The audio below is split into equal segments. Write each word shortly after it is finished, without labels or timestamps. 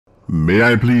May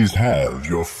I please have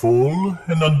your full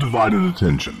and undivided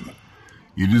attention?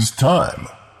 It is time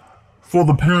for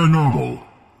the Paranormal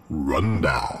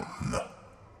Rundown.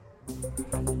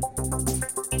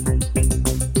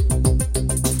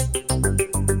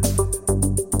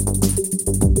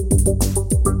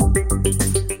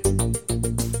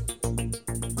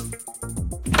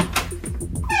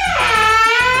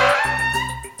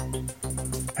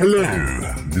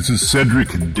 Hello, this is Cedric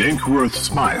Dankworth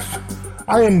Smythe.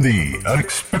 I am the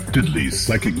unexpectedly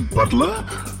psychic butler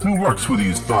who works with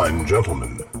these fine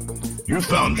gentlemen. You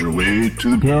found your way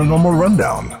to the Paranormal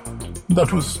Rundown.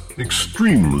 That was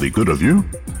extremely good of you.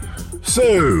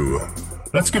 So,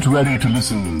 let's get ready to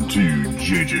listen to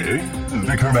JJ,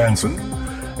 Vicar Manson,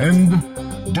 and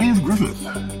Dave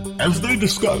Griffith as they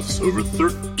discuss over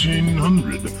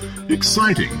 1,300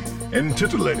 exciting and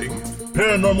titillating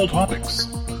paranormal topics.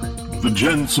 The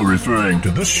gents are referring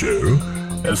to this show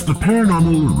as the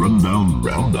Paranormal Rundown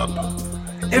Roundup,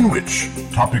 in which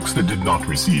topics that did not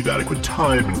receive adequate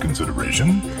time and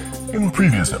consideration in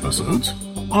previous episodes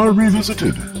are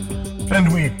revisited,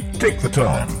 and we take the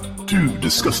time to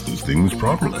discuss these things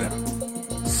properly.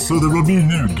 So there will be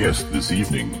no guest this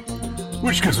evening,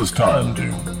 which gives us time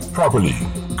to properly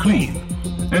clean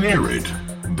and aerate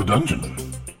the dungeon,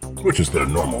 which is their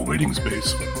normal waiting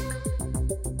space.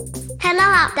 Hello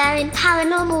out there in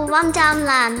Paranormal Rundown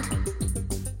land.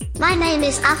 My name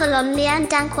is Avalon Leanne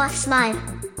Dankworth Smythe.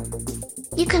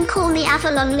 You can call me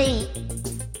Avalon Lee.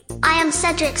 I am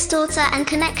Cedric's daughter and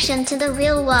connection to the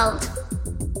real world.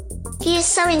 He is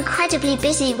so incredibly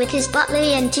busy with his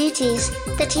butlerian duties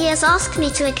that he has asked me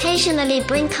to occasionally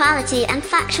bring clarity and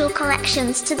factual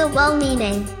corrections to the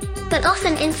well-meaning, but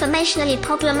often informationally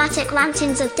problematic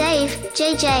rantings of Dave,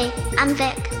 JJ, and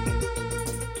Vic.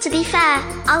 To be fair,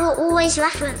 I will always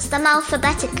reference them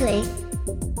alphabetically.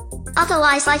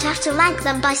 Otherwise I'd have to rank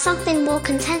them by something more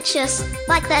contentious,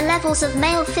 like their levels of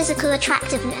male physical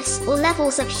attractiveness or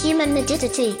levels of human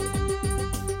nudity.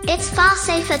 It's far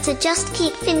safer to just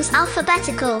keep things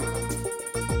alphabetical.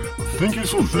 Thank you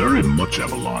so very much,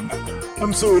 Avalon.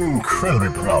 I'm so incredibly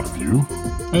proud of you,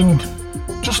 and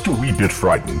just a wee bit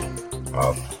frightened.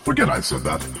 Forget I said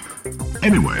that.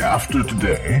 Anyway, after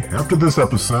this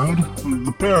episode,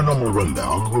 the Paranormal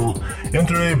Rundown will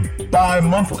enter a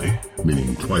bi-monthly,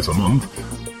 meaning twice a month,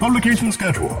 publication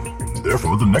schedule.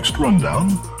 Therefore, the next rundown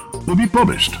will be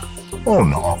published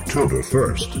on October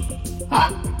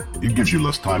 1st. It gives you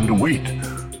less time to wait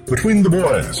between the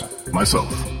boys,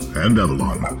 myself, and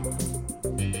Avalon.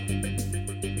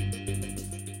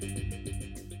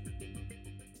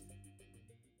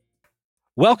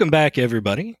 Welcome back,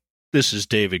 everybody. This is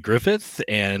David Griffith,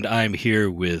 and I'm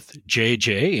here with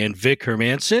JJ and Vic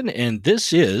Hermanson, and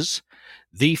this is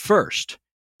the first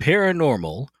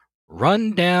Paranormal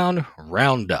Rundown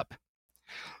Roundup.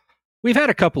 We've had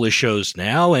a couple of shows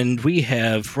now, and we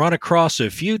have run across a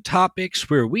few topics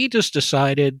where we just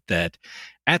decided that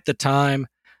at the time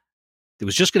it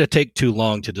was just going to take too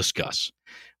long to discuss.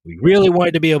 We really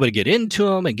wanted to be able to get into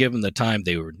them and give them the time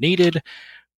they were needed,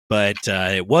 but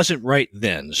it wasn't right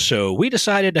then. So we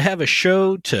decided to have a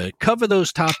show to cover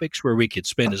those topics where we could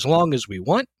spend as long as we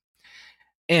want,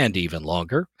 and even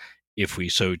longer, if we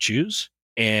so choose.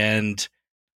 And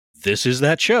this is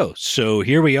that show. So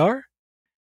here we are.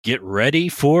 Get ready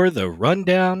for the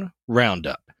Rundown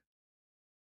Roundup.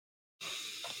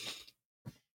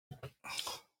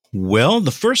 Well,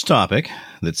 the first topic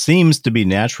that seems to be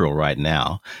natural right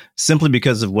now, simply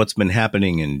because of what's been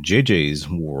happening in JJ's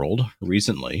world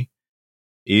recently,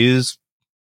 is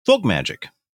folk magic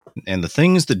and the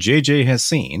things that JJ has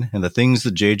seen and the things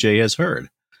that JJ has heard.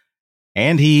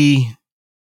 And he,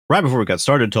 right before we got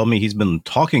started, told me he's been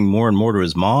talking more and more to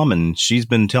his mom, and she's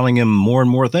been telling him more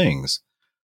and more things.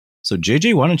 So,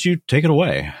 JJ, why don't you take it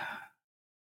away?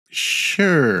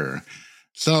 Sure.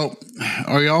 So,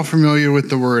 are y'all familiar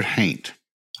with the word haint?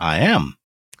 I am.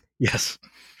 Yes.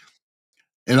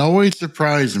 It always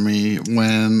surprised me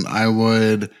when I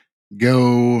would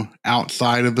go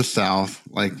outside of the South,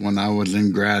 like when I was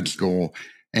in grad school,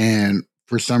 and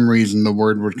for some reason the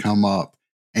word would come up,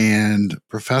 and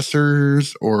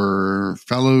professors or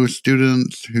fellow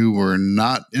students who were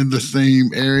not in the same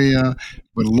area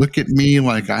would look at me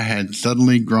like I had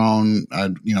suddenly grown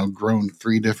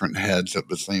 3 different heads at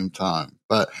the same time.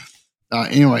 But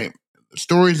anyway,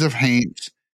 stories of haints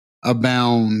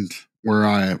abound where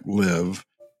I live.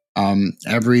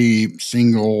 Every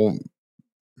single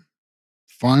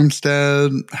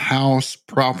farmstead, house,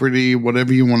 property,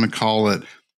 whatever you want to call it,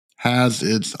 has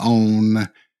its own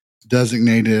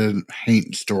designated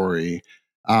haint story.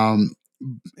 And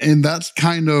that's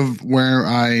kind of where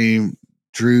I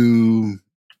drew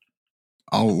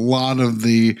a lot of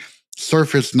the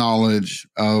surface knowledge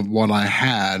of what I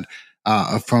had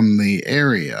from the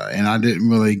area, and I didn't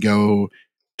really go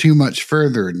too much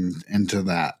further into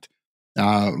that.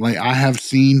 Like I have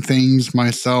seen things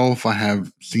myself. I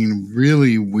have seen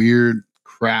really weird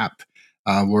crap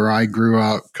where I grew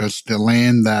up, because the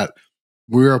land that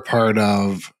we're a part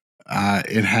of,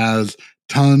 it has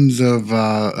tons of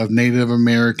Native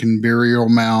American burial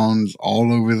mounds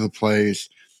all over the place.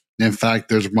 In fact,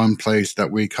 there's one place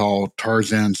that we call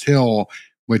Tarzan's Hill,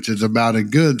 which is about a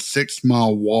good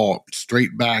 6-mile walk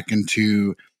straight back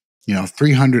into,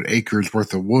 300 acres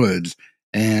worth of woods.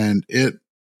 And it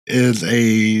is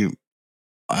a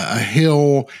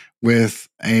hill with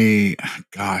I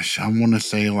want to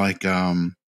say like a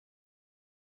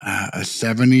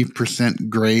 70%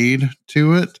 grade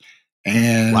to it.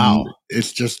 And Wow.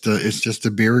 it's just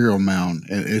a burial mound.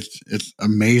 It's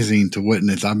amazing to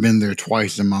witness. I've been there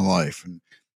twice in my life, and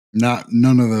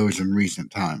none of those in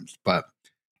recent times. But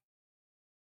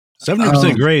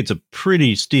 70% grade's a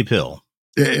pretty steep hill.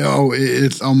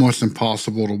 It's almost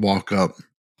impossible to walk up.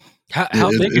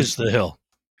 How big is the hill?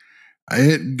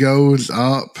 It goes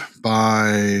up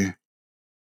by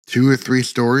 2 or 3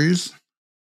 stories.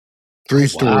 3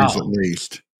 stories at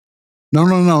least. No.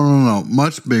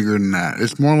 Much bigger than that.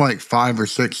 It's more like 5 or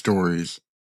 6 stories.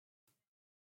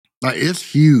 Like, it's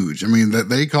huge. I mean,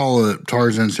 they call it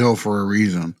Tarzan's Hill for a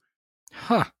reason.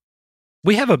 Huh.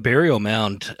 We have a burial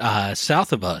mound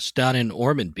south of us down in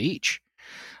Ormond Beach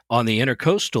on the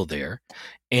intercoastal there.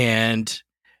 And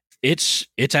it's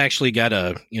actually got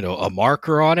a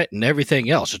marker on it and everything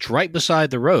else. It's right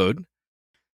beside the road.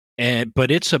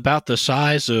 But it's about the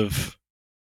size of,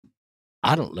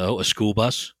 I don't know, a school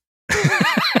bus.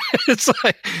 It's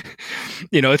like,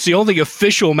 it's the only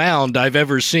official mound I've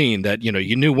ever seen that, you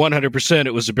knew 100%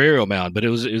 it was a burial mound, but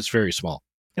it's very small.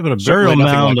 Yeah, but a burial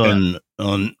mound like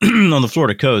on on the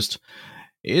Florida coast,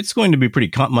 it's going to be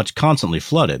pretty much constantly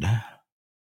flooded.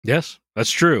 Yes,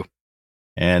 that's true.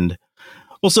 And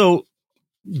so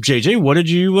JJ, what did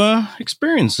you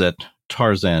experience at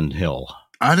Tarzan Hill?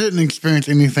 I didn't experience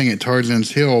anything at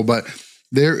Tarzan's Hill, but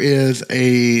there is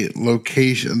a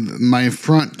location, my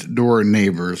front door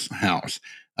neighbor's house,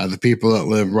 the people that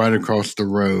live right across the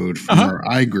road from where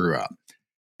I grew up.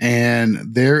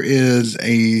 And there is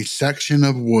a section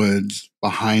of woods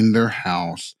behind their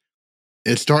house.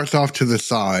 It starts off to the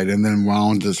side and then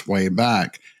winds its way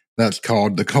back. That's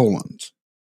called the colons.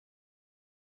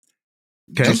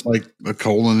 Okay. Just like a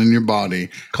colon in your body.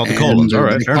 Called the colons. All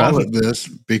right. They call it this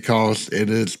because it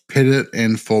is pitted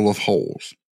and full of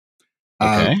holes.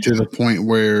 To the point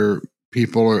where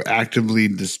people are actively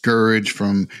discouraged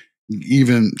from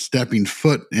even stepping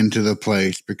foot into the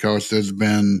place, because there's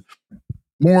been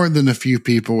more than a few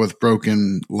people with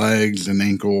broken legs and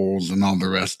ankles and all the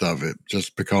rest of it,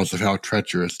 just because of how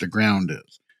treacherous the ground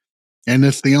is. And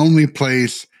it's the only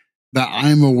place that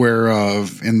I'm aware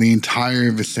of in the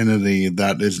entire vicinity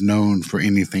that is known for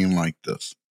anything like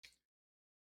this.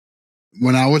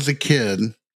 When I was a kid,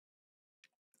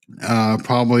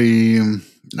 probably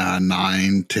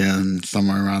 9, 10,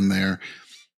 somewhere around there,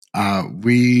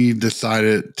 we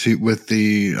decided to, with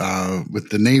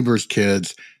the neighbors'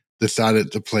 kids,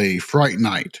 decided to play Fright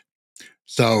Night.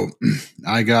 So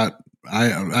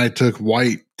I took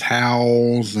white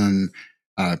towels and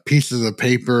pieces of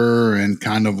paper and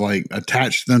kind of like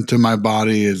attached them to my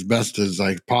body as best as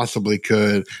I possibly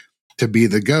could to be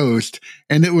the ghost.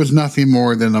 And it was nothing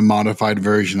more than a modified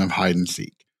version of hide and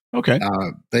seek. Okay.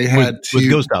 They had with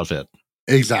ghost outfit.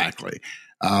 Exactly.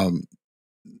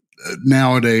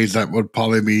 Nowadays, that would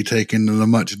probably be taken in a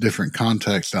much different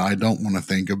context that I don't want to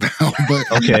think about.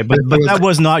 But okay, but that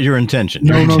was not your intention.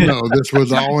 No. This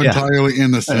was all entirely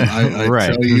innocent. I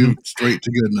right. tell you straight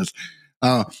to goodness.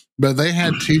 But they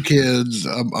had 2 kids,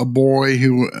 a boy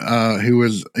who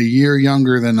was a year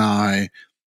younger than I,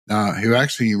 who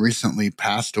actually recently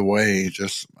passed away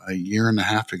just a year and a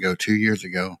half ago, 2 years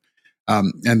ago,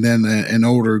 and then an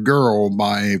older girl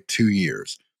by 2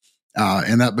 years.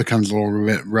 And that becomes a little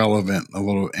bit relevant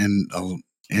in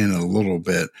a little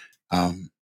bit.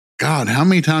 God, how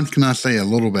many times can I say a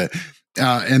little bit?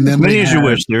 And then as many as you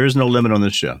wish. There is no limit on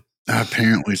this show.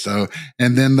 Apparently so.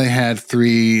 And then they had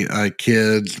 3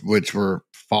 kids, which were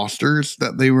fosters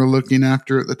that they were looking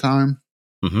after at the time.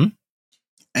 Mm-hmm.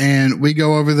 And we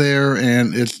go over there,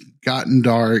 and it's gotten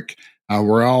dark.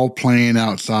 We're all playing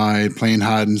outside, playing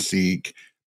hide and seek.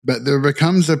 But there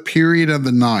becomes a period of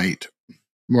the night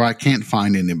where I can't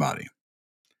find anybody.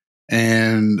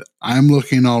 And I'm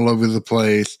looking all over the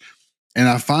place. And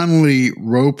I finally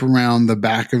rope around the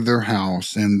back of their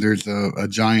house, and there's a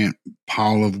giant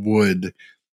pile of wood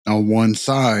on one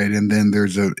side, and then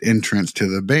there's an entrance to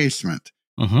the basement.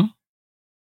 Mm-hmm.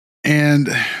 And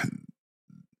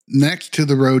next to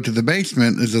the road to the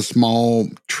basement is a small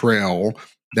trail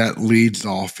that leads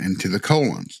off into the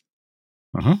colons.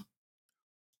 Uh-huh.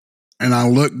 And I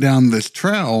look down this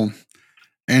trail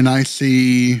and I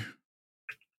see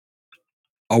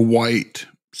a white,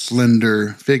 slender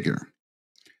figure.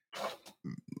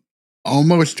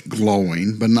 Almost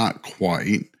glowing, but not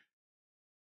quite.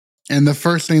 And the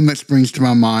first thing that springs to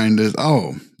my mind is,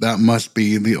 oh, that must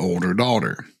be the older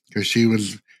daughter. Because she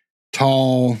was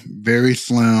tall, very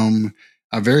slim,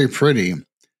 very pretty.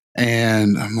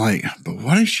 And I'm like, but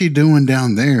what is she doing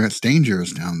down there? It's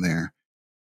dangerous down there.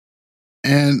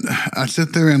 And I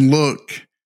sit there and look,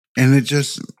 and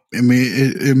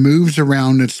it moves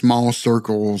around in small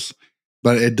circles,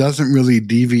 but it doesn't really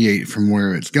deviate from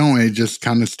where it's going. It just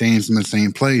kind of stands in the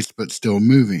same place, but still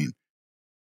moving.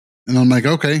 And I'm like,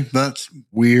 okay, that's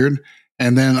weird.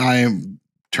 And then I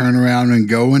turn around and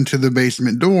go into the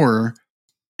basement door,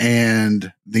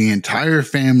 and the entire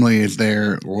family is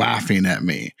there laughing at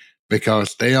me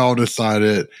because they all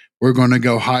decided we're going to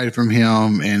go hide from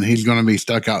him and he's going to be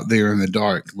stuck out there in the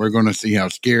dark. We're going to see how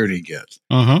scared he gets.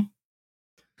 Uh-huh.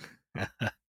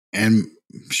 And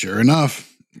sure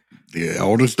enough, the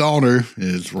oldest daughter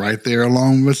is right there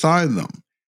along beside them.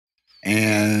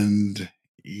 And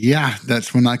yeah,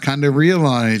 that's when I kind of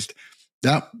realized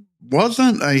that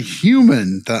wasn't a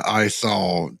human that I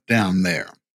saw down there.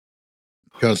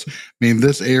 Because,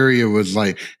 this area was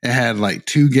like, it had like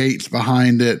 2 gates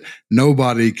behind it.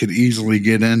 Nobody could easily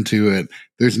get into it.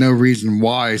 There's no reason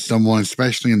why someone,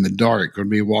 especially in the dark,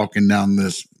 would be walking down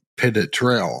this pitted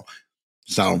trail.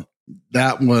 So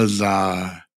that was,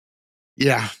 that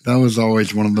was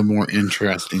always one of the more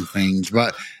interesting things.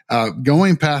 But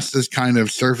going past this kind of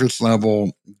surface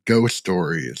level ghost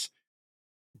stories.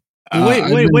 Wait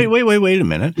a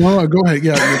minute. No, go ahead.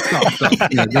 Yeah, stop.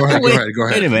 Yeah, go ahead.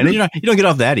 Wait a minute. You don't get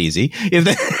off that easy. If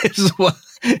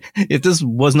this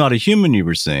was not a human you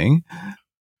were seeing,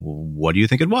 what do you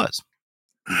think it was?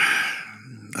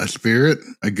 A spirit,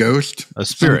 a ghost, a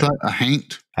spirit, a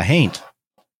haint. A haint.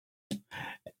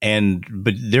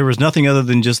 But there was nothing other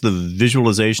than just the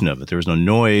visualization of it. There was no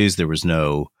noise. There was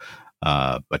no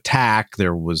attack.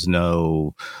 There was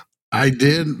no... I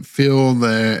did feel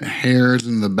the hairs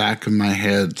in the back of my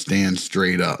head stand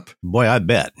straight up. Boy, I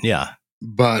bet. Yeah.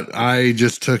 But I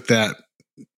just took that.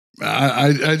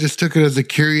 I just took it as a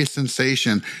curious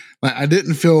sensation. Like, I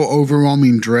didn't feel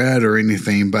overwhelming dread or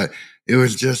anything, but it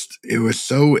was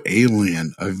so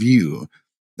alien a view.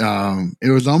 It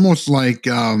was almost like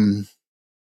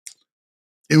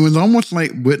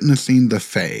witnessing the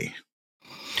Fae.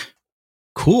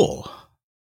 Cool.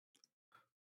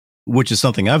 Which is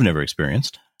something I've never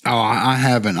experienced. Oh, I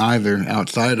haven't either,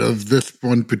 outside of this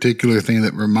one particular thing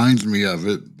that reminds me of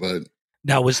it. But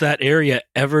now, was that area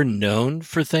ever known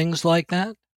for things like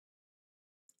that?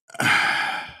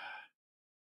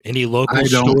 Any local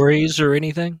stories or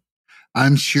anything?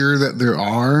 I'm sure that there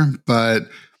are, but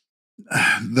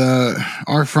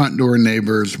our front door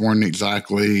neighbors weren't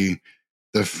exactly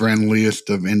the friendliest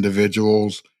of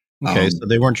individuals. Okay, so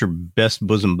they weren't your best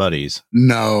bosom buddies.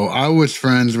 No, I was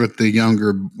friends with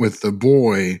the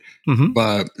boy,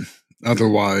 but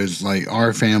otherwise, like,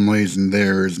 our families and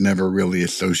theirs never really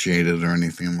associated or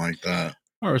anything like that.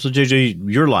 All right, so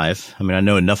JJ, your life, I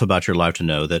know enough about your life to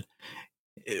know that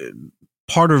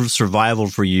part of survival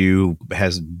for you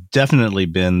has definitely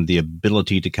been the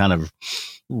ability to kind of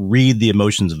read the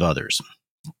emotions of others,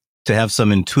 to have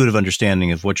some intuitive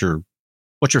understanding of what you're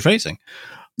facing.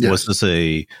 Yes. Was this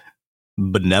a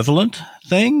benevolent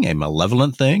thing, a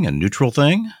malevolent thing, a neutral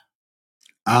thing?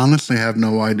 I honestly have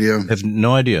no idea. Have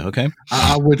no idea. Okay.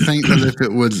 I would think that if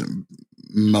it was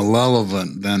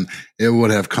malevolent, then it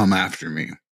would have come after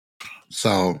me.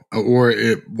 So, or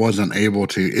it wasn't able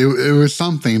to. It was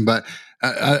something, but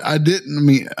I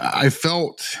didn't. I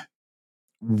felt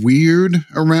weird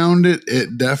around it.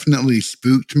 It definitely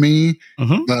spooked me,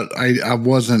 but I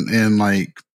wasn't in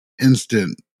like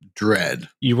instant dread.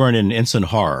 You weren't in instant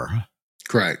horror.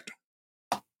 Correct.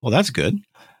 Well, that's good.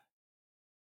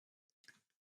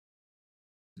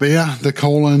 But yeah, the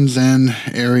colons and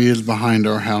areas behind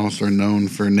our house are known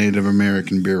for Native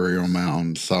American burial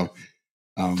mounds. So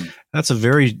that's a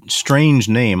very strange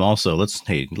name. Also, let's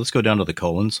go down to the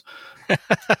colons.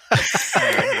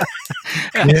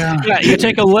 Yeah, you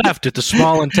take a left at the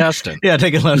small intestine. Yeah,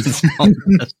 take a left at the small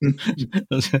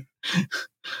intestine.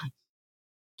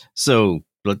 So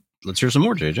let's hear some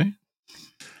more, JJ.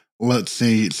 Let's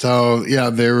see. So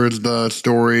yeah, there was the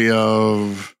story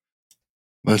of,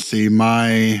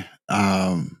 my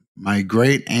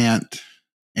great aunt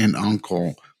and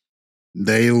uncle,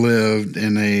 they lived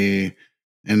in a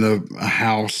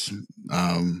house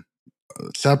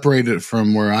separated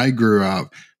from where I grew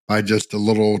up by just a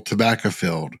little tobacco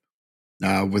field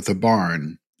with a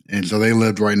barn. And so they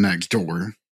lived right next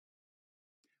door.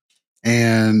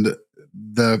 And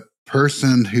the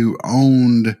person who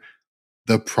owned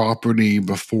the property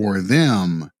before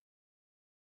them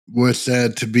was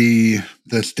said to be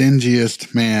the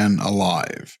stingiest man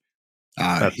alive.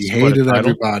 He hated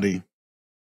everybody.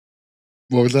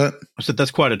 What was that? I said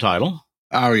that's quite a title.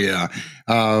 Oh, yeah.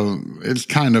 It's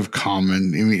kind of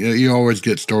common. I mean, you always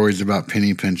get stories about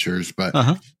penny pinchers, but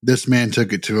this man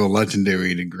took it to a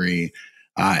legendary degree.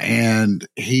 And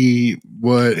he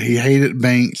hated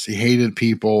banks, he hated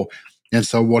people. And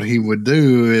so what he would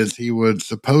do is he would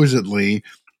supposedly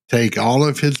take all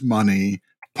of his money,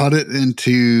 put it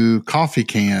into coffee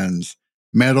cans,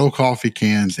 metal coffee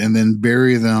cans, and then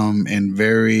bury them in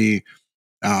very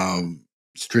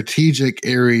strategic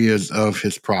areas of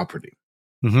his property.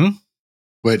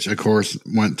 Which, of course,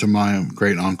 went to my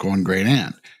great uncle and great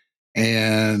aunt.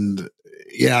 And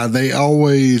yeah, they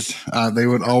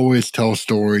would always tell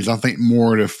stories, I think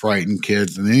more to frighten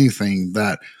kids than anything,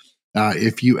 that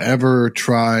if you ever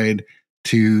tried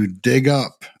to dig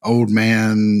up old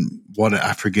man,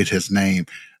 I forget his name,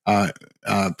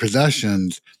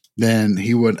 possessions, then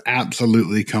he would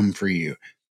absolutely come for you.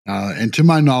 And to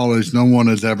my knowledge, no one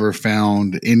has ever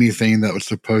found anything that was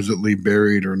supposedly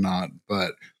buried or not,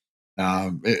 but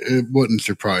it wouldn't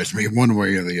surprise me one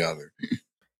way or the other.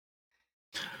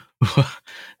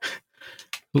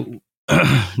 Do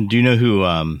you know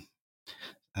who?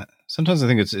 Sometimes I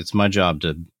think it's my job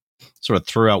to sort of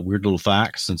throw out weird little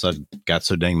facts since I've got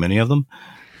so dang many of them.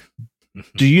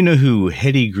 Do you know who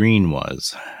Hetty Green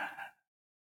was?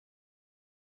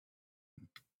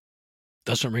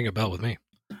 Doesn't ring a bell with me.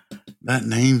 That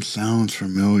name sounds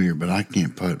familiar, but I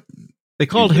can't put. They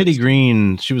called Hetty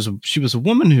Green. She was a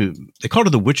woman who they called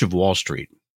her the Witch of Wall Street,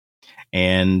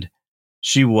 and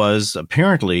she was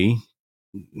apparently,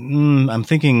 I'm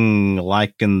thinking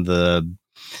like in the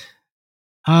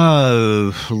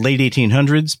late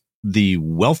 1800s, the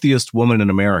wealthiest woman in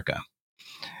America.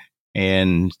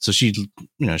 And so she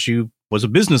was a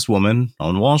businesswoman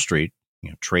on Wall Street,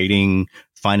 trading,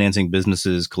 financing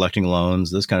businesses, collecting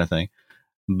loans, this kind of thing.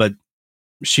 But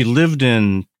she lived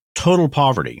in total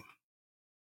poverty.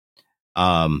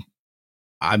 I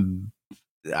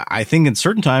think in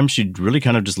certain times she really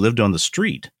kind of just lived on the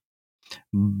street.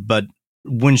 But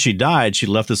when she died, she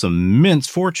left this immense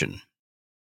fortune.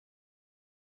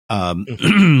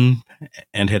 And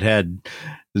had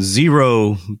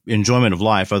zero enjoyment of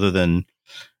life other than,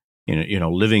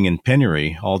 living in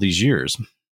penury all these years.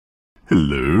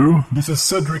 Hello, this is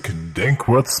Cedric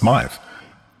Dankworth Smythe.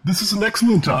 This is an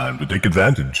excellent time to take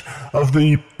advantage of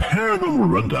the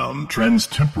Paranormal Rundown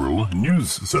Transtemporal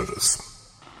News Service.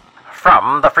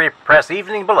 From the Free Press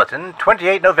Evening Bulletin,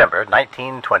 28 November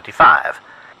 1925.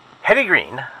 Hetty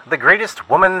Green, the greatest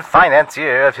woman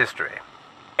financier of history.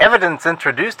 Evidence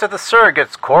introduced at the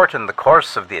Surrogates Court in the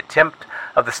course of the attempt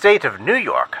of the state of New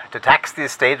York to tax the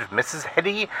estate of Mrs.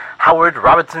 Hetty Howard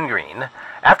Robinson Green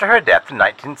after her death in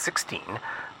 1916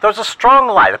 throws a strong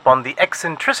light upon the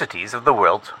eccentricities of the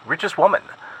world's richest woman,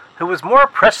 who was more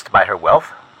oppressed by her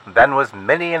wealth than was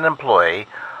many an employee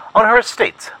on her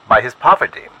estates by his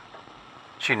poverty.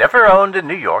 She never owned in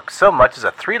New York so much as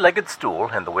a three-legged stool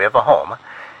in the way of a home,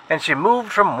 and she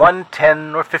moved from one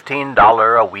 $10 or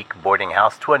 $15 a week boarding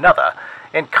house to another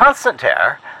in constant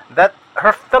terror that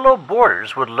her fellow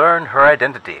boarders would learn her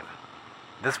identity.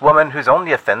 This woman, whose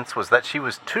only offense was that she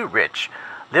was too rich,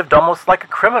 lived almost like a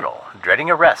criminal, dreading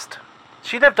arrest.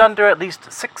 She lived under at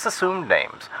least 6 assumed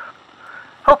names,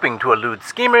 hoping to elude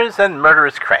schemers and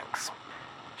murderous cranks.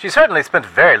 She certainly spent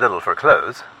very little for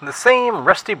clothes. The same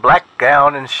rusty black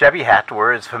gown and shabby hat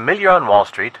were as familiar on Wall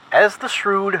Street as the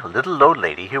shrewd little old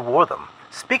lady who wore them.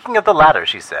 Speaking of the latter,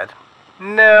 she said,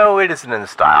 "No, it isn't in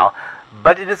style,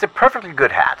 but it is a perfectly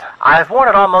good hat. I've worn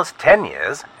it almost 10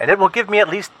 years, and it will give me at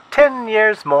least 10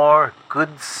 years more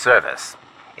good service."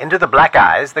 Into the black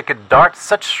eyes that could dart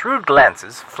such shrewd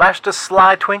glances flashed a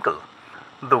sly twinkle.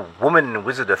 The woman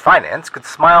wizard of finance could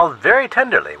smile very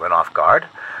tenderly when off guard,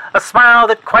 a smile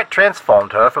that quite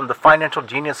transformed her from the financial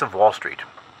genius of Wall Street.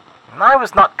 I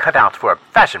was not cut out for a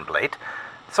fashion plate,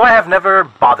 so I have never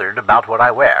bothered about what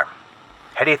I wear.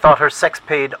 Hetty thought her sex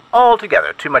paid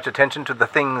altogether too much attention to the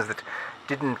things that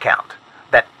didn't count,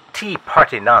 that tea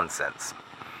party nonsense.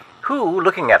 Who,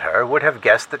 looking at her, would have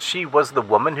guessed that she was the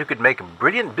woman who could make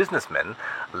brilliant businessmen,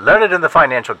 learned in the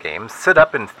financial game, sit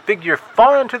up and figure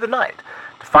far into the night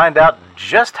to find out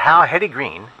just how Hetty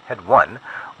Green had won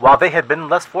while they had been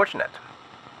less fortunate.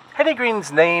 Hetty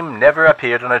Green's name never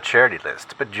appeared on a charity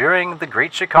list, but during the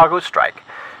Great Chicago Strike,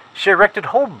 she erected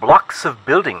whole blocks of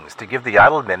buildings to give the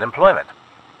idle men employment.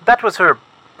 That was her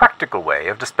practical way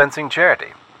of dispensing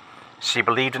charity. She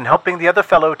believed in helping the other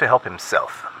fellow to help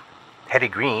himself. Hetty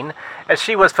Green, as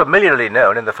she was familiarly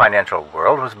known in the financial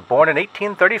world, was born in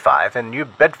 1835 in New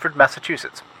Bedford,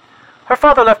 Massachusetts. Her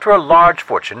father left her a large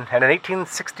fortune, and in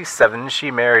 1867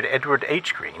 she married Edward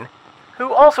H. Green,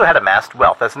 who also had amassed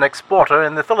wealth as an exporter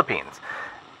in the Philippines.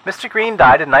 Mr. Green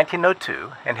died in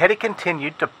 1902, and Hetty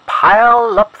continued to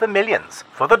pile up the millions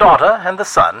for the daughter and the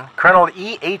son, Colonel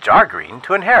E. H. R. Green,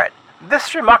 to inherit.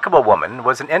 This remarkable woman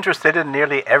was interested in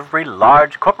nearly every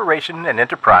large corporation and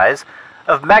enterprise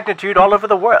of magnitude all over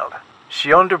the world.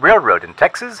 She owned a railroad in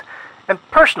Texas and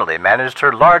personally managed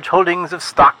her large holdings of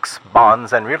stocks,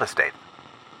 bonds, and real estate.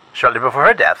 Shortly before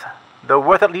her death, though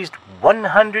worth at least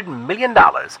 $100 million,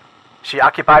 she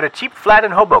occupied a cheap flat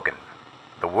in Hoboken.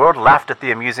 The world laughed at the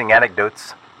amusing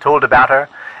anecdotes told about her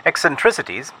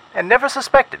eccentricities and never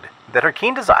suspected that her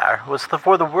keen desire was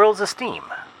for the world's esteem,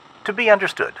 to be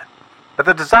understood. But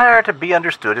the desire to be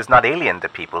understood is not alien to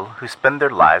people who spend their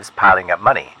lives piling up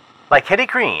money. Like Hetty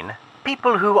Green,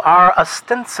 people who are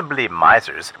ostensibly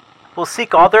misers will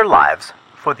seek all their lives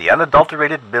for the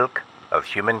unadulterated milk of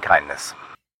human kindness.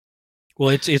 Well,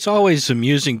 it's always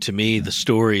amusing to me, the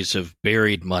stories of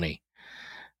buried money.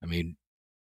 I mean,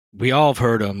 we all have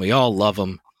heard them. We all love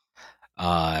them.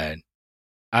 I've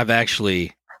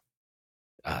actually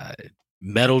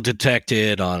metal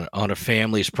detected on a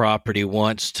family's property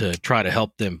once to try to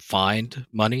help them find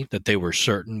money that they were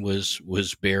certain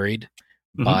was buried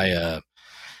by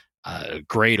a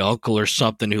great uncle or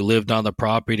something who lived on the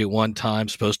property at one time,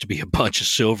 supposed to be a bunch of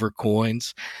silver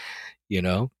coins. You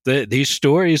know, these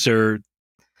stories are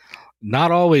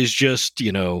not always just,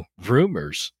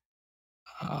 rumors.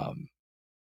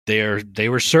 They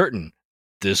were certain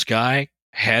this guy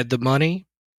had the money.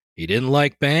 He didn't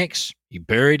like banks. He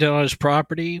buried it on his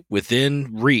property within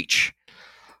reach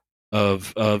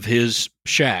of his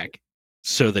shack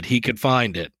so that he could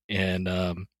find it.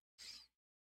 And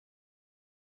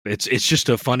it's just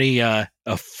a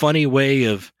funny way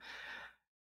of,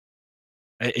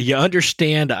 you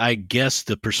understand, I guess,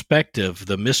 the perspective,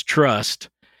 the mistrust.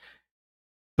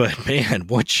 But man,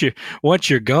 once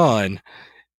you're gone,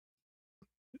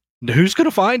 who's going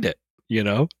to find it?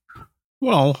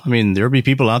 Well, I mean, there'll be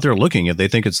people out there looking if they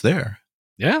think it's there.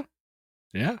 Yeah.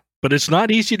 But it's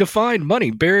not easy to find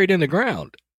money buried in the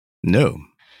ground. No.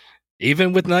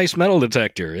 Even with nice metal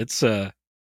detector, it's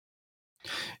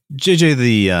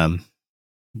JJ,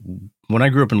 when I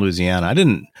grew up in Louisiana,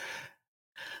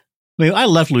 I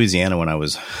left Louisiana when I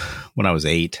was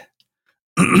 8.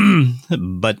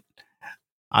 But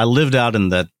I lived out in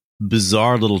that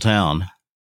bizarre little town.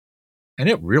 And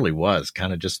it really was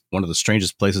kind of just one of the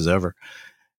strangest places ever.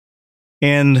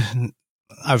 And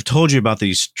I've told you about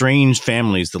these strange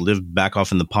families that lived back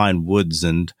off in the pine woods.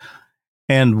 And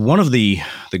one of the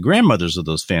grandmothers of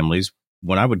those families,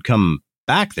 when I would come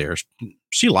back there,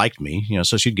 she liked me,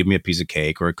 so she'd give me a piece of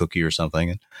cake or a cookie or something.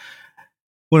 And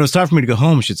when it was time for me to go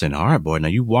home, she'd say, "All right, boy, now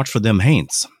you watch for them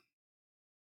haints.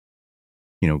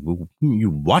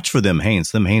 You watch for them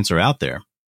haints. Them haints are out there."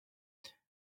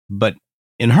 But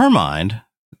in her mind,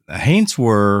 haints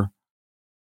were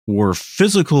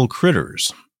physical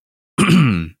critters.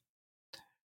 You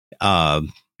got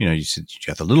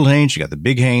the little haints, you got the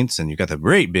big haints, and you got the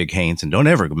great big haints, and don't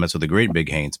ever mess with the great big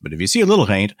haints. But if you see a little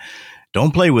haint,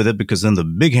 don't play with it, because then the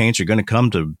big haints are going to come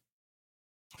to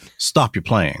stop you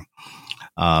playing.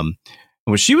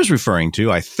 What she was referring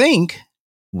to, I think,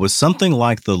 was something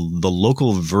like the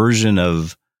local version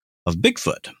of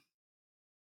Bigfoot.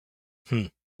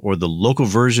 Or the local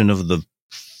version of the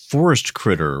forest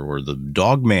critter or the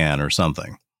dog man or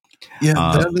something. Yeah,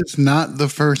 that is not the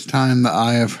first time that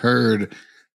I have heard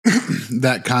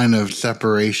that kind of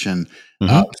separation.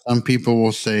 Some people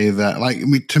will say that,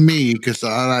 to me, because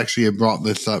I actually have brought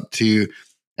this up to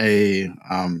a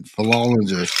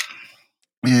philologist,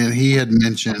 and he had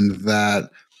mentioned that,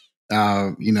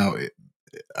 a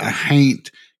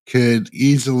haint could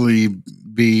easily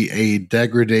be a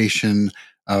degradation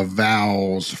of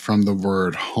vowels from the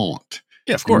word haunt.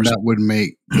 Yeah, of course. And that would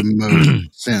make the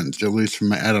most sense, at least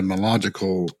from an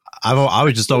etymological. I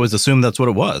would just always assume that's what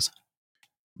it was.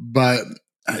 But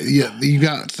you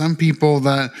got some people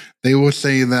that they will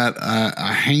say that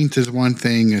a haint is one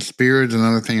thing, a spirit is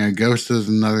another thing, a ghost is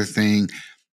another thing.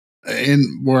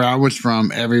 And where I was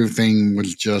from, everything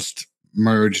was just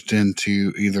merged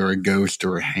into either a ghost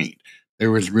or a haint.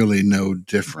 There was really no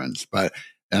difference.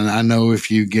 And I know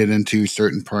if you get into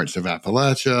certain parts of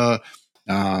Appalachia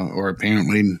or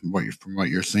apparently from what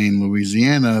you're saying,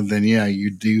 Louisiana, then yeah,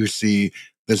 you do see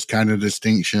this kind of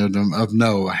distinction of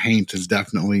no, a haint is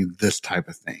definitely this type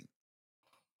of thing.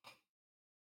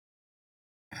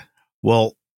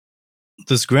 Well,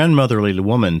 this grandmotherly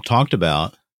woman talked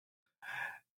about,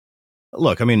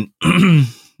 look, I mean,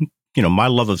 my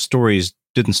love of stories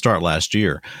didn't start last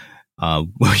year.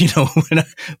 When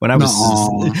I was,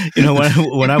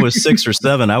 when I was 6 or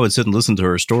 7, I would sit and listen to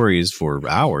her stories for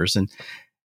hours. And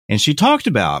she talked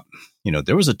about,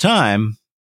 there was a time,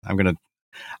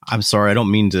 I'm sorry, I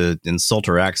don't mean to insult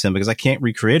her accent because I can't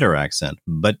recreate her accent,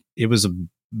 but it was a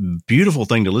beautiful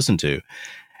thing to listen to.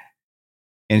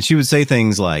 And she would say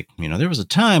things like, there was a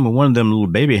time when one of them little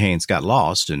baby haints got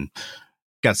lost and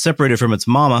got separated from its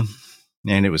mama,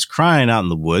 and it was crying out in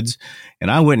the woods.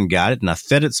 And I went and got it, and I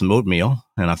fed it some oatmeal,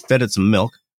 and I fed it some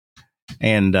milk,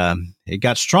 and it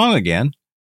got strong again.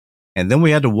 And then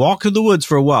we had to walk through the woods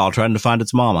for a while trying to find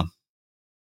its mama.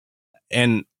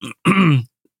 And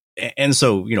and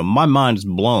so, my mind is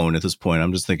blown at this point.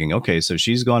 I'm just thinking, okay, so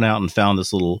she's gone out and found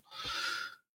this little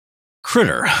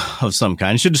critter of some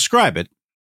kind. She describe it.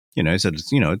 He said,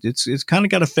 it's kind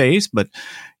of got a face, but,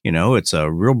 it's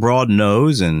a real broad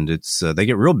nose, and they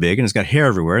get real big, and it's got hair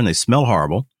everywhere, and they smell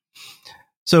horrible.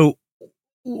 So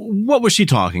what was she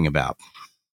talking about?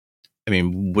 I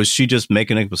mean, was she just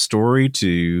making up a story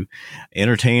to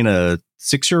entertain a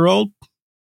 6-year-old?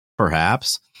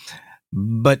 Perhaps.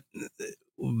 But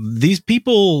these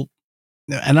people,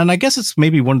 and I guess it's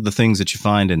maybe one of the things that you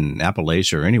find in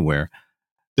Appalachia or anywhere,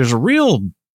 there's a real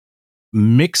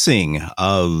mixing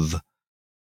of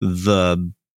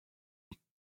the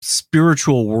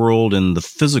spiritual world and the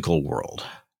physical world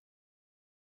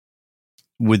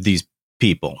with these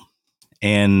people.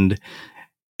 And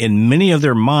in many of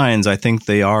their minds, I think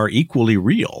they are equally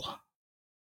real,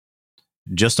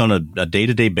 just on a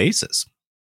day-to-day basis.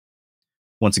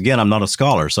 Once again, I'm not a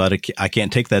scholar, so I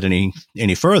can't take that any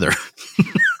further.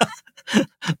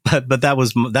 But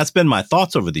that's been my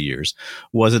thoughts over the years.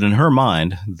 Was it in her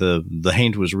mind the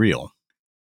haint was real?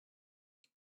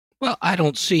 Well, I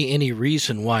don't see any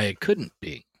reason why it couldn't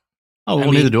be. Oh,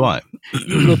 well, neither do I.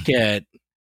 You look at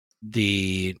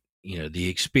the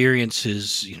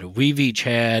experiences we've each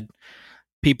had,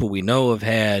 people we know have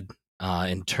had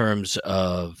in terms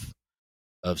of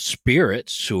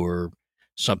spirits or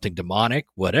something demonic,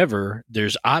 whatever.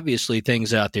 There's obviously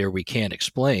things out there we can't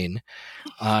explain.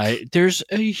 There's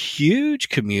a huge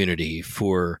community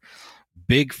for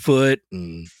Bigfoot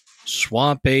and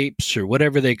swamp apes, or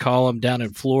whatever they call them down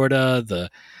in Florida,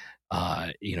 the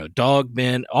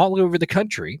dogmen all over the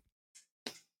country.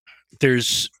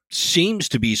 There's seems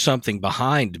to be something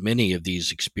behind many of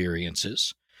these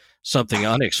experiences, something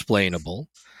unexplainable.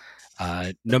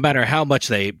 No matter how much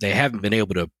they haven't been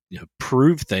able to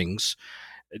prove things,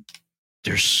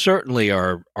 there certainly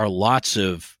are lots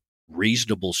of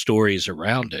reasonable stories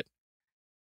around it.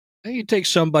 You take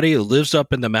somebody who lives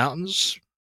up in the mountains,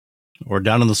 or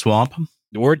down in the swamp,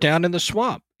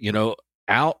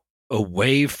 out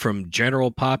away from general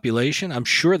population. I'm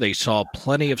sure they saw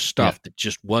plenty of stuff that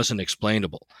just wasn't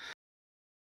explainable.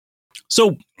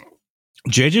 So,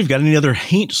 JJ, you've got any other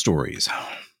haint stories?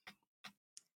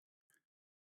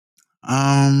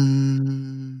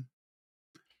 I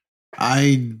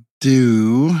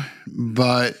do,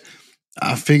 but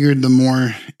I figured the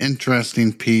more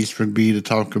interesting piece would be to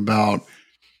talk about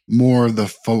more of the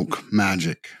folk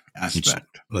magic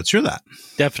aspect. Let's hear that.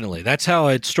 Definitely. That's how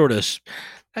it sort of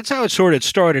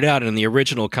started out in the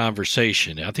original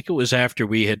conversation. I think it was after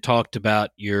we had talked about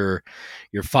your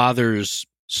father's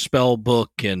spell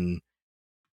book, and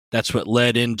that's what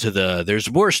led into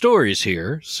there's more stories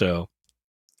here. So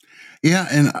yeah,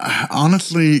 and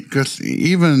honestly, because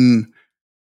even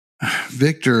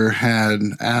Victor had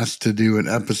asked to do an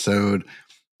episode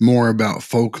more about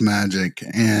folk magic,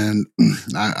 and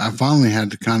I finally had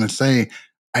to kind of say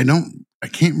I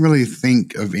can't really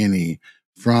think of any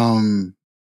from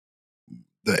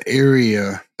the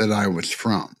area that I was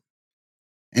from.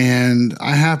 And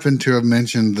I happened to have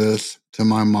mentioned this to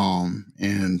my mom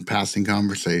in passing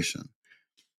conversation.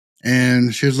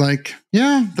 And she was like,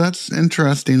 yeah, that's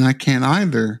interesting. I can't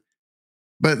either.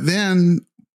 But then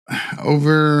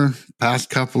over past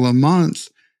couple of months,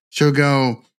 she'll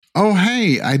go, oh,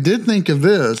 hey, I did think of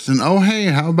this. And oh, hey,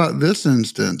 how about this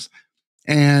instance?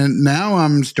 And now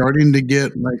I'm starting to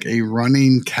get like a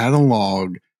running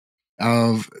catalog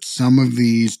of some of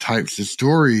these types of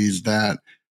stories that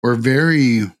were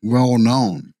very well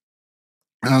known.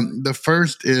 The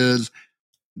first is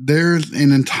there's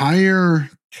an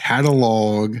entire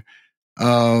catalog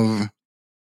of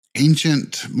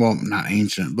not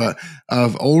ancient, but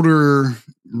of older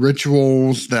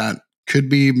rituals that could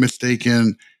be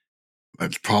mistaken,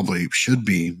 but probably should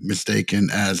be mistaken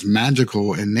as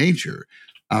magical in nature,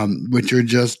 which are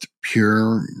just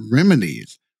pure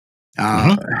remedies.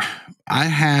 I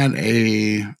had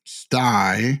a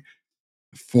sty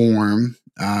form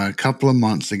a couple of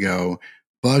months ago,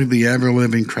 bugged the ever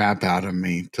living crap out of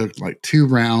me. Took like 2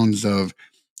 rounds of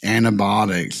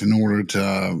antibiotics in order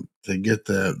to get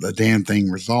the damn thing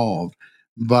resolved.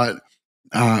 But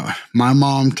my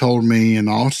mom told me, in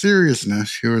all seriousness,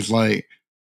 she was like,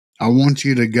 I want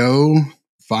you to go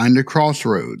find a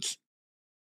crossroads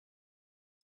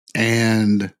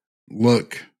and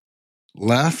look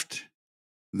left,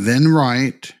 then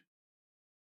right,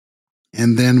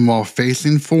 and then while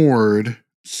facing forward,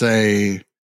 say,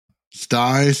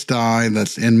 sty, sty,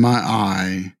 that's in my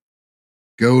eye,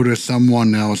 go to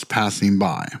someone else passing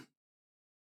by.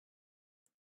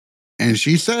 And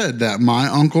she said that my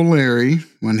Uncle Larry,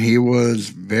 when he was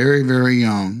very, very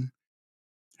young,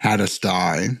 had a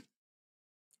sty.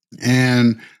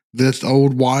 And this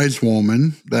old wise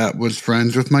woman that was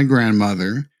friends with my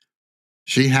grandmother,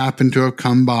 she happened to have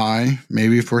come by,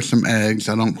 maybe for some eggs.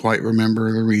 I don't quite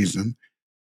remember the reason.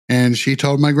 And she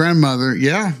told my grandmother,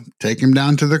 yeah, take him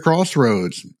down to the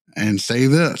crossroads and say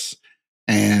this.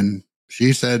 And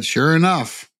she said, sure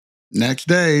enough, next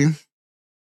day,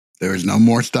 there was no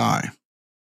more sty.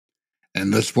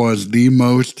 And this was the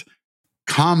most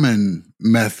common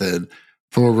method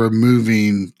for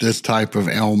removing this type of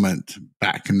ailment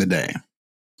back in the day.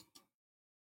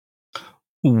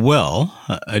 Well,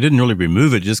 I didn't really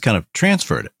remove it, just kind of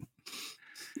transferred it.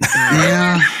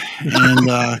 Yeah.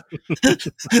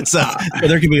 And so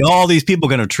there can be all these people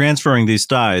kind of transferring these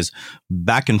sties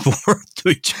back and forth to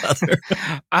each other.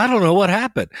 I don't know what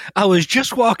happened. I was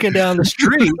just walking down the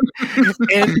street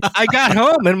and I got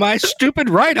home and my stupid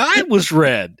right eye was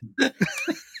red.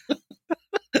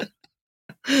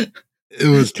 It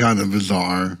was kind of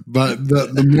bizarre. But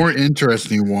the more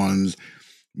interesting ones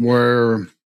were,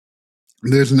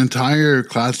 there's an entire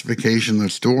classification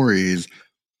of stories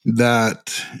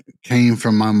that came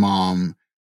from my mom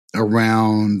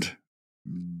around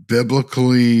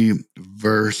biblically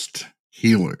versed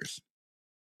healers.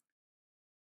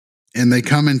 And they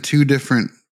come in 2 different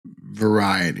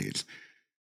varieties.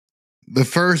 The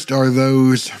first are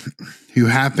those who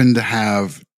happen to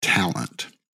have talent.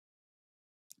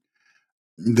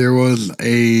 There was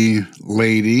a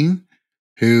lady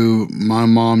who my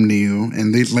mom knew,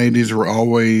 and these ladies were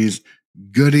always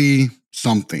goody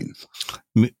something.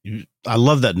 I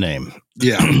love that name.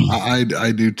 Yeah,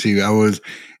 I do too. I was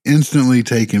instantly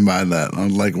taken by that. I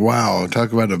was like, wow,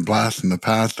 talk about a blast in the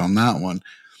past on that one.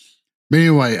 But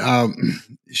anyway,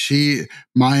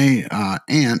 my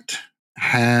aunt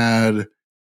had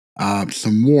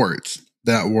some warts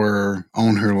that were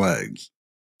on her legs.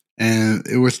 And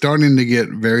it was starting to get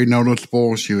very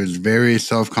noticeable. She was very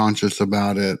self-conscious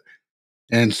about it.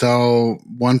 And so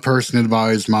one person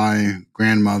advised my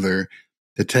grandmother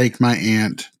to take my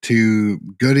aunt to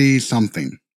Goody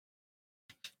something.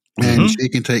 And she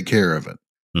can take care of it.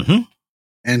 Mm-hmm.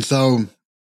 And so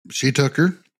she took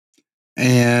her.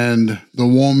 And the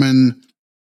woman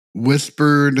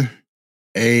whispered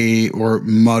or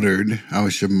muttered, I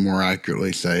should more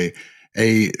accurately say,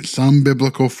 some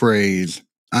biblical phrase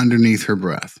underneath her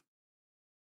breath.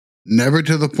 Never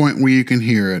to the point where you can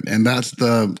hear it. And that's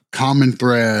the common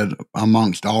thread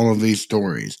amongst all of these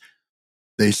stories.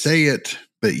 They say it,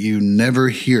 but you never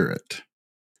hear it.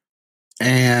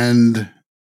 And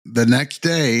the next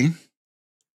day,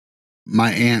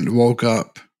 my aunt woke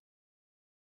up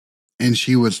and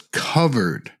she was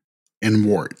covered in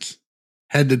warts,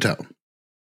 head to toe.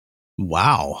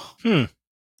 Wow.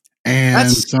 And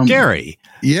that's scary.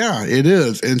 Yeah, it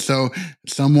is. And so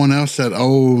someone else said,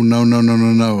 oh,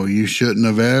 no. You shouldn't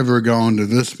have ever gone to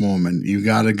this woman. You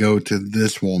got to go to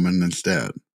this woman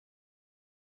instead.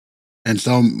 And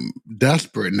so I'm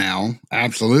desperate now.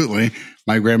 Absolutely.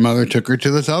 My grandmother took her to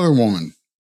this other woman.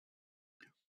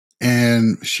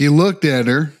 And she looked at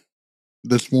her.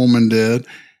 This woman did.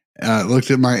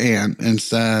 Looked at my aunt and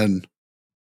said,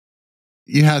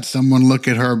 you had someone look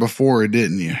at her before,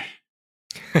 didn't you?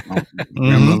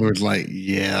 Grandmother was like,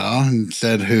 yeah, and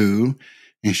said who?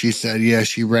 And she said, yeah,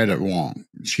 she read it wrong.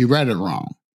 She read it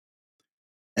wrong.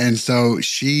 And so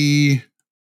she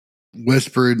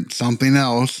whispered something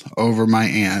else over my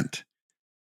aunt.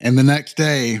 And the next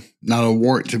day, not a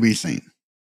wart to be seen.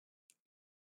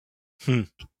 The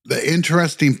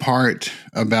interesting part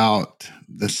about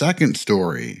the second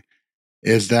story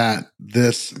is that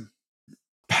this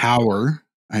power,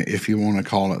 if you want to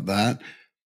call it that,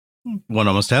 One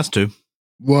almost has to.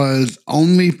 was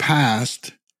only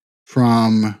passed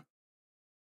from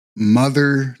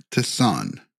mother to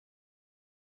son.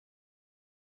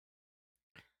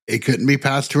 It couldn't be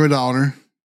passed to a daughter.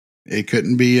 It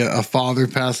couldn't be a father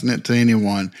passing it to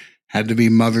anyone. Had to be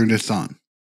mother to son.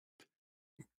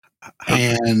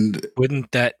 And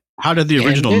Wouldn't that how did the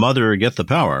original end it? mother get the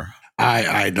power?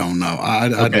 I don't know. I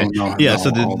don't know. Yeah,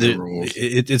 so all the rules.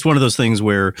 it's one of those things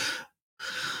where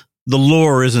the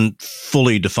lore isn't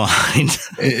fully defined.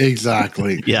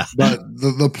 Exactly. Yeah. But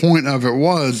the point of it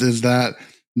is that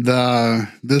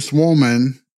this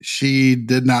woman, she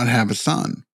did not have a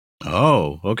son.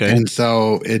 Oh, okay. And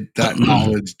so that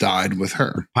knowledge died with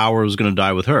her. Power was going to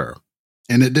die with her.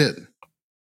 And it did.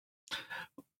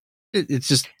 It's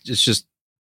just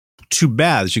too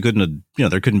bad that she couldn't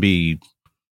have, there couldn't be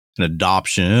an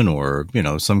adoption or,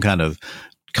 some kind of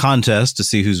contest to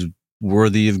see who's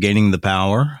worthy of gaining the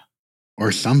power.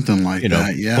 Or something like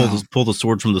that, yeah. Pull the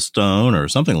sword from the stone or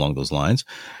something along those lines.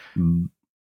 All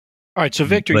right, so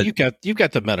Victor, you've got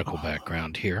the medical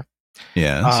background here.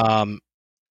 Yes.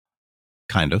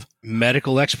 Kind of.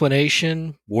 Medical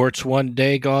explanation, warts one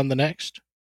day, gone the next?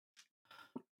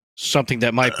 Something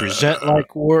that might present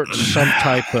like warts, some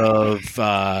type of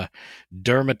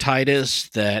dermatitis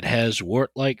that has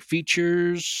wart-like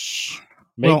features,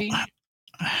 maybe? Well,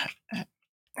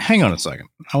 hang on a second.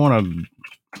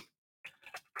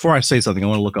 Before I say something, I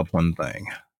want to look up one thing.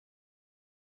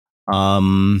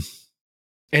 And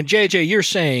JJ, you're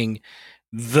saying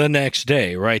the next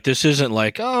day, right? This isn't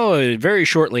like, very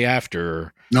shortly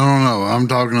after. No. I'm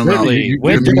talking about really,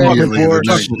 went to the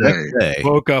next day.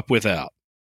 Woke up without.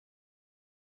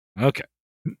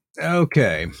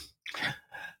 Okay.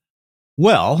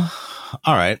 Well,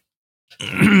 all right.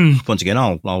 Once again,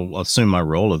 I'll assume my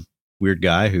role of weird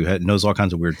guy who knows all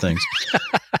kinds of weird things.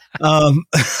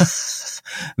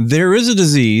 There is a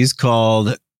disease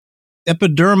called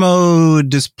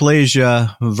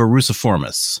epidermodysplasia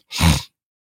verruciformis.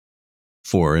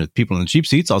 For people in the cheap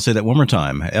seats, I'll say that one more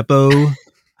time.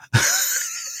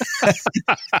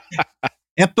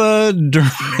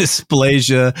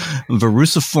 Epidermodysplasia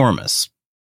verruciformis.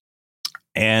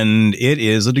 And it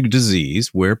is a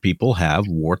disease where people have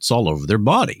warts all over their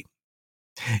body.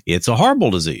 It's a horrible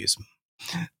disease.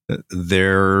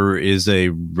 There is a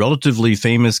relatively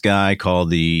famous guy called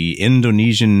the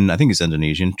Indonesian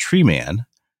tree man,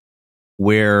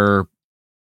 where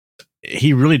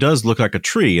he really does look like a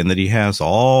tree and that he has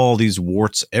all these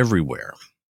warts everywhere.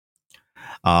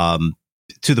 To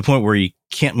the point where he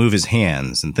can't move his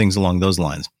hands and things along those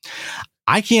lines.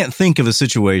 I can't think of a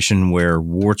situation where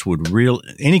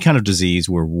any kind of disease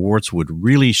where warts would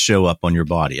really show up on your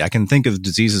body. I can think of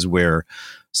diseases where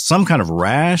some kind of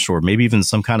rash or maybe even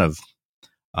some kind of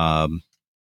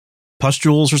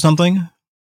pustules or something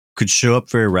could show up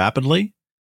very rapidly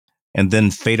and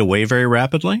then fade away very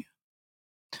rapidly.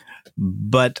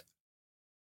 But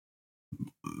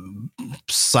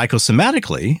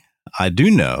psychosomatically, I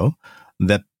do know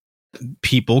that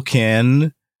people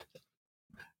can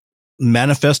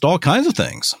manifest all kinds of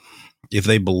things. If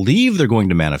they believe they're going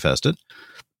to manifest it,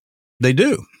 they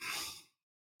do.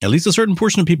 At least a certain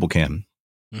portion of people can.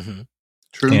 Mm-hmm.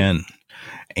 True.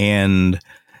 And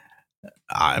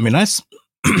I mean, I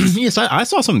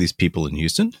saw some of these people in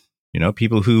Houston,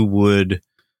 people who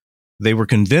they were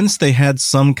convinced they had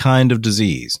some kind of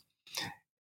disease.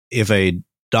 If a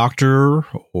doctor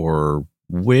or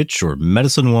witch or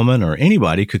medicine woman or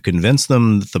anybody could convince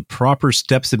them that the proper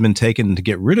steps had been taken to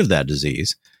get rid of that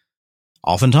disease,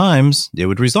 oftentimes it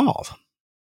would resolve.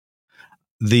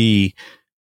 The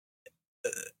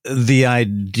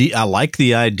idea, I like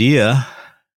the idea.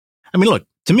 I mean, look,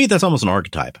 to me, that's almost an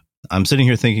archetype. I'm sitting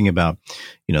here thinking about,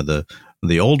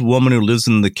 the old woman who lives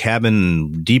in the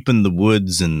cabin deep in the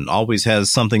woods and always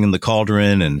has something in the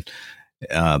cauldron. And,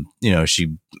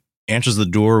 she answers the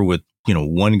door with,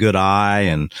 one good eye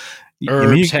and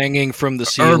herbs hanging from the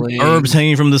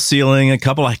ceiling, a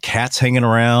couple of cats hanging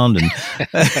around. And,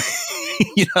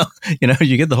 you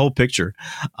get the whole picture.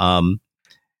 And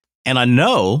I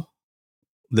know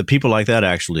that people like that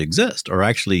actually exist or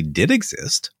actually did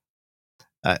exist.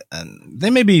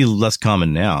 They may be less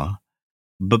common now,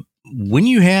 but when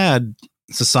you had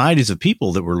societies of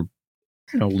people that were,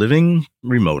 living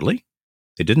remotely,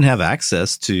 they didn't have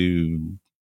access to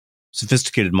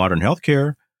sophisticated modern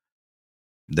healthcare.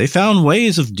 They found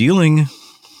ways of dealing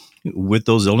with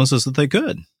those illnesses that they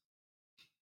could.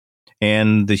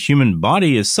 And the human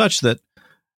body is such that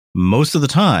most of the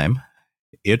time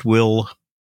it will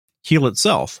heal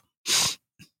itself.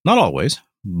 Not always,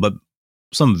 but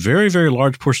some very, very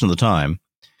large portion of the time,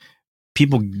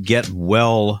 people get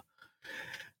well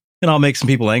and I'll make some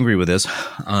people angry with this,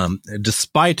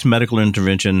 despite medical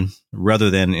intervention rather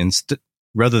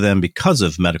than because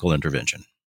of medical intervention.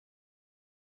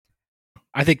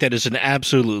 I think that is an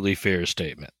absolutely fair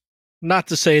statement. Not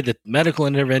to say that medical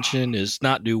intervention is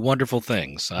not do wonderful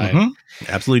things. I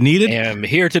Absolutely needed. am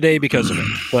here today because of it.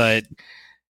 But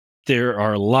there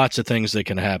are lots of things that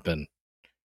can happen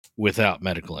without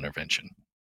medical intervention.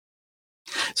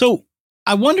 So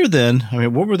I wonder then, I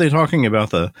mean, what were they talking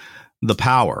about the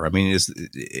power? I mean, is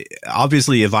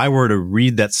obviously if I were to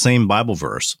read that same Bible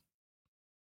verse,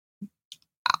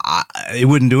 it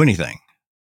wouldn't do anything.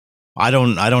 I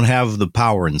don't have the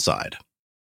power inside.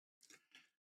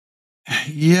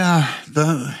 Yeah,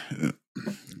 there's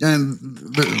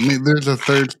a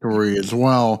third story as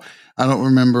well. I don't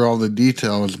remember all the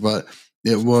details, but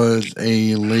it was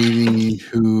a lady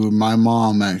who my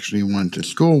mom actually went to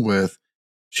school with.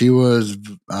 She was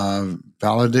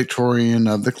valedictorian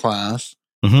of the class,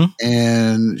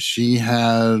 and she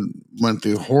went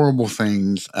through horrible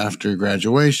things after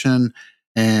graduation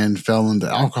and fell into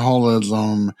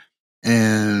alcoholism,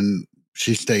 and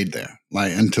she stayed there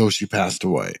until she passed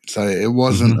away. So it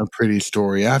wasn't a pretty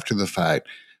story after the fact.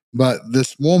 But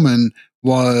this woman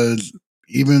was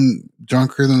even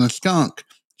drunker than a skunk.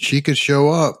 She could show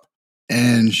up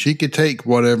and she could take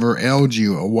whatever ailed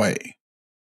you away.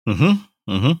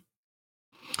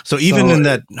 So even in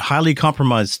that highly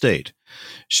compromised state,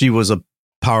 she was a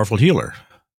powerful healer.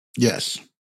 Yes.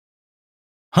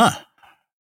 Huh.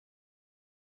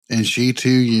 And she too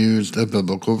used a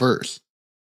biblical verse.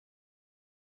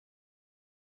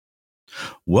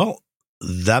 Well,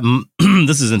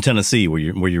 this is in Tennessee where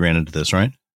you ran into this,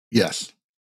 right? Yes.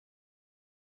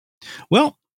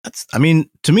 Well, to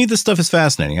me, this stuff is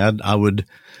fascinating. I would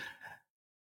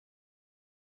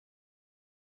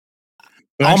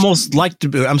almost like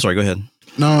to. I'm sorry. Go ahead.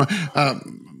 No,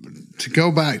 to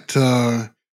go back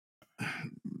to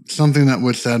something that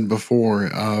was said before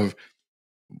of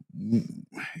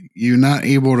you're not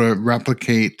able to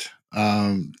replicate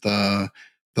the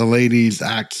lady's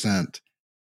accent.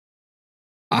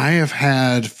 I have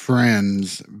had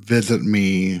friends visit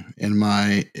me in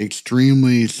my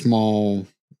extremely small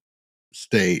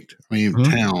state,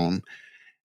 town,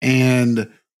 and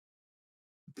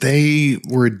they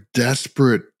were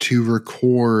desperate to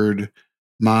record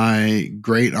my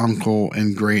great uncle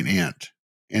and great aunt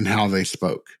and how they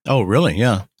spoke. Oh, really?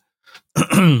 Yeah.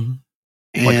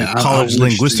 Like a college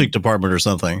linguistic department or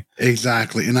something.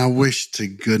 Exactly. And I wish to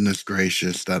goodness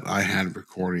gracious that I had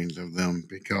recordings of them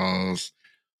because,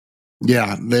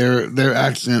 yeah, their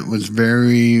accent was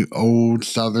very old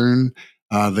Southern.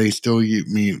 They still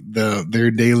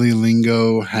their daily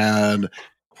lingo had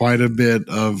quite a bit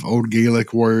of old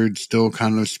Gaelic words still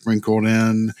kind of sprinkled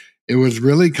in. It was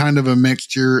really kind of a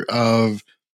mixture of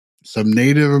some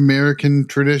Native American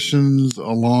traditions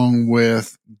along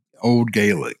with old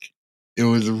Gaelic. It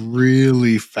was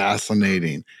really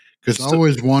fascinating because I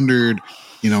always wondered,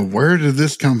 where did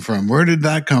this come from? Where did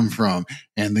that come from?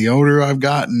 And the older I've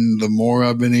gotten, the more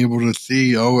I've been able to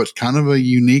see, it's kind of a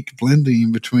unique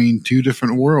blending between two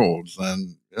different worlds.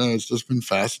 And it's just been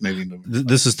fascinating to me.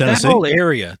 This is Tennessee? That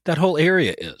whole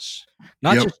area is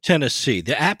not just Tennessee.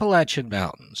 The Appalachian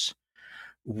Mountains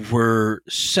were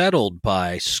settled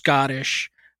by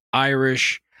Scottish,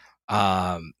 Irish,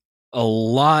 a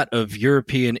lot of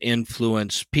European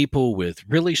influence, people with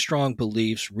really strong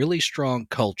beliefs, really strong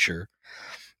culture.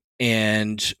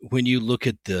 And when you look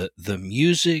at the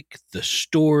music, the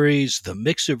stories, the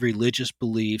mix of religious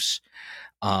beliefs,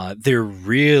 they're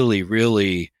really,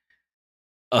 really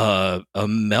a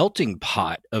melting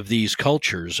pot of these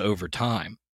cultures over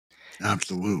time.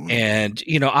 Absolutely. And,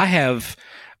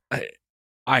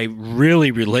 I really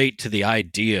relate to the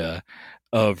idea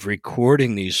of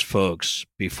recording these folks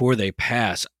before they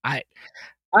pass. I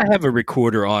have a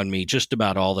recorder on me just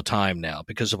about all the time now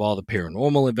because of all the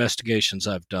paranormal investigations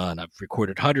I've done. I've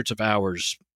recorded hundreds of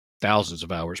hours, thousands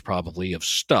of hours probably of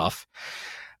stuff.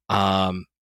 But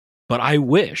I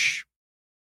wish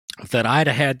that I'd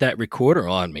have had that recorder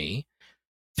on me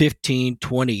 15,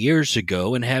 20 years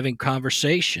ago and having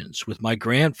conversations with my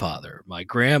grandfather, my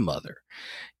grandmother.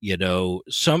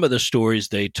 Some of the stories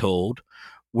they told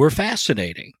were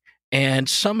fascinating. And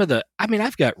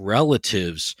I've got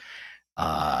relatives,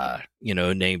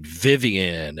 named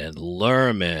Vivian and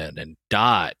Lerman and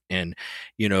Dot and,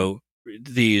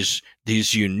 these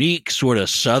unique sort of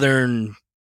Southern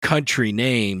country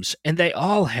names. And they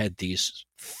all had these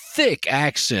thick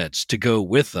accents to go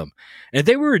with them. And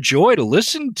they were a joy to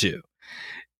listen to.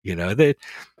 You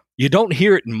don't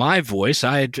hear it in my voice.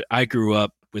 I grew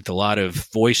up with a lot of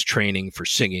voice training for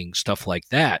singing, stuff like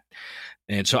that.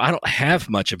 And so I don't have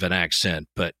much of an accent,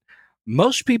 but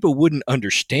most people wouldn't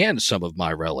understand some of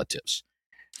my relatives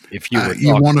if you were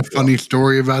You talking want a to funny them.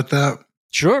 story about that?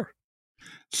 Sure.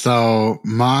 So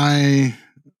my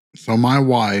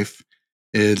wife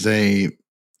is a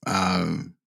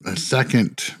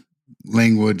second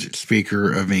language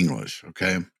speaker of English.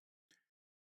 Okay.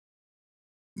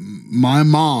 My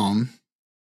mom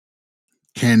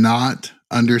cannot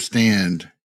understand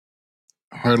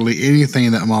hardly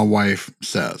anything that my wife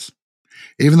says,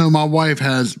 even though my wife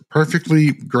has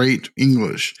perfectly great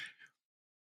English.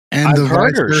 And I've the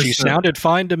heard vice her. She versa. sounded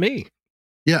fine to me.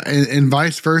 Yeah, and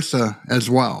vice versa as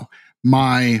well.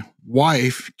 My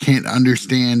wife can't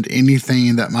understand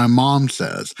anything that my mom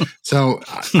says. So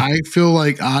I feel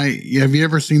like have you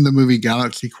ever seen the movie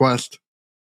Galaxy Quest?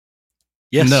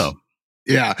 Yes. No.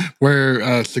 Yeah,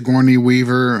 where Sigourney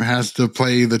Weaver has to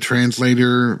play the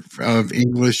translator of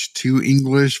English to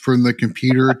English from the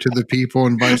computer to the people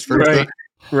and vice versa.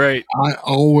 Right. I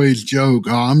always joke,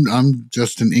 I'm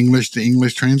just an English to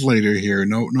English translator here.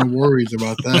 No worries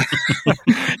about that.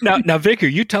 Now, Vic, are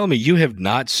you telling me you have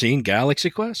not seen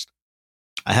Galaxy Quest?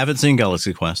 I haven't seen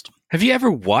Galaxy Quest. Have you ever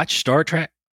watched Star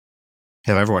Trek?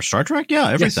 Have I ever watched Star Trek?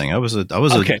 Yeah, everything. Yes. I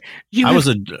was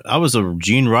a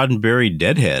Gene Roddenberry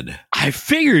deadhead. I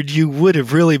figured you would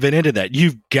have really been into that.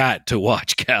 You've got to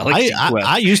watch Galaxy Quest.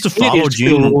 I used to follow it is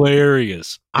Gene.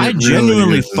 Hilarious. I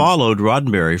genuinely followed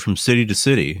Roddenberry from city to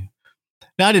city.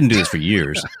 Now, I didn't do this for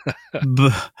years,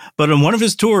 but on one of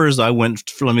his tours, I went.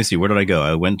 Let me see, where did I go?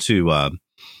 I went to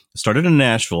started in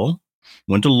Nashville,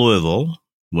 went to Louisville,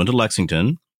 went to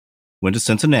Lexington, went to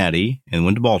Cincinnati, and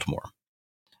went to Baltimore.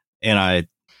 And I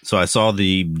saw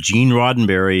the Gene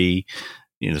Roddenberry,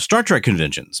 Star Trek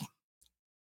conventions,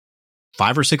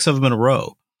 5 or 6 of them in a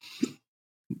row.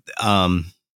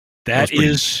 That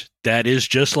is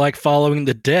just like following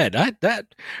the dead.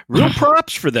 Real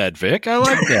props for that, Vic. I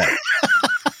like that.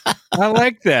 I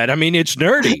like that. I mean, it's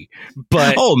nerdy,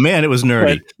 but oh man, it was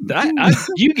nerdy.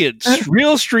 You get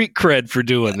real street cred for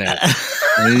doing that.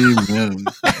 Amen.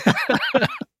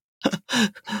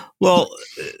 Well,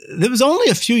 there was only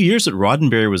a few years that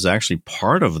Roddenberry was actually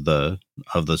part of the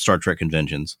Star Trek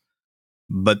conventions,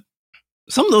 but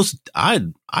some of those I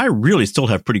really still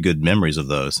have pretty good memories of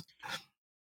those.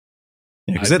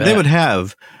 Because they would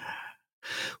have,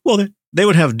 they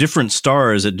would have different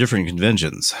stars at different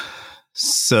conventions.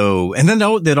 So, and then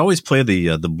they'd always play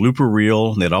the blooper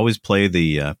reel. And they'd always play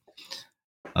the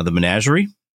menagerie.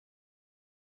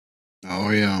 Oh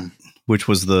yeah, which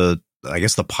was the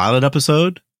pilot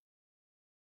episode.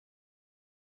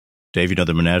 Dave, you know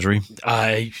the menagerie?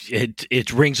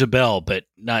 It rings a bell, but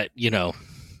not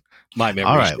my memory.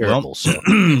 All right, is terrible. well, so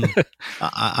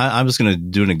I'm just going to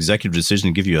do an executive decision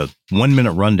and give you a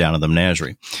 1-minute rundown of the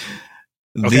menagerie.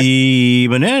 Okay. The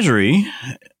menagerie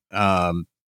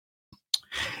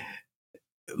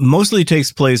mostly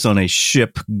takes place on a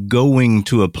ship going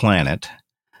to a planet.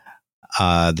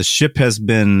 The ship has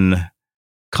been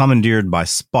commandeered by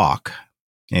Spock,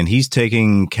 and he's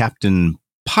taking Captain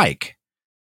Pike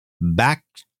back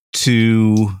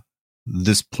to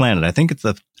this planet. I think it's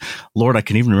I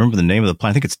can even remember the name of the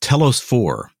planet. I think it's Telos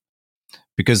 4,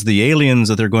 because the aliens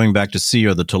that they're going back to see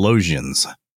are the Telosians.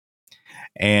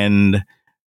 And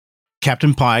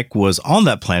Captain Pike was on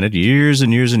that planet years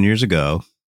and years and years ago,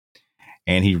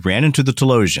 and he ran into the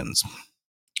Telosians.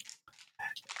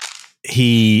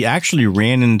 He actually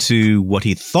ran into what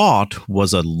he thought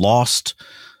was a lost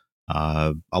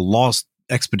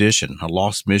expedition, a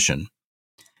lost mission.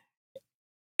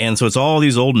 And so it's all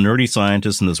these old nerdy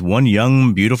scientists and this one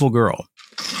young, beautiful girl.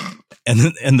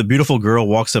 And the beautiful girl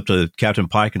walks up to Captain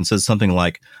Pike and says something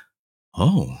like,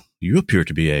 "Oh, you appear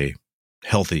to be a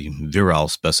healthy, virile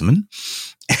specimen."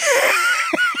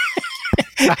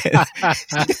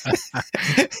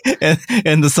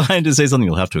 and the scientist says something,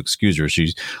 "You'll have to excuse her.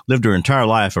 She's lived her entire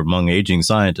life among aging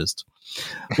scientists."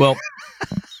 Well,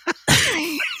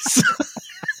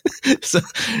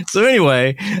 so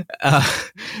anyway,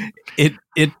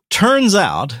 it turns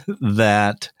out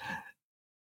that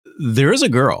there is a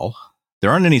girl.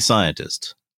 There aren't any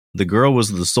scientists. The girl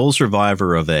was the sole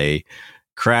survivor of a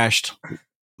crashed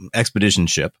expedition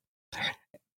ship,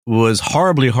 was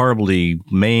horribly, horribly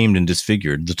maimed and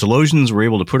disfigured. The Telosians were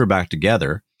able to put her back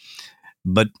together,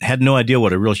 but had no idea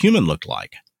what a real human looked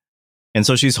like. And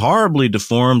so she's horribly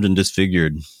deformed and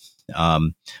disfigured.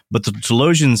 But the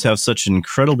Telosians have such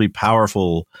incredibly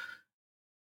powerful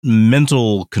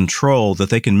mental control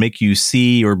that they can make you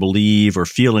see or believe or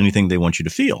feel anything they want you to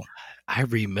feel. I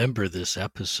remember this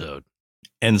episode.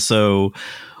 And so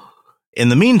in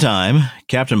the meantime,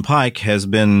 Captain Pike has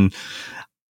been,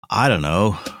 I don't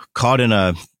know, caught in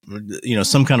a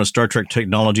some kind of Star Trek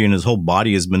technology, and his whole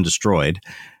body has been destroyed.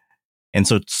 And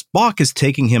so Spock is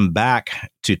taking him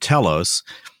back to Telos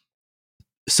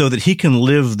so that he can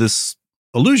live this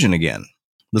illusion again,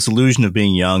 this illusion of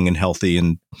being young and healthy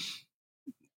and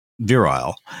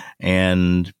virile.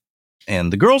 And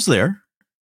the girl's there,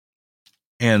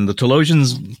 and the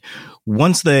Telosians,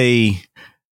 once they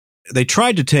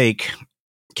tried to take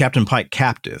Captain Pike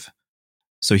captive.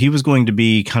 So he was going to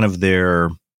be kind of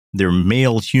their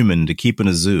male human to keep in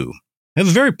a zoo. They have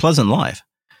a very pleasant life.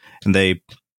 And I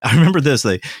remember this.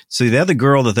 They had the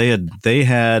girl that they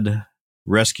had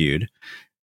rescued.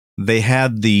 They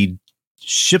had the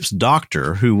ship's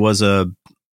doctor, who was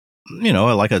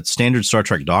like a standard Star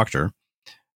Trek doctor,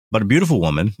 but a beautiful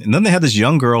woman. And then they had this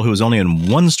young girl who was only in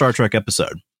one Star Trek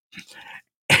episode.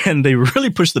 And they really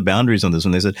pushed the boundaries on this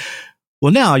one. They said,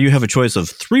 well, now you have a choice of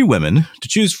 3 women to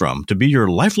choose from to be your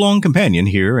lifelong companion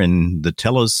here in the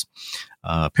Telos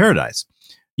paradise.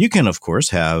 You can, of course,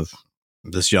 have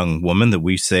this young woman that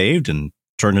we saved and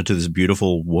turn into this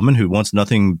beautiful woman who wants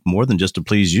nothing more than just to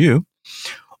please you.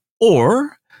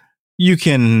 Or you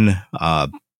can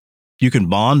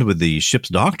bond with the ship's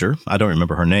doctor. I don't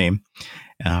remember her name.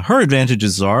 Her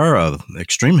advantages are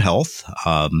extreme health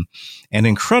and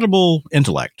incredible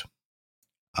intellect.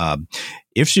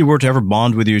 If she were to ever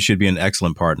bond with you, she'd be an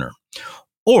excellent partner.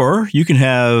 Or you can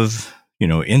have,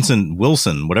 Ensign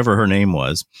Wilson, whatever her name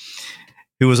was,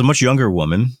 who was a much younger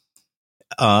woman.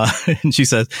 And she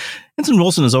says, Ensign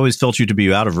Wilson has always felt you to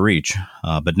be out of reach,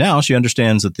 but now she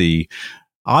understands that the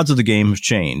odds of the game have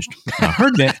changed.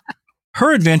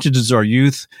 Her advantages are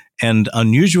youth and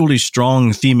unusually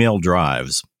strong female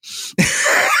drives.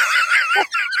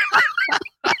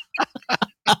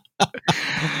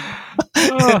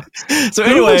 So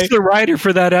anyway, who was the writer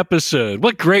for that episode?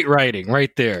 What great writing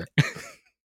right there.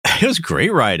 It was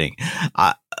great writing.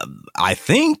 I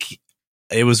think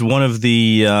it was one of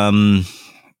the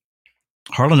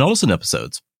Harlan Ellison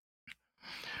episodes.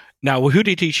 Now, who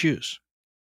did he choose?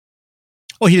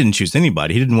 Well, he didn't choose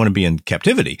anybody. He didn't want to be in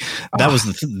captivity. That was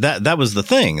that was the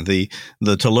thing. The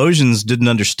Telosians didn't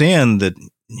understand that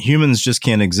humans just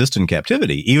can't exist in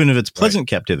captivity, even if it's pleasant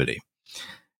captivity.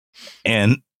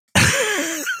 And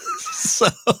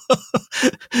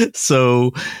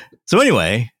so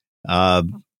anyway,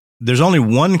 there's only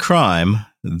one crime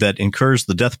that incurs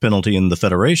the death penalty in the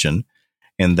Federation,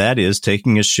 and that is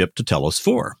taking a ship to Telos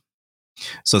 4.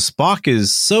 So Spock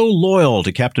is so loyal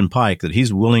to Captain Pike that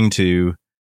he's willing to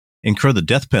incur the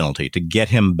death penalty to get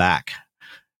him back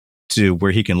to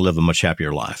where he can live a much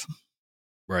happier life.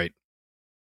 Right.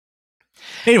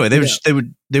 Anyway,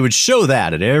 they would show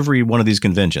that at every one of these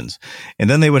conventions, and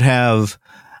then they would have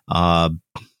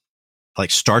like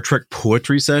Star Trek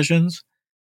poetry sessions,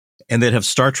 and they'd have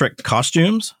Star Trek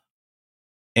costumes.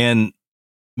 And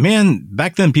man,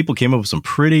 back then people came up with some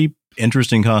pretty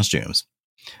interesting costumes.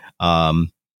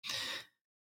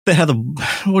 They had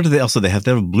what do they also? They have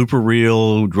a blooper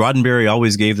reel. Roddenberry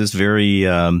always gave this very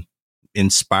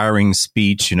inspiring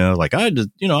speech.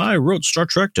 I wrote Star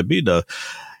Trek to be the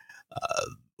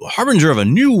harbinger of a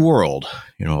new world.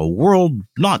 A world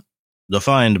not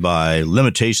defined by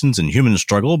limitations and human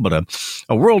struggle, but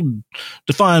a world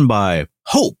defined by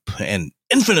hope and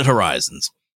infinite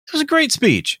horizons. It was a great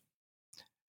speech.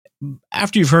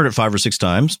 After you've heard it 5 or 6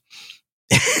 times,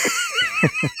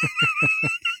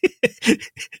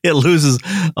 it loses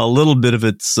a little bit of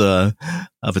its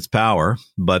power.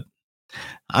 But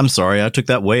I'm sorry, I took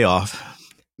that way off.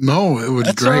 No, it was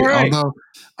That's great. right. Although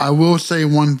I will say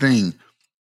one thing.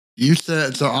 You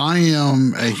said, so I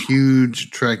am a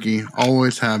huge Trekkie,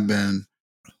 always have been,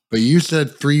 but you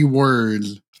said 3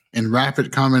 words in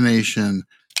rapid combination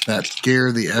that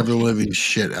scare the ever-living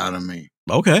shit out of me.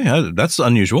 Okay, that's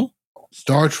unusual.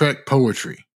 Star Trek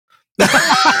poetry.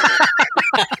 I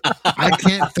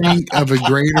can't think of a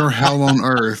greater hell on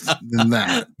earth than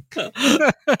that.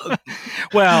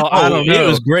 Well, I don't know. It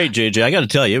was great, JJ. I got to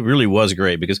tell you, it really was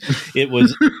great because it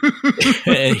was.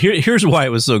 Here's why it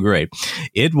was so great.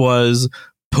 It was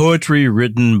poetry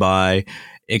written by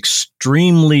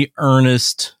extremely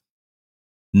earnest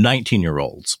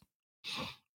 19-year-olds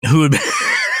who had.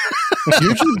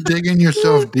 You're just digging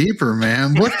yourself deeper,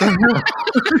 man. What the hell?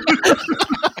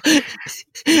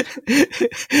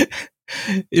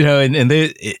 And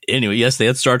they anyway. Yes, they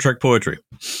had Star Trek poetry.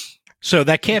 So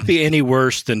that can't be any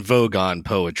worse than Vogon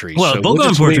poetry. Well, so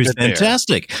Vogon poetry is there.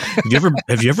 fantastic.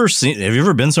 Have you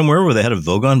ever been somewhere where they had a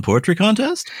Vogon poetry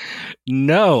contest?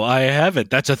 No, I haven't.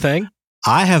 That's a thing?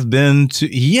 I have been to.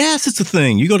 Yes, it's a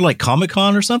thing. You go to like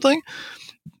Comic-Con or something.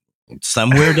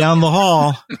 Somewhere down the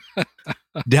hall,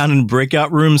 down in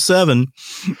Breakout Room 7,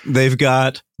 they've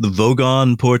got the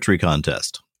Vogon Poetry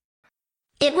Contest.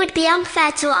 It would be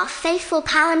unfair to our faithful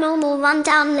Paranormal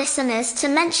Rundown listeners to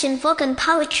mention Vogon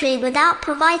poetry without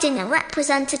providing a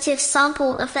representative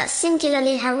sample of that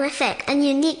singularly horrific and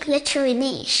unique literary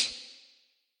niche.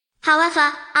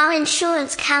 However, our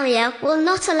insurance carrier will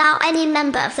not allow any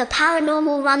member of the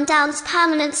Paranormal Rundown's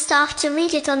permanent staff to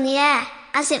read it on the air,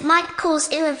 as it might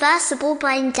cause irreversible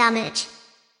brain damage.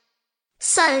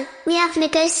 So, we have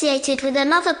negotiated with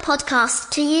another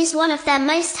podcast to use one of their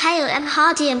most hale and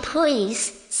hardy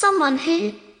employees, someone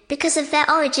who, because of their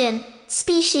origin,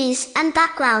 species, and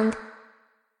background,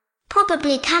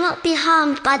 probably cannot be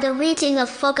harmed by the reading of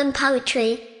Vogon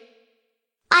poetry.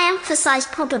 I emphasize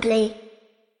probably.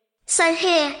 So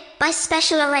here, by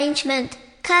special arrangement,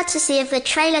 courtesy of the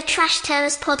Trailer Trash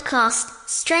Terrors podcast,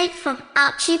 straight from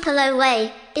out Tupelo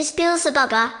Way, is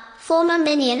Beelzebubba, former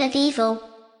minion of evil.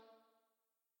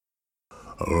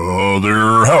 Oh,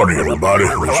 there, howdy everybody.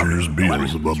 This here's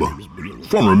Beelzebubba,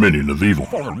 former minion of evil.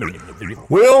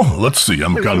 Well, let's see,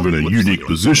 I'm kind of in a unique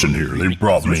position here. They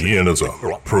brought me in as a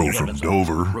pro from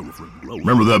Dover.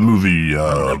 Remember that movie,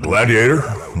 Gladiator,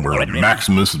 where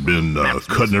Maximus had been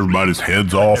cutting everybody's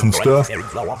heads off and stuff?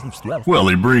 Well,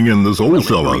 they bring in this old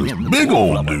fella, this big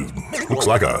old dude. Looks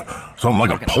like something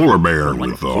like a polar bear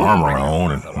with armor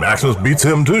on, and Maximus beats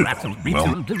him too.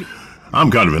 Well, I'm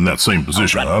kind of in that same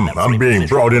position. I'm being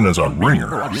brought in as a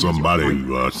ringer, somebody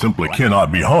who simply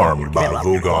cannot be harmed by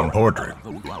Vogon poetry.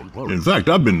 In fact,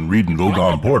 I've been reading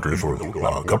Vogon poetry for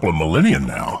a couple of millennia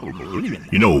now.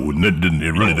 You know,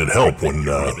 it really did help when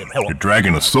you're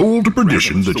dragging a soul to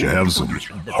perdition that you have some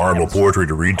horrible poetry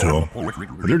to read to them.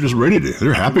 They're just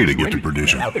they're happy to get to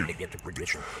perdition.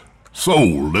 So,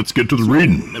 let's get to the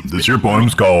reading. This here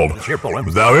poem's called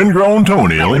Thou Ingrown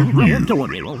Toenail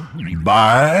You,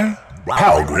 by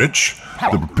Halgrich,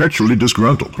 the perpetually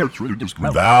disgruntled.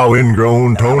 Thou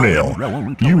ingrown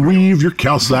toenail, you weave your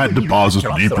calcite deposits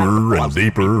deeper and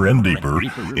deeper and deeper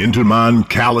into mine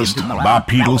calloused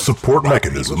bipedal support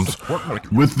mechanisms,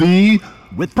 with the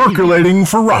percolating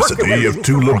ferocity of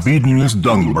two libidinous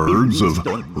dung birds of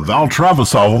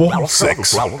Valtravasol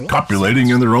sex, copulating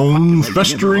in their own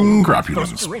festering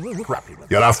crapulence.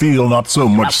 Yet I feel not so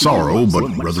much sorrow, but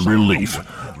rather relief,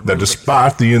 that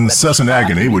despite the incessant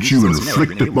agony which you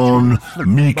inflict upon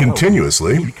me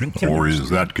continuously, or is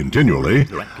that continually,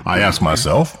 I ask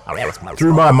myself,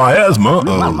 through my miasma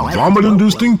of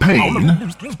vomit-inducing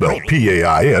pain, spelled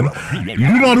P-A-I-N, you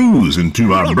do not ooze into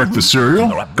my breakfast cereal,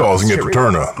 causing it to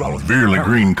turn a virulent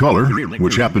green color,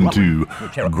 which happened to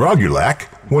Grogulac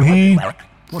when he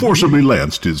forcibly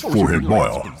lanced his forehead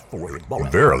boil.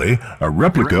 Verily, a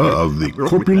replica of the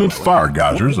corpulent fire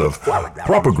geysers of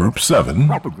Proper Group 7,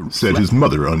 said his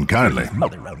mother unkindly.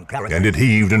 And it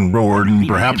heaved and roared and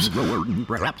perhaps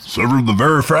severed the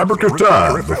very fabric of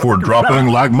time before dropping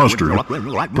like mustard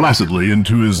placidly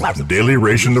into his daily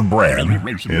ration of bran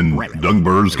and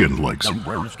Dungbird skin flakes.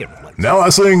 Now I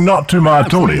sing not to my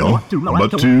toenail,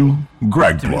 but to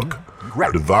Gragpluck,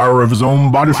 devourer of his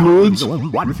own body fluids,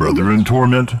 brother in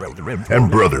torment, and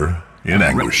brother in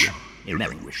anguish.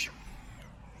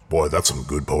 Boy, that's some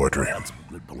good poetry.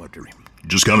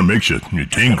 Just kind of makes you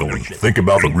tingle and think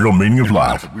about the real meaning of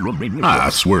life. I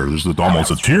swear, there's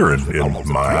almost a tear in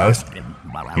my eyes.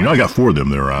 You know, I got 4 of them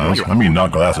there eyes. I mean,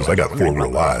 not glasses, I got 4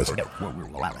 real eyes.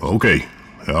 Okay,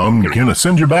 I'm gonna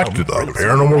send you back to the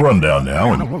Paranormal Rundown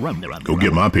now and go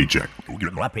get my paycheck.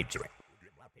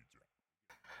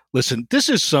 Listen, this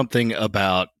is something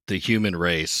about the human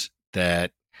race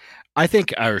that I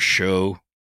think our show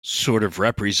sort of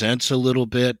represents a little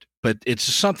bit, but it's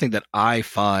something that I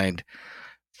find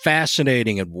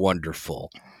fascinating and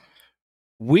wonderful.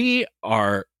 We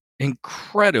are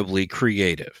incredibly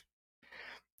creative.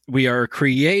 We are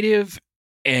creative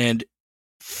and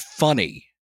funny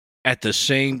at the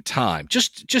same time.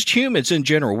 Just humans in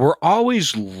general. We're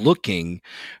always looking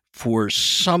for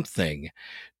something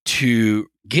to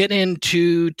get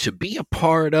into, to be a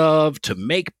part of, to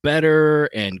make better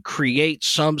and create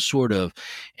some sort of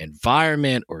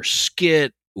environment or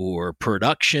skit or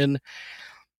production.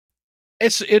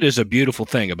 It is a beautiful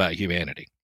thing about humanity.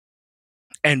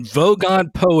 And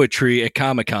Vogon poetry at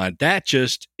Comic-Con, that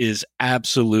just is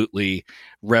absolutely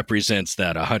represents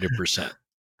that 100%.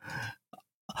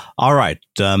 All right.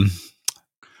 Go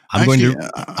ahead.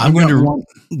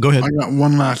 I got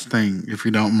one last thing, if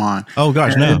you don't mind. Oh,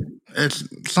 gosh, no. It's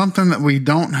something that we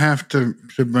don't have to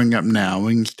bring up now.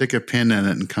 We can stick a pin in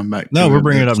it and come back to No, we're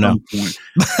bringing it up now. Point.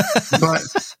 But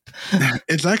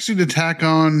it's actually to tack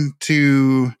on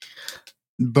to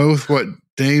both what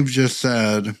Dave just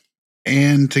said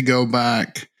and to go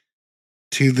back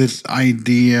to this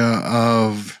idea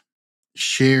of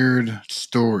shared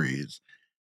stories.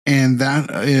 And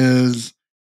that is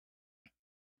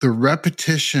the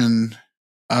repetition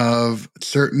of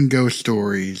certain ghost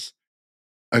stories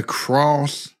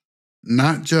across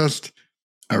not just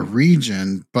a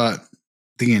region, but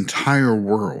the entire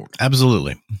world.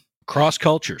 Absolutely. Cross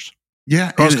cultures.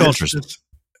 Yeah. Cross cultures. It's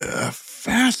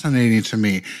fascinating to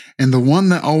me. And the one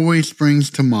that always springs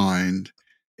to mind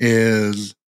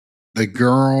is the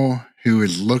girl who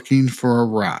is looking for a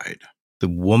ride. The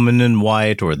woman in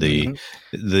white, or the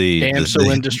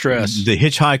damsel in distress, the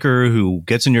hitchhiker who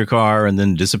gets in your car and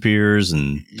then disappears.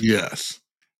 And yes,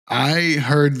 I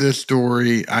heard this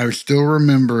story. I still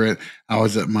remember it. I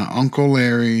was at my Uncle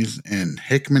Larry's in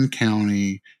Hickman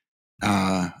County.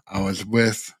 I was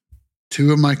with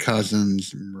two of my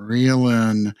cousins, Maria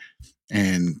Lynn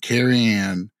and Carrie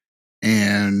Ann.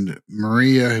 And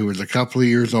Maria, who was a couple of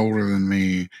years older than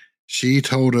me, she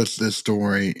told us this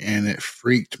story, and it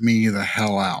freaked me the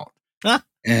hell out.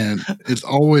 And it's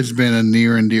always been a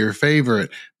near and dear favorite.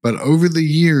 But over the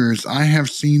years, I have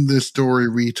seen this story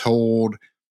retold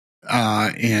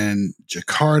in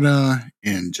Jakarta,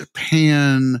 in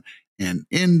Japan, in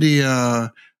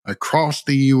India, across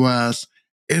the U.S.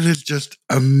 It is just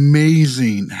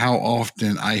amazing how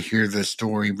often I hear this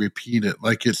story repeated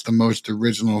like it's the most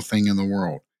original thing in the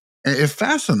world. It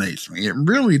fascinates me. It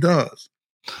really does.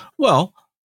 Well,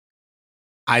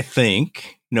 I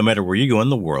think no matter where you go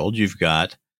in the world, you've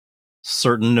got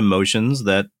certain emotions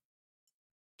that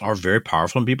are very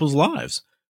powerful in people's lives.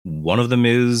 One of them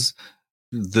is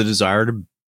the desire to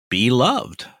be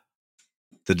loved,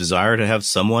 the desire to have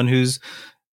someone who's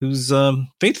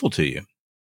faithful to you.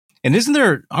 And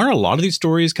aren't a lot of these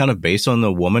stories kind of based on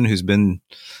the woman who's been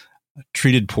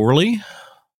treated poorly?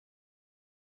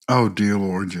 Oh, dear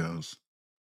Lord, yes.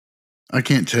 I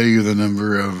can't tell you the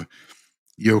number of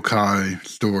yokai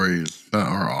stories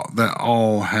that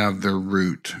all have their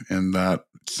root in that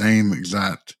same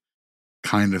exact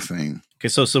kind of thing. Okay,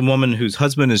 so some woman whose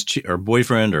husband or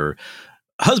boyfriend or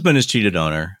husband has cheated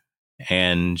on her,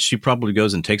 and she probably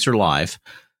goes and takes her life.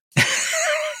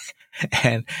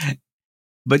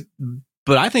 But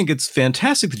I think it's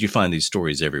fantastic that you find these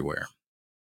stories everywhere.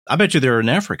 I bet you they're in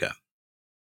Africa.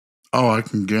 Oh, I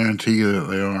can guarantee you that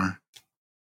they are.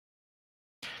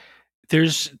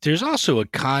 There's also a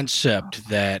concept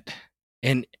that,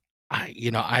 and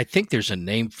I think there's a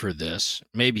name for this.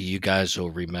 Maybe you guys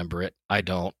will remember it. I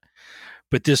don't.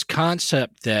 But this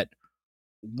concept that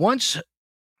once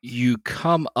you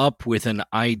come up with an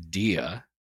idea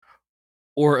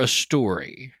or a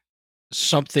story,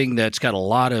 something that's got a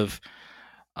lot of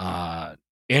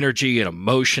energy and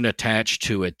emotion attached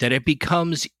to it, that it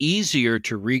becomes easier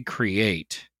to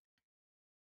recreate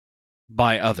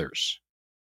by others.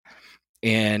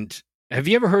 And have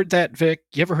you ever heard that, Vic?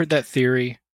 You ever heard that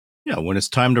theory? Yeah, when it's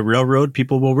time to railroad,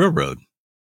 people will railroad.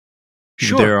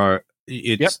 Sure.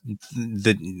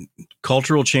 The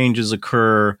cultural changes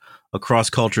occur across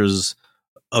cultures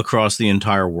across the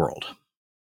entire world.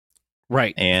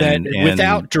 Right. And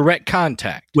without direct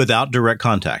contact. Without direct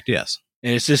contact, yes.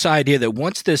 And it's this idea that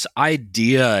once this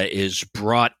idea is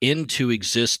brought into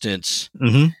existence,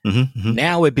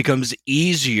 now it becomes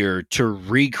easier to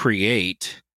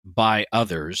recreate by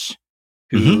others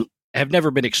who have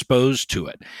never been exposed to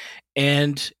it.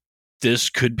 And this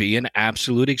could be an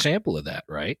absolute example of that,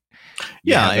 right?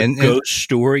 Yeah. And ghost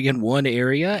story in one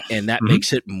area, and that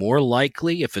makes it more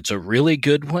likely, if it's a really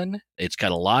good one, it's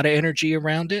got a lot of energy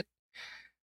around it,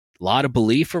 a lot of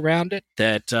belief around it,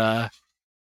 that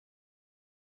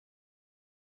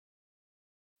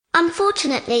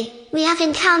Unfortunately, we have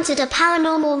encountered a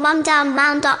paranormal rundown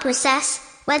roundup recess,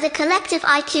 where the collective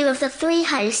IQ of the three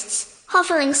hosts,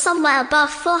 hovering somewhere above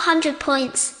 400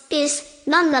 points, is,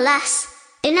 nonetheless,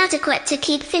 inadequate to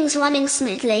keep things running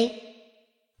smoothly.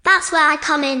 That's where I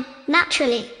come in,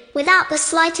 naturally, without the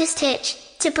slightest hitch,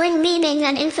 to bring meaning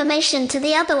and information to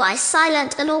the otherwise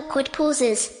silent and awkward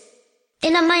pauses.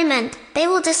 In a moment, they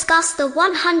will discuss the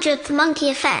 100th monkey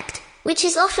effect, which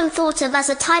is often thought of as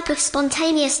a type of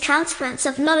spontaneous transference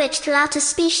of knowledge throughout a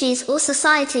species or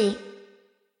society.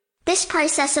 This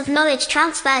process of knowledge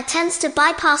transfer tends to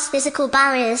bypass physical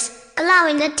barriers,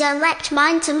 allowing a direct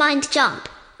mind-to-mind jump,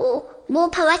 or,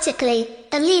 more poetically,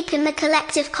 a leap in the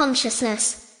collective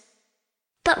consciousness.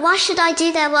 But why should I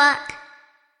do their work?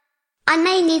 I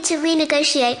may need to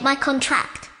renegotiate my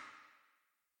contract.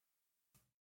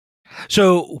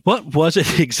 So what was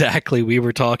it exactly we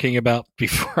were talking about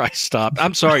before I stopped?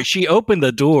 I'm sorry. She opened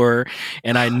the door,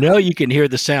 and I know you can hear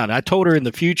the sound. I told her in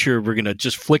the future we're going to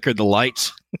just flicker the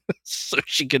lights so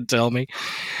she can tell me.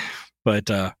 But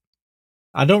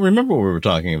I don't remember what we were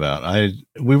talking about.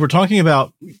 We were talking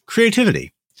about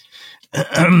creativity.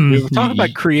 We were talking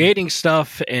about creating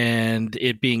stuff and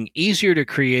it being easier to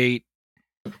create,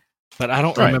 but I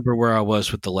don't remember where I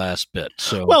was with the last bit.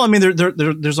 So, well, I mean,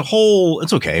 there's a whole.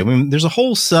 It's okay. I mean, there's a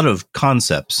whole set of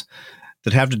concepts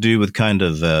that have to do with kind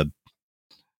of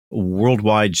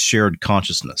worldwide shared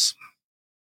consciousness.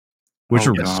 Which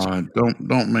oh God!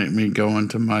 Don't make me go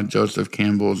into my Joseph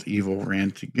Campbell's evil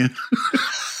rant again.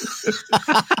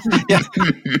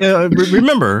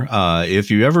 Remember,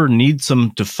 if you ever need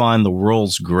to find the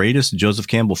world's greatest Joseph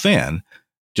Campbell fan,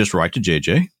 just write to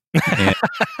JJ. And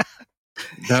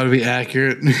that would be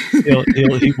accurate.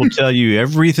 he will tell you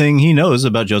everything he knows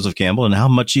about Joseph Campbell and how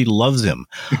much he loves him.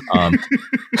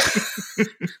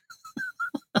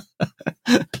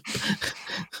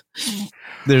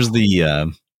 There's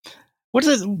the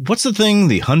what's the thing?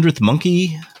 The 100th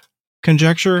monkey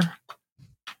conjecture.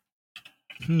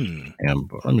 And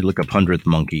let me look up 100th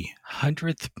monkey.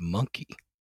 100th monkey.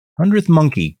 100th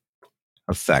monkey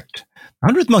effect.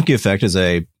 100th monkey effect is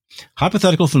a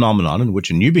hypothetical phenomenon in which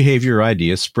a new behavior or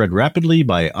idea spread rapidly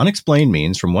by unexplained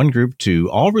means from one group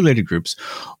to all related groups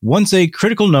once a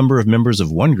critical number of members of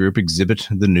one group exhibit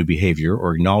the new behavior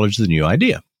or acknowledge the new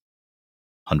idea.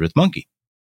 100th monkey.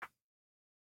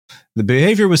 The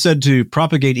behavior was said to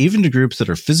propagate even to groups that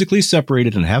are physically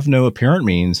separated and have no apparent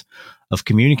means of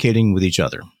communicating with each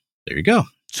other. There you go.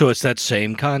 So it's that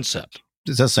same concept.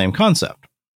 It's that same concept.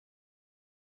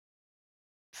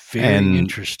 Very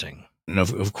interesting. And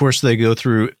of course, they go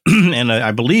through, and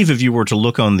I believe if you were to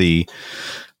look on the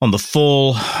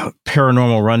full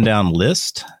paranormal rundown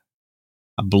list,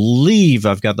 I believe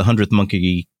I've got the 100th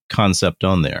monkey concept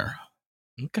on there.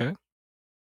 Okay.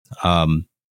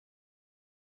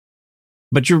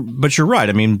 But you're right.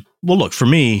 I mean, well, look, for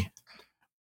me,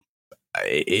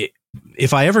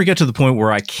 if I ever get to the point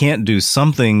where I can't do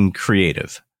something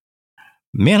creative,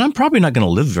 man, I'm probably not going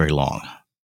to live very long.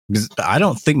 Because I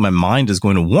don't think my mind is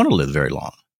going to want to live very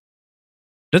long.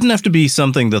 It doesn't have to be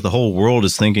something that the whole world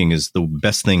is thinking is the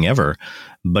best thing ever,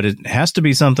 but it has to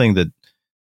be something that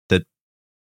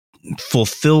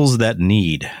fulfills that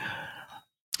need.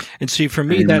 And see, for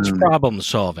me, that's problem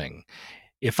solving.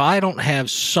 If I don't have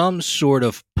some sort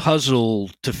of puzzle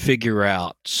to figure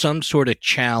out, some sort of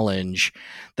challenge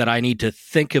that I need to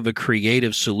think of a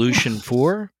creative solution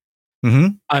for,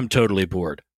 I'm totally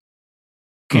bored.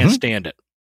 Can't stand it.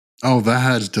 Oh, that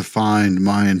has defined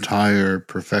my entire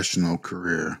professional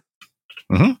career.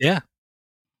 Yeah.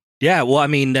 Yeah. Well, I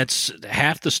mean, that's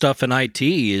half the stuff in IT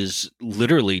is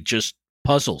literally just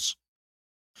puzzles.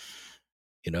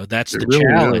 You know, that's the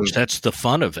challenge. Is. That's the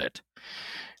fun of it.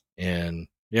 And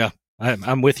yeah,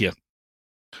 I'm with you.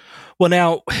 Well,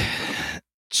 now,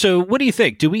 so what do you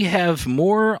think? Do we have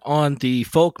more on the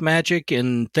folk magic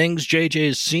and things JJ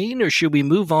has seen, or should we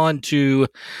move on to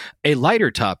a lighter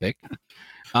topic,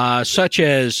 such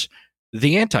as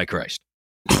the Antichrist?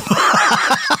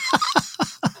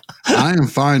 I am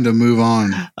fine to move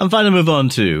on. I'm fine to move on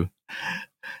too.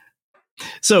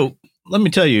 So let me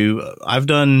tell you, I've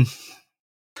done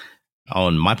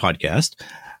on my podcast,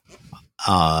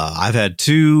 I've had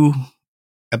 2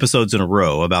 episodes in a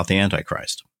row about the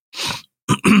Antichrist.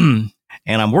 And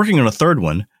I'm working on a 3rd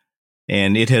one,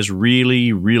 and it has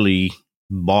really, really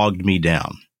bogged me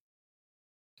down.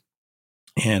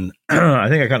 And I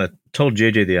think I kind of told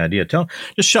JJ the idea.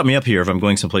 Just shut me up here if I'm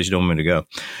going someplace you don't want me to go.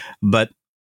 But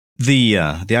the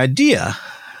idea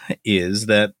is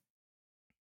that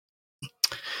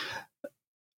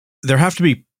there have to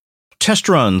be test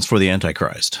runs for the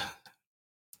Antichrist.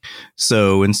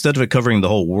 So instead of it covering the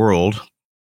whole world,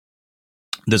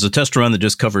 there's a test run that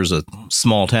just covers a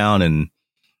small town in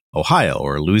Ohio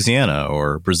or Louisiana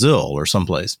or Brazil or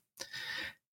someplace.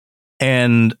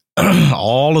 And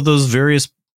all of those various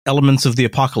elements of the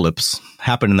apocalypse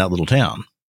happen in that little town.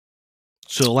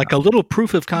 So like a little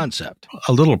proof of concept.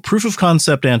 A little proof of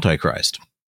concept Antichrist.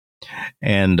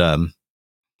 And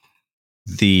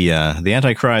the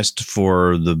Antichrist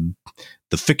for the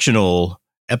fictional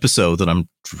episode that I'm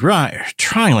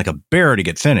trying like a bear to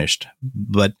get finished.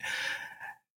 But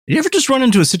you ever just run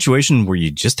into a situation where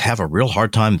you just have a real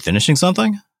hard time finishing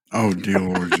something? Oh, dear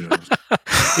Lord, yes.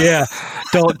 Yeah.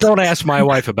 Don't ask my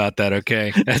wife about that,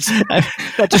 okay?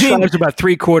 That describes about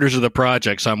 3/4 of the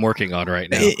projects I'm working on right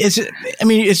now.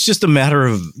 It's just a matter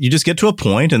of you just get to a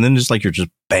point and then just like you're just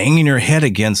banging your head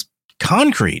against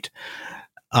concrete.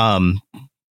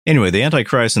 Anyway, the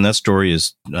Antichrist in that story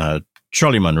is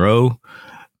Charlie Monroe,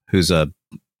 who's a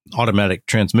automatic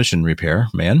transmission repair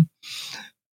man.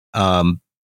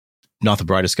 Not the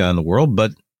brightest guy in the world,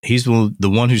 but he's the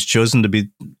one who's chosen to be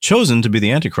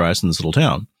the Antichrist in this little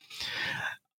town.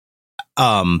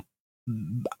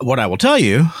 What I will tell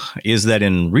you is that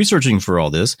in researching for all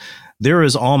this, there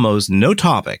is almost no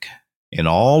topic in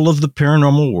all of the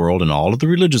paranormal world and all of the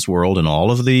religious world and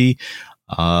all of the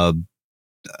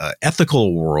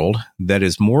ethical world that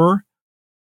is more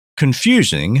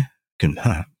confusing and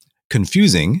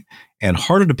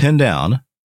harder to pin down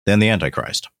than the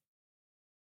Antichrist.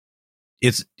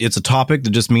 It's a topic that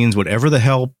just means whatever the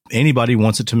hell anybody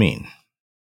wants it to mean.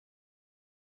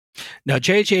 Now,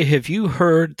 JJ, have you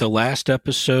heard the last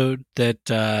episode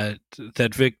that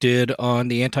Vic did on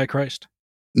the Antichrist?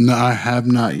 No, I have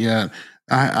not yet.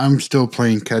 I'm still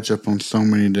playing catch up on so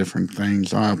many different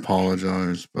things. I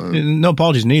apologize, but No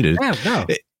apologies needed. Yeah, no.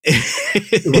 I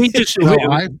We feel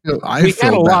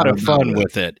had a lot bad of fun about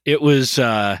with it. It was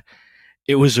a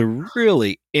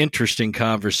really interesting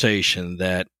conversation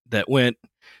that went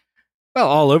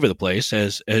all over the place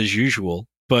as usual.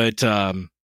 But I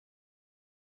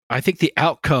think the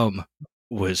outcome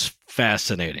was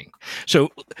fascinating. So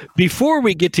before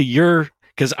we get to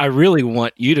because I really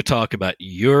want you to talk about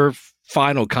your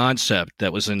final concept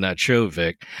that was in that show,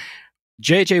 Vic.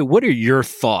 JJ, what are your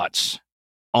thoughts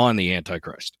on the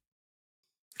Antichrist?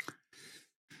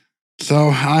 So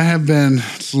I have been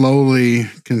slowly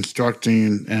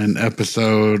constructing an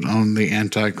episode on the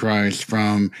Antichrist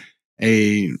from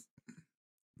a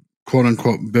quote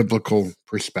unquote biblical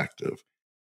perspective.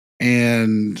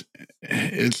 And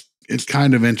it's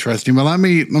kind of interesting. But let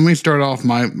me start off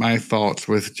my thoughts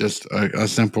with just a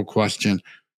simple question.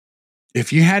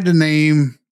 If you had to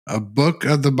name a book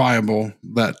of the Bible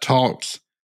that talks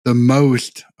the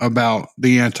most about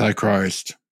the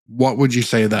Antichrist, what would you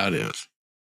say that is?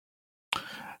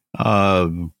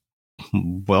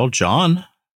 Well, John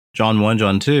 1,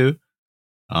 John 2.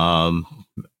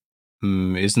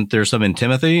 Isn't there some in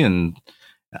Timothy? And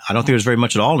I don't think there's very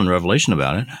much at all in Revelation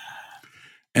about it.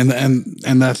 And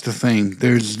that's the thing.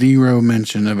 There's zero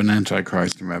mention of an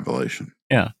Antichrist in Revelation.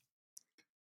 Yeah.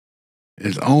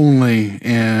 It's only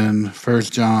in 1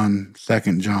 John,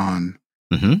 2 John,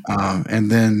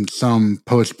 and then some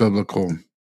post-biblical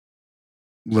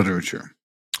literature.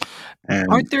 And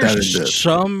aren't there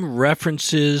some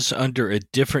references under a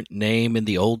different name in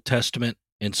the Old Testament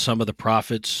in some of the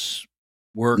prophets'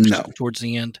 works towards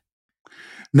the end?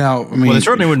 No, I mean, well, they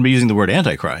certainly wouldn't be using the word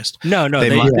Antichrist. No,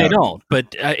 they don't.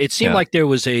 But it seemed like there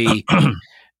was a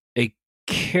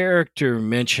character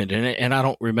mentioned, and I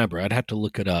don't remember. I'd have to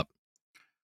look it up.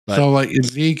 But, so, like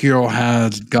Ezekiel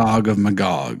has Gog of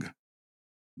Magog,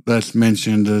 that's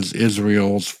mentioned as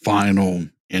Israel's final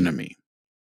enemy.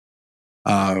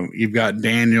 You've got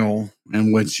Daniel,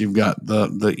 in which you've got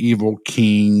the evil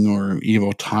king or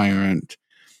evil tyrant.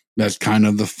 That's kind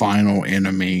of the final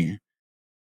enemy.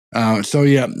 So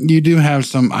yeah, you do have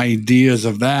some ideas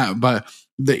of that, but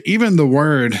even the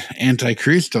word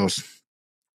antichristos,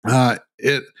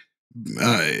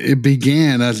 it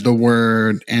began as the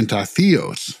word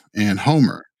antitheos in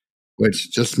Homer,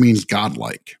 which just means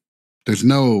godlike. There's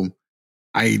no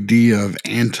idea of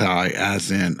anti as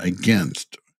in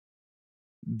against.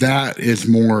 That is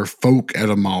more folk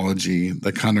etymology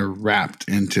that kind of wrapped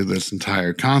into this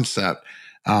entire concept,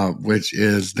 which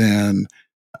is then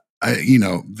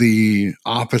the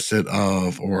opposite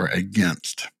of or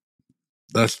against.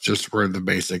 That's just where the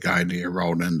basic idea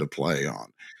rolled into play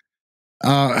on.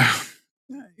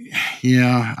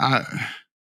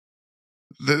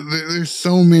 There's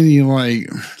so many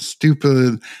like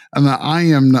stupid, and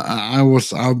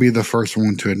I'll be the first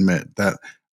one to admit that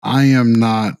I am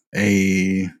not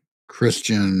a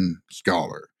Christian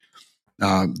scholar.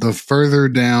 The further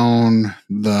down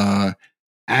the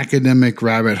academic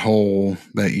rabbit hole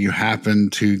that you happen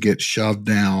to get shoved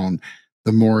down,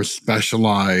 the more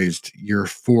specialized you're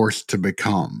forced to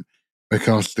become,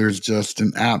 because there's just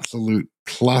an absolute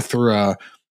plethora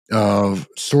of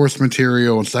source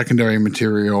material and secondary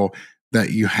material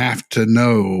that you have to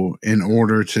know in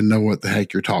order to know what the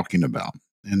heck you're talking about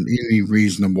in any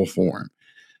reasonable form.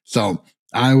 So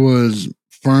I was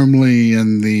firmly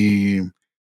in the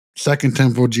Second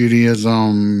Temple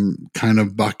Judaism kind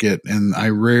of bucket, and I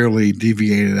rarely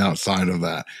deviated outside of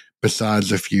that, besides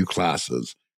a few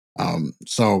classes.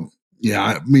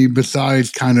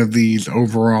 Besides kind of these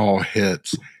overall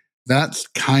hits, that's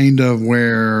kind of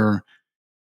where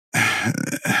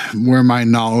my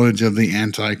knowledge of the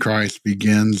Antichrist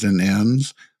begins and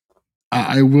ends.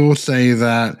 I will say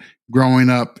that growing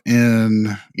up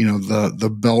in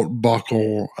the belt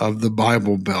buckle of the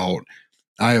Bible Belt,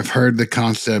 I have heard the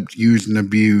concept used and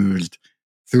abused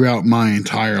throughout my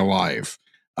entire life.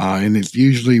 And it's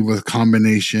usually with a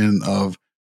combination of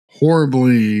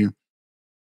horribly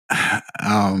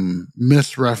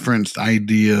misreferenced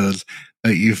ideas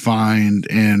that you find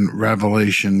in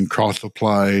Revelation cross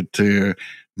applied to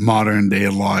modern day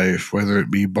life, whether it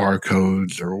be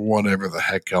barcodes or whatever the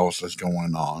heck else is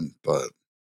going on. But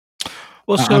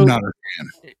Well, I'm not a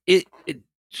fan.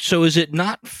 So is it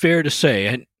not fair to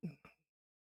say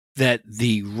that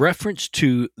the reference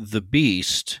to the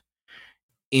beast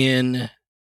in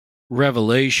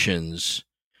Revelations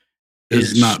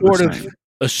is Not sort the of same.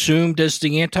 assumed as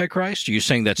the Antichrist? Are you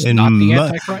saying that's In not the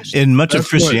Antichrist? In much That's of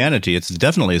Christianity, it's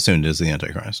definitely assumed as the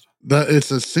Antichrist.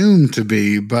 It's assumed to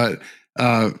be, but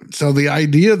so the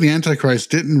idea of the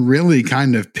Antichrist didn't really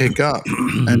kind of pick up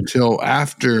until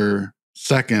after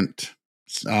second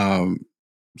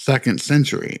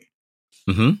century.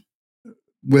 Mm-hmm.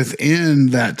 Within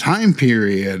that time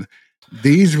period,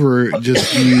 these were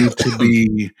just viewed to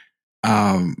be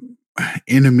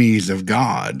enemies of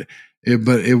God,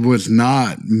 but it was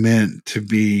not meant to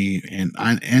be an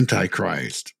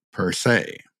antichrist per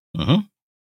se. Uh-huh.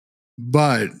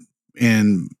 But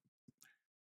in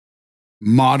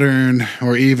modern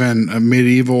or even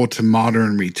medieval to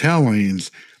modern retellings,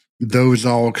 those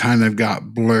all kind of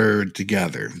got blurred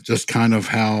together, just kind of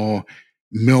how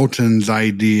Milton's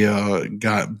idea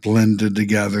got blended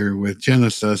together with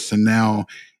Genesis. And now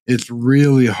it's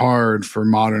really hard for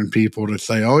modern people to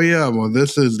say, oh, yeah, well,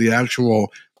 this is the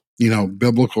actual,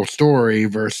 biblical story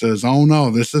versus, oh, no,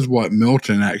 this is what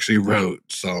Milton actually wrote.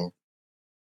 So,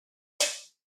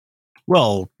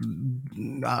 well,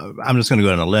 I'm just going to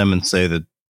go on a limb and say that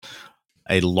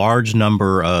a large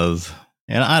number of,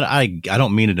 and I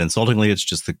don't mean it insultingly, it's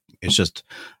just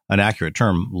an accurate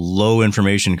term, low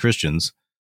information Christians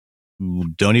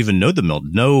don't even know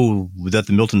that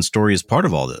the Milton story is part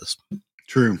of all this.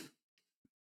 True.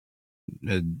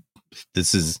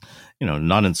 This is,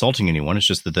 not insulting anyone. It's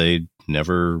just that they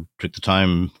never took the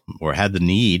time or had the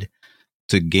need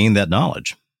to gain that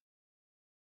knowledge.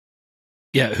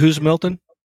 Yeah, who's Milton?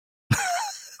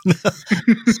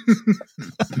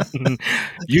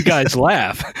 You guys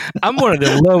laugh. I'm one of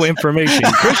the low information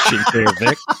Christians here,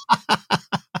 Vic.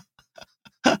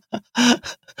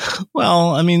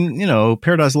 Well, I mean,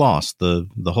 Paradise Lost, the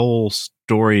whole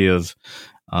story of,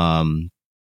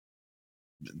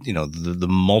 the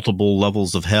multiple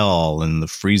levels of hell and the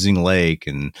freezing lake,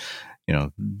 and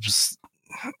just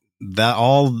that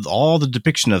all the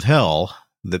depiction of hell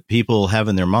that people have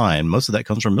in their mind, most of that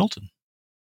comes from Milton.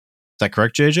 Is that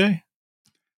correct, JJ?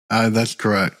 That's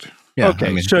correct. Yeah.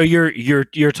 Okay, so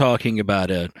you're talking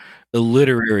about a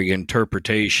literary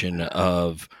interpretation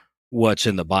of what's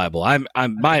in the Bible.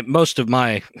 Most of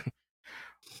my,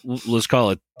 let's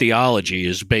call it, theology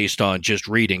is based on just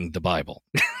reading the Bible.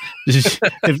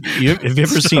 have you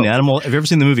ever seen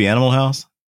the movie Animal House?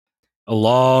 A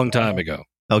long time ago.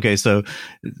 Okay, so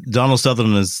Donald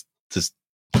Sutherland is this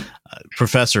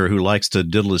professor who likes to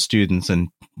diddle his students, and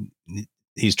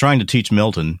he's trying to teach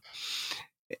Milton.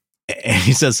 And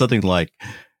he says something like,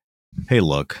 "Hey,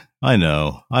 look, I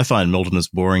know. I find Milton as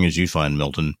boring as you find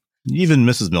Milton. Even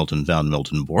Mrs. Milton found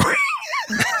Milton boring."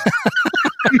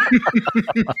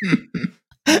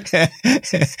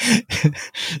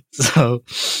 So,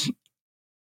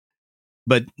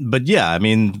 but yeah, I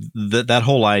mean, that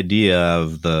whole idea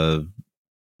of a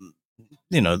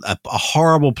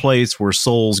horrible place where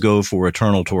souls go for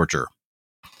eternal torture,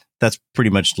 that's pretty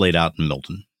much laid out in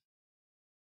Milton.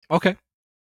 Okay.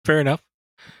 Fair enough.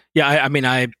 Yeah, I mean,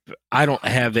 I don't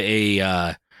have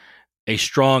a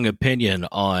strong opinion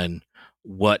on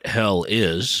what hell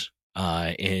is.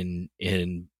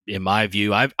 In my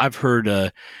view, I've heard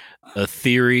a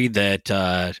theory that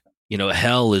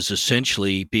hell is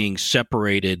essentially being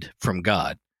separated from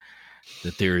God.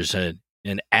 That there's an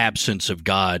absence of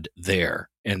God there,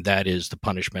 and that is the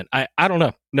punishment. I don't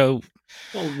know. No,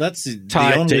 well, that's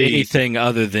tied to anything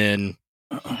other than.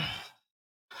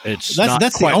 That's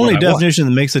the only definition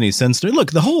that makes any sense to me.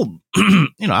 Look, the whole,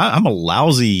 I'm a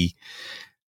lousy,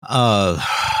 I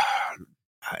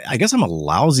guess I'm a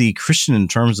lousy Christian in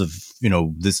terms of,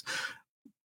 this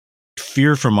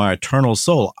fear for my eternal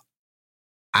soul.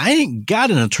 I ain't got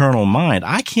an eternal mind.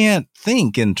 I can't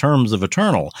think in terms of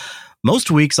eternal. Most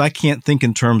weeks I can't think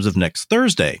in terms of next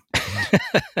Thursday.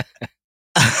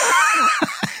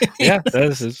 Yeah,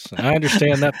 I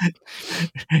understand that.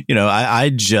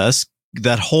 I just,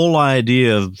 that whole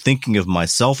idea of thinking of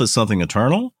myself as something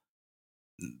eternal,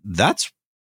 that's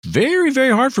very,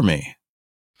 very hard for me.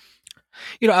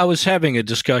 I was having a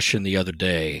discussion the other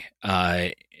day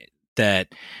that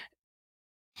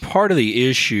part of the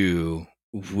issue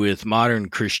with modern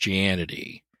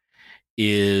Christianity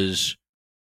is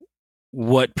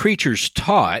what preachers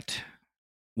taught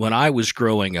when I was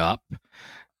growing up,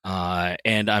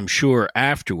 and I'm sure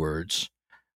afterwards,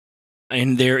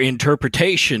 in their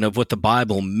interpretation of what the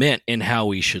Bible meant and how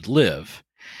we should live.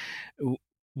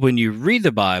 When you read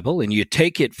the Bible and you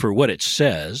take it for what it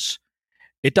says,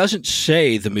 it doesn't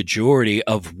say the majority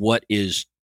of what is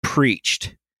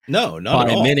preached. No, not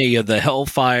by at all. many of the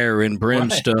hellfire and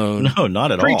brimstone No,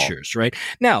 not at preachers, right?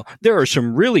 Now, there are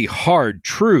some really hard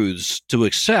truths to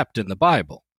accept in the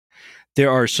Bible.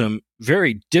 There are some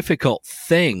very difficult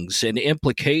things and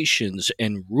implications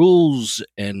and rules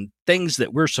and things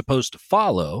that we're supposed to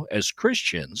follow as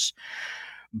Christians.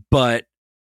 But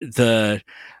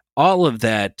all of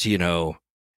that,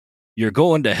 you're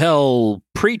going to hell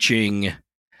preaching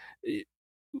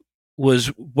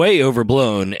was way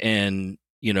overblown and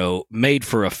made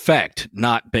for effect,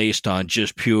 not based on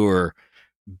just pure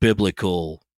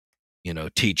biblical,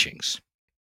 teachings.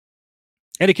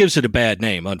 And it gives it a bad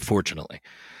name, unfortunately.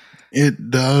 It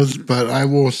does, but I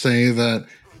will say that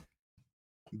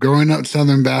growing up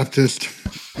Southern Baptist,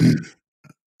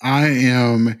 I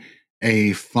am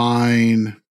a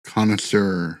fine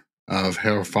connoisseur of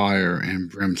hellfire and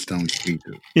brimstone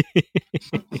speeches.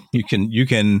 You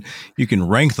can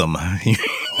rank them.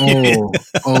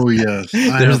 Oh yes.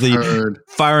 There's the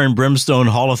Fire and Brimstone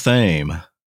Hall of Fame.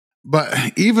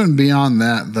 But even beyond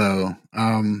that, though,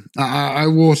 I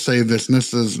will say this, and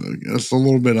it's a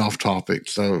little bit off topic,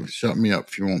 so shut me up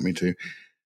if you want me to.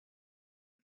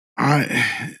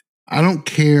 I don't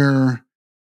care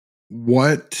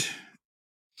what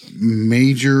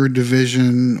major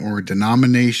division or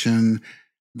denomination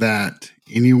that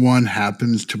anyone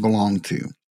happens to belong to.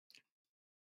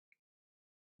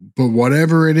 But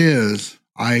whatever it is,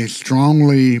 I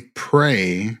strongly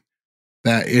pray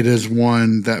that it is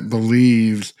one that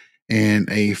believes in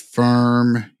a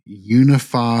firm,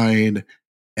 unified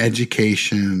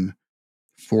education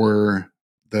for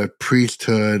the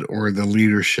priesthood or the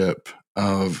leadership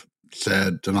of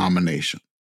said denomination.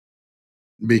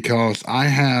 Because I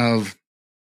have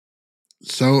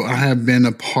been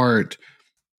a part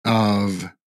of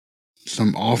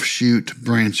some offshoot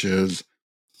branches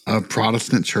of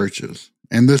Protestant churches.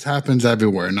 And this happens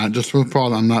everywhere, not just with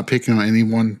Protestant. I'm not picking on any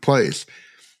one place,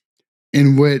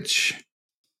 in which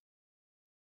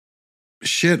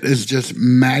shit is just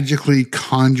magically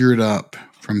conjured up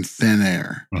from thin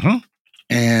air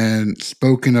and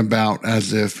spoken about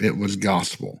as if it was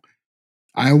gospel.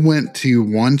 I went to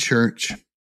one church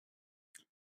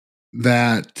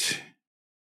that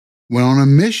went on a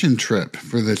mission trip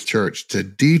for this church to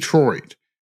Detroit.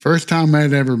 First time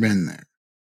I'd ever been there.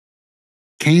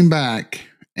 Came back,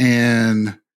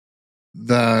 and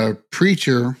the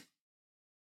preacher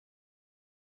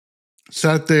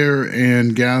sat there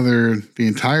and gathered the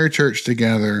entire church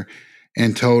together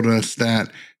and told us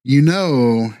that,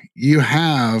 you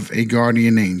have a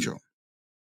guardian angel.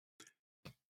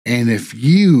 And if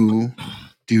you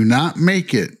do not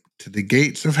make it to the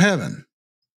gates of heaven,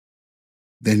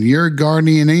 then your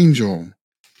guardian angel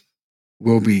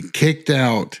will be kicked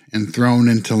out and thrown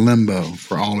into limbo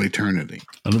for all eternity.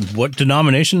 And what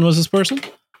denomination was this person?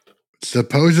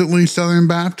 Supposedly Southern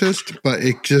Baptist, but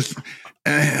it just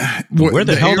where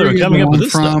the hell they're coming up with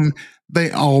this stuff?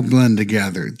 They all blend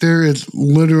together. There is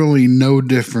literally no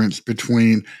difference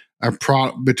between a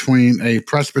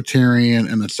Presbyterian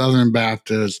and a Southern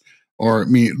Baptist,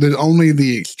 there's only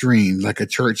the extremes, like a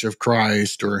Church of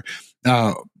Christ, or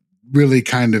really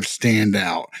kind of stand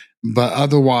out. But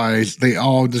otherwise, they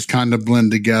all just kind of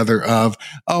blend together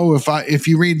if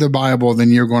you read the Bible,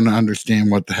 then you're going to understand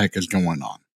what the heck is going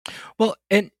on. Well,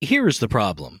 and here's the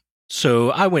problem. So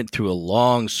I went through a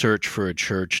long search for a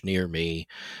church near me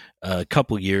a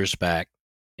couple years back.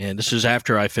 And this is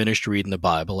after I finished reading the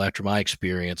Bible, after my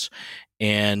experience.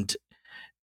 And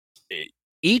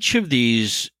each of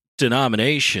these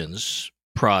denominations,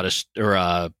 Protestant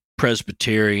or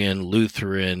Presbyterian,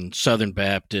 Lutheran, Southern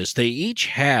Baptist, they each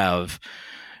have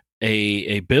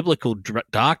a biblical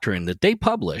doctrine that they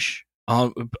publish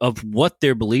of what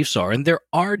their beliefs are. And there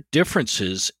are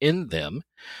differences in them.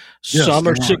 Yes, some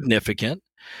are there are. significant.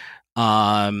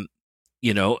 For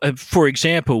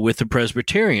example, with the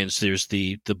Presbyterians, there's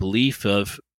the belief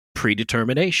of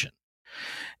predetermination.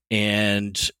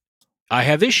 And I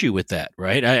have issue with that,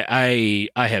 right? I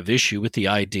have issue with the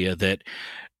idea that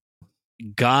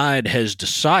God has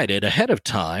decided ahead of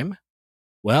time,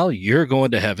 well, you're going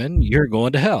to heaven, you're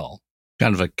going to hell.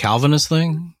 Kind of a Calvinist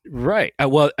thing? Right.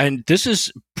 And this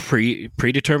is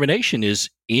predetermination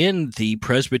is in the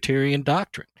Presbyterian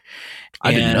doctrine.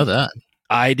 I didn't know that.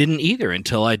 I didn't either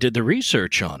until I did the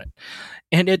research on it.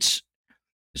 And it's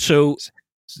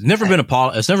never been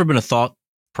a thought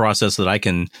process that I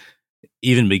can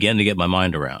even begin to get my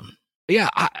mind around. Yeah,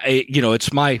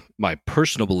 it's my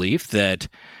personal belief that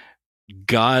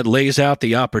God lays out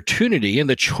the opportunity, and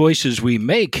the choices we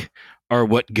make are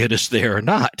what get us there or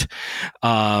not.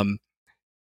 I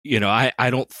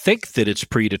don't think that it's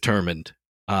predetermined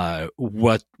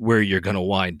where you're going to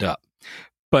wind up.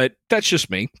 But that's just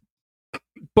me.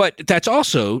 But that's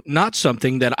also not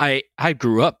something that I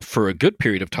grew up for a good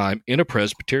period of time in a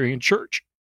Presbyterian church.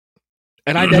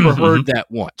 And I never heard that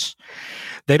once.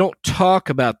 They don't talk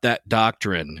about that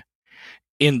doctrine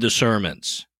in the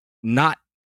sermons. Not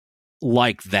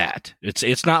like that.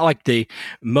 It's not like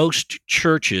most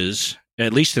churches,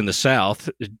 at least in the South,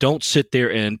 don't sit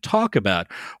there and talk about,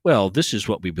 well, this is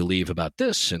what we believe about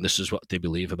this, and this is what they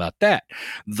believe about that.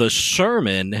 The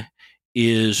sermon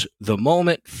is the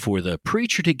moment for the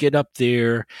preacher to get up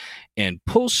there and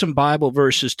pull some Bible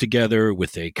verses together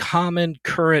with a common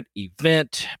current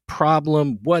event,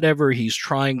 problem, whatever he's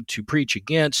trying to preach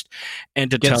against, and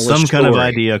to tell some kind of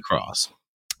idea across.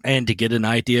 And to get an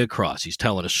idea across. He's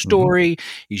telling a story.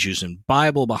 He's using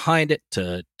Bible behind it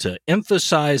to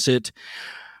emphasize it.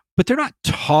 But they're not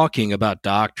talking about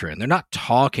doctrine. They're not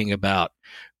talking about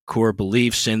core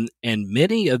beliefs. And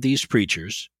many of these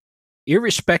preachers,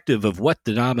 irrespective of what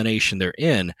denomination they're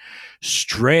in,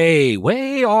 stray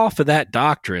way off of that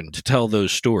doctrine to tell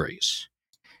those stories.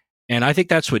 And I think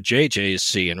that's what JJ is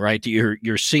seeing, right?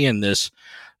 You're seeing this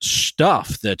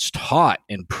stuff that's taught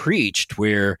and preached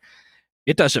where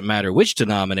it doesn't matter which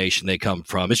denomination they come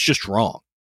from. It's just wrong.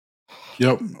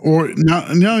 Yep. Or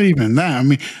not even that. I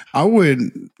mean,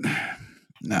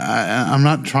 I'm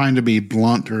not trying to be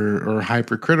blunt or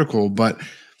hypercritical, but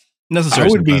I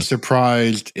would be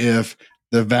surprised if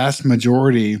the vast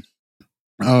majority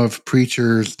of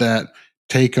preachers that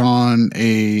take on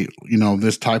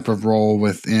this type of role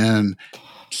within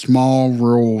small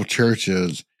rural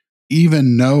churches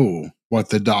even know what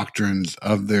the doctrines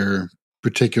of their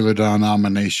particular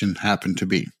denomination happen to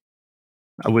be.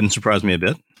 That wouldn't surprise me a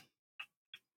bit.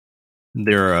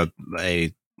 They're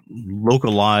a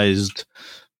localized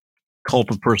cult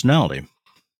of personality.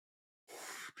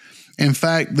 In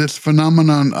fact, this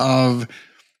phenomenon of,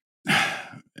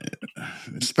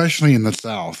 especially in the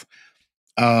South,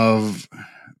 of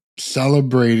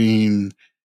celebrating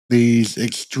these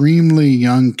extremely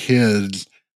young kids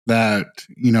that,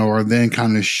 are then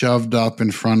kind of shoved up in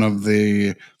front of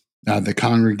the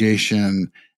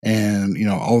congregation and,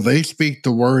 they speak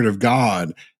the word of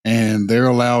God and they're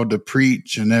allowed to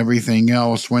preach and everything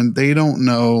else when they don't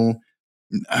know.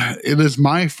 It is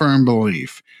my firm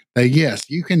belief that yes,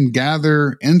 you can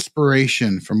gather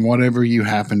inspiration from whatever you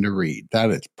happen to read. That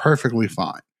is perfectly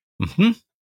fine. Mm-hmm.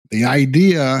 The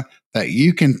idea that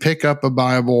you can pick up a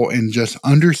Bible and just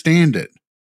understand it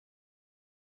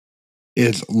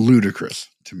is ludicrous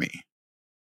to me.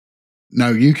 Now,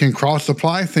 you can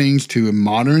cross-apply things to a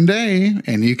modern day,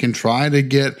 and you can try to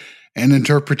get an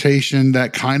interpretation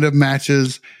that kind of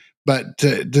matches, but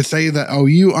to say that,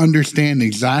 you understand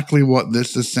exactly what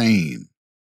this is saying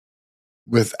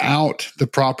without the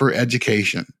proper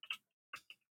education,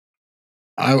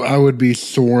 I would be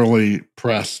sorely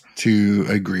pressed to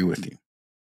agree with you.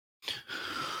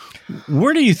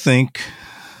 Where do you think,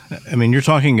 you're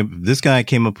talking, this guy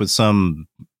came up with some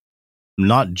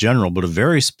not general, but a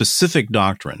very specific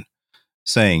doctrine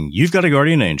saying you've got a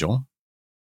guardian angel,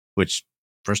 which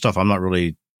first off,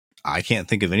 I can't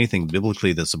think of anything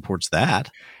biblically that supports that.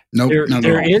 Nope,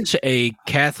 there is a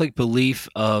Catholic belief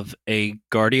of a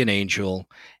guardian angel,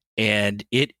 and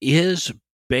it is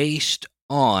based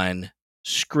on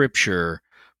Scripture,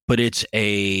 but it's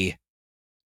a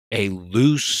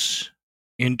loose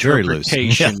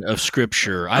interpretation of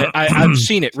Scripture. I've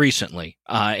seen it recently,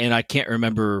 and I can't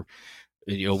remember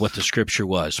what the Scripture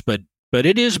was, but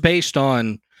it is based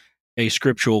on a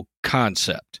scriptural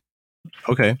concept.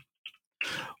 Okay.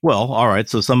 Well, all right.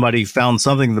 So somebody found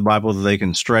something in the Bible that they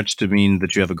can stretch to mean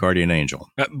that you have a guardian angel.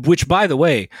 Which, by the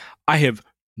way, I have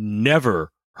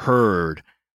never heard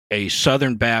a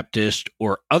Southern Baptist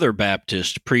or other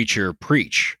Baptist preacher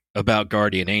preach about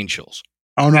guardian angels.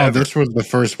 Oh, no, this was the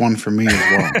first one for me as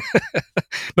well.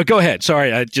 But go ahead.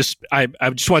 Sorry, I just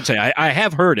want to say I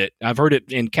have heard it. I've heard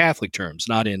it in Catholic terms,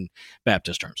 not in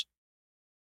Baptist terms.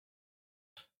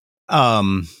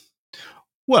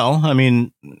 Well,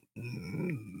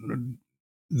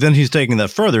 then he's taking that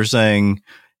further, saying,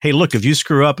 hey, look, if you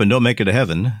screw up and don't make it to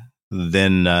heaven,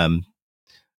 then the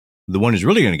one who's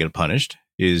really going to get punished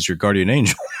is your guardian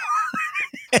angel.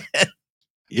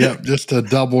 Yep, just to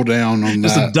double down on that.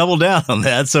 Just to double down on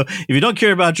that. So if you don't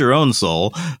care about your own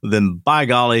soul, then by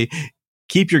golly,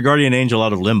 keep your guardian angel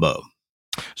out of limbo.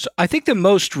 So I think the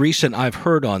most recent I've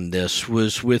heard on this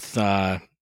was with the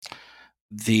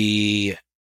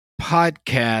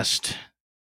podcast,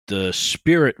 the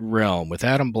Spirit Realm with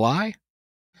Adam Bly.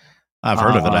 I've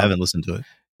heard of it. I haven't listened to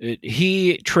it.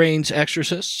 He trains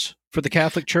exorcists for the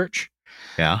Catholic Church.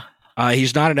 Yeah.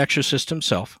 He's not an exorcist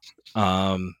himself,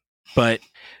 but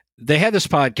they had this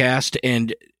podcast,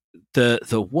 and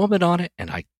the woman on it, and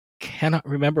I cannot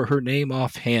remember her name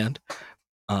offhand.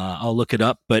 I'll look it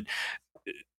up, but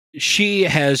she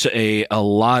has a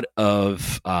lot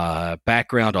of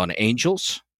background on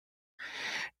angels.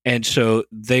 And so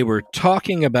they were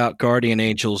talking about guardian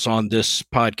angels on this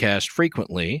podcast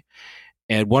frequently.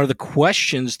 And one of the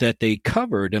questions that they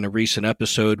covered in a recent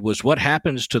episode was what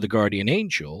happens to the guardian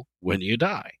angel when you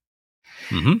die?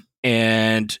 Mm-hmm.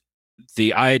 And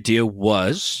the idea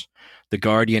was the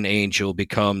guardian angel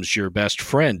becomes your best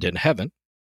friend in heaven.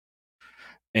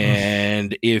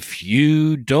 And if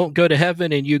you don't go to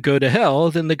heaven and you go to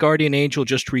hell, then the guardian angel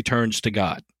just returns to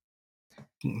God.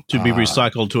 To be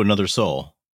recycled to another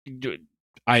soul.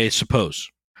 I suppose.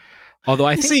 Although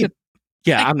I think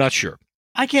I'm not sure.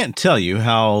 I can't tell you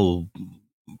how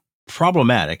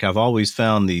problematic I've always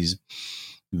found these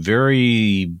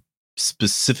very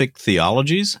specific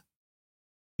theologies,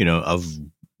 of,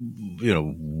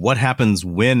 what happens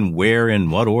when, where, in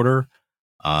what order,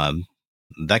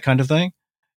 that kind of thing.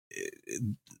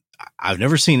 I've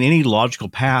never seen any logical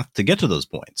path to get to those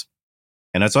points.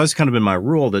 And that's always kind of been my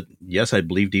rule that, yes, I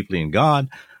believe deeply in God.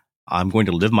 I'm going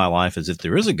to live my life as if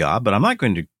there is a God, but I'm not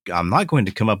going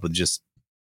to come up with just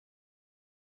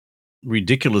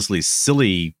ridiculously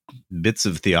silly bits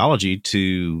of theology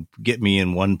to get me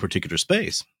in one particular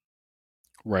space.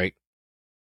 Right.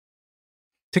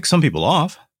 Tick some people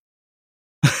off.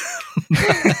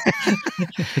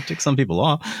 Tick some people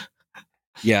off.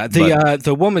 Yeah,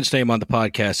 the woman's name on the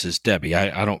podcast is Debbie.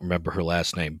 I don't remember her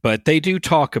last name, but they do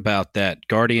talk about that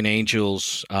guardian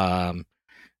angels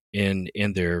in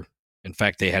their. In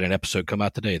fact, they had an episode come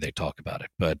out today. They talk about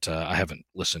it, but I haven't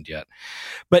listened yet.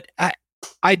 But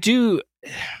I do,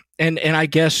 and I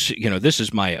guess this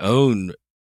is my own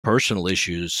personal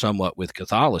issues somewhat with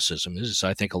Catholicism. Is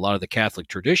I think a lot of the Catholic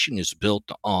tradition is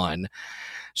built on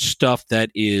stuff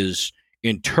that is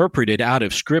interpreted out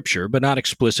of Scripture, but not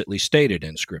explicitly stated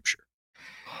in Scripture.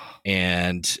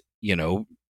 And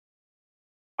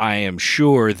I am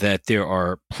sure that there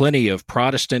are plenty of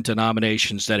Protestant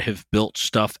denominations that have built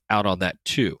stuff out on that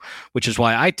too, which is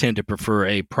why I tend to prefer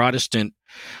a Protestant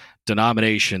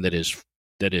denomination that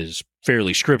is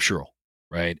fairly scriptural,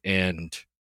 right? And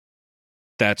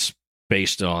that's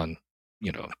based on,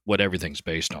 what everything's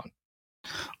based on.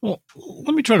 Well,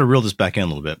 let me try to reel this back in a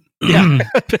little bit. Yeah.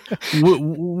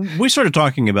 We started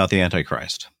talking about the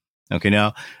Antichrist. Okay,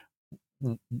 now,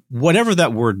 whatever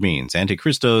that word means,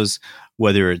 Antichristos,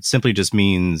 whether it simply just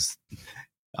means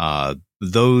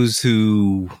those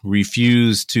who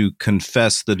refuse to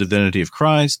confess the divinity of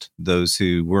Christ, those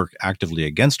who work actively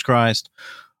against Christ,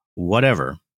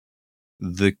 whatever,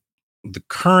 the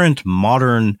current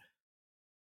modern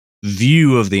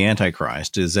view of the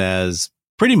Antichrist is as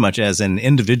pretty much as an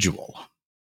individual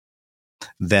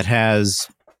that has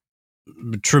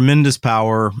tremendous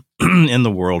power in the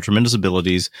world, tremendous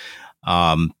abilities,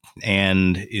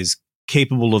 and is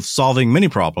capable of solving many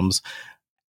problems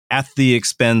at the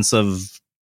expense of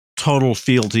total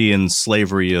fealty and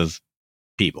slavery of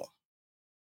people.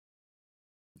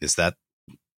 Is that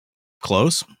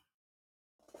close?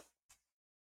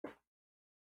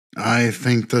 I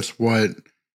think that's what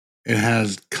it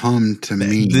has come to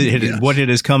mean. Yes. What it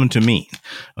has come to mean.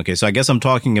 Okay, so I guess I'm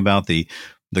talking about the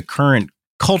current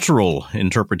cultural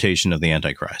interpretation of the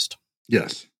Antichrist.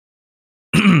 Yes.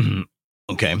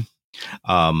 Okay.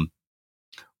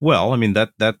 Well, I mean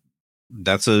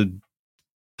that's a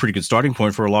pretty good starting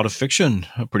point for a lot of fiction.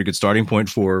 A pretty good starting point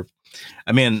for.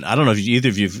 I mean, I don't know if either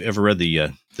of you've ever read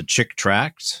the Chick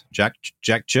tracts, Jack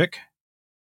Chick.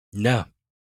 No.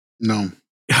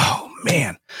 Oh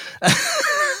man.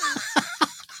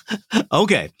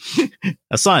 Okay.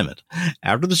 Assignment.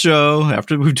 After the show,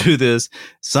 after we do this,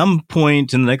 some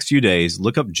point in the next few days,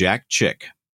 look up Jack Chick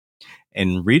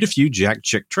and read a few Jack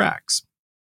Chick tracts.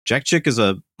 Jack Chick is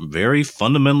a very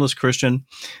fundamentalist Christian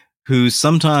who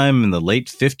sometime in the late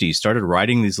 50s started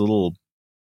writing these little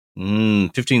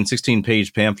 15, 16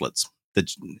 page pamphlets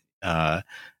that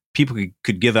people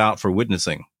could give out for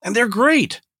witnessing. And they're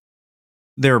great.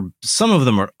 Some of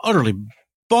them are utterly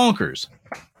bonkers.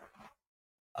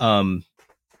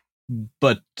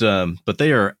 But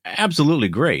they are absolutely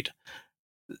great.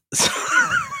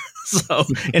 So,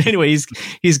 and anyway,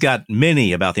 he's got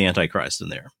many about the Antichrist in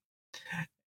there.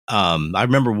 I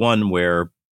remember one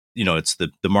where, it's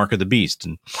the mark of the beast,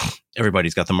 and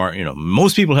everybody's got the mark.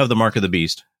 Most people have the mark of the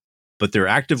beast, but they're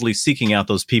actively seeking out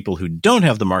those people who don't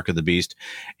have the mark of the beast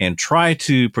and try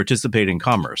to participate in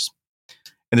commerce.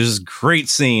 And there's this great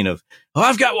scene of, oh,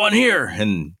 I've got one here.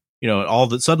 And,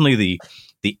 suddenly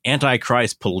the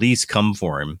Antichrist police come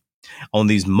for him on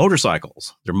these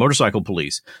motorcycles. They're motorcycle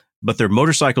police, but they're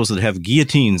motorcycles that have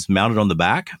guillotines mounted on the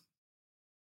back.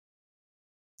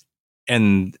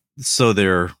 And so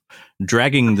they're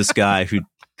dragging this guy who...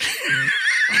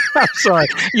 I'm sorry.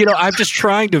 I'm just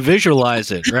trying to visualize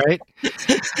it, right?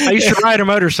 I used to ride a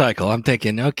motorcycle. I'm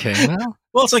thinking, okay,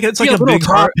 well, it's like a big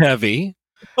top heavy.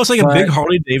 Well, it's like a big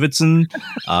Harley Davidson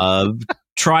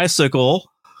tricycle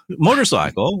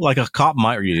motorcycle, like a cop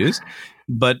might use.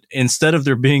 But instead of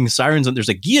there being sirens, there's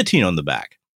a guillotine on the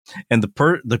back. And the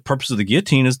purpose of the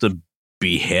guillotine is to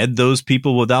behead those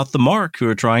people without the mark who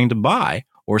are trying to buy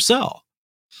or sell.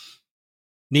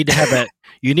 You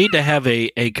need to have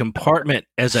a compartment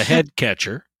as a head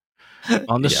catcher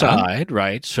on the side,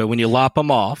 right? So when you lop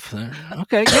them off,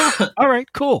 okay, yeah, all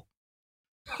right, cool.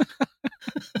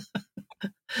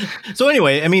 So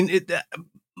anyway, I mean,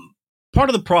 part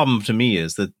of the problem to me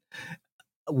is that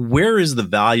where is the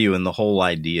value in the whole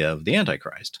idea of the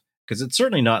Antichrist? Because it's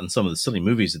certainly not in some of the silly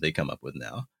movies that they come up with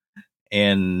now.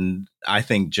 And I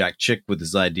think Jack Chick with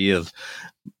his idea of,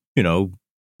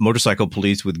 motorcycle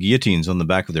police with guillotines on the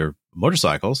back of their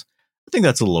motorcycles, I think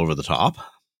that's a little over the top.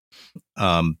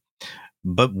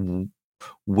 But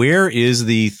where is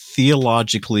the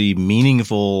theologically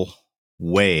meaningful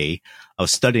way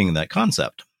of studying that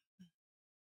concept?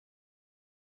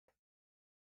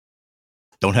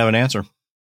 Don't have an answer.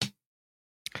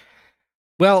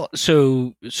 Well,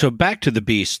 so back to the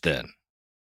beast then.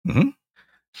 Mm-hmm.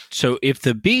 So if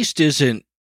the beast isn't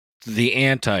the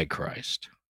Antichrist,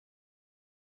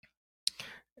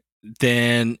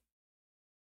 then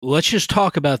let's just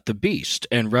talk about the beast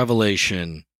and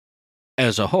Revelation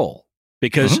as a whole,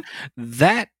 because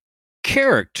that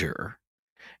character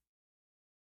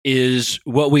is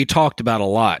what we talked about a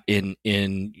lot in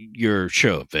your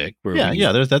show, Vic. We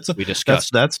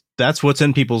discussed. That's what's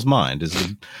in people's mind is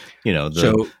the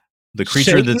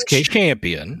creature Satan's that's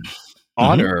champion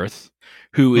on Earth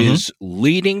who is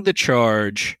leading the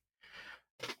charge,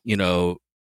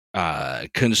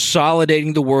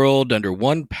 consolidating the world under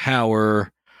one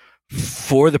power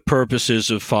for the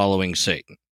purposes of following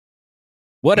Satan.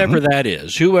 Whatever that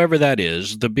is, whoever that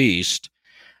is, the beast,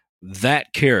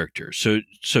 that character. So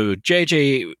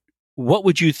JJ, what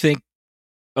would you think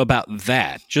about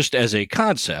that just as a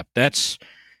concept? That's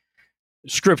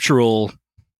scriptural.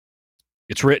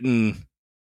 It's written.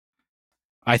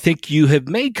 I think you have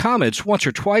made comments once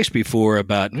or twice before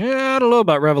about, I don't know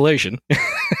about Revelation.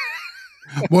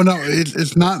 Well, no,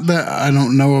 it's not that I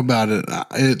don't know about it.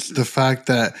 It's the fact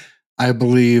that I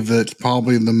believe that it's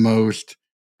probably the most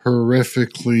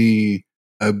horrifically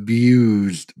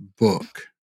abused book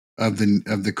of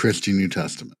the Christian New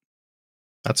Testament.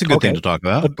 That's a good thing to talk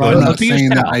about. I'm not saying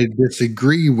that I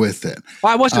disagree with it.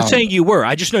 Well, I wasn't saying you were.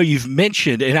 I just know you've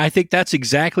mentioned, and I think that's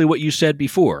exactly what you said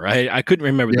before. I couldn't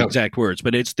remember the exact words,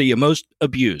 but it's the most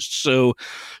abused. So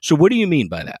what do you mean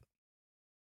by that?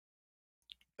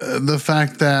 The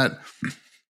fact that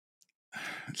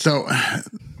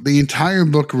the entire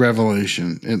book of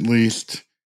Revelation, at least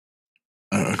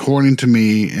according to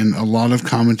me, and a lot of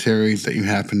commentaries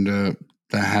that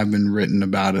that have been written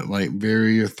about it, like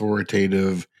very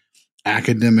authoritative,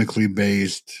 academically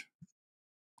based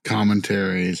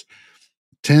commentaries,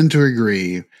 tend to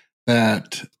agree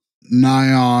that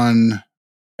nigh on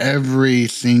every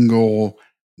single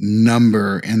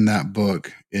number in that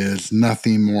book is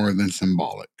nothing more than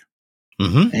symbolic.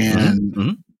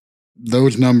 And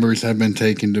those numbers have been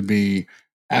taken to be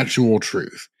actual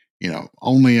truth.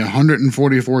 Only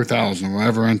 144,000 will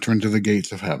ever enter into the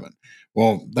gates of heaven.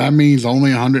 Well, that means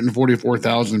only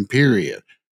 144,000, period.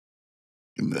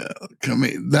 I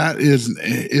mean, that is,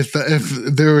 if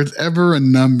there is ever a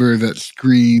number that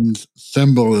screams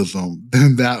symbolism,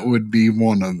 then that would be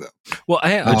one of them. Well,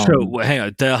 hang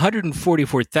on. The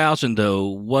 144,000, though,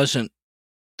 wasn't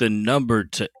the number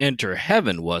to enter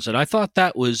heaven, was it? I thought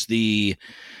that was the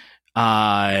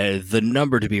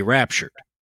number to be raptured.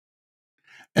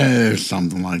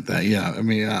 Something like that. Yeah. I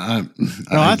mean, I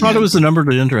thought it was the number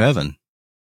to enter heaven.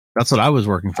 That's what I was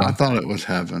working from. I thought it was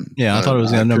heaven. Yeah, I thought it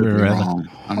was the number to heaven.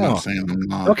 I'm not saying I'm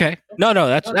not. Okay. No,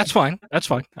 that's fine. That's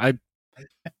fine.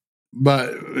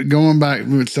 But going back,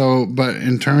 but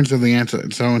in terms of in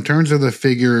terms of the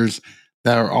figures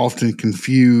that are often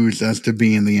confused as to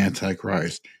being the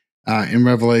Antichrist, in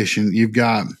Revelation, you've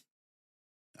got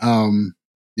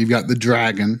the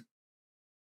dragon,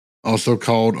 also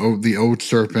called the old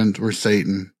serpent or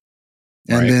Satan,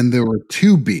 and then there were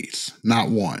two beasts, not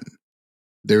one.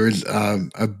 There is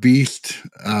a beast,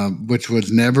 which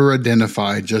was never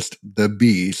identified, just the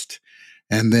beast.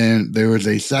 And then there was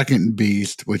a second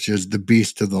beast, which is the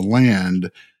beast of the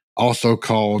land, also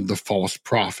called the false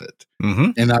prophet.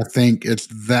 Mm-hmm. And I think it's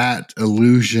that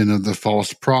illusion of the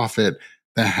false prophet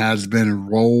that has been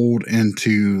rolled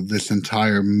into this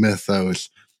entire mythos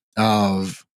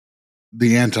of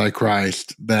the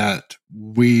Antichrist that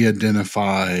we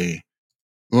identify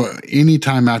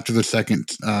anytime after the second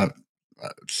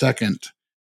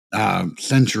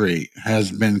century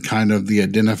has been kind of the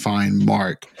identifying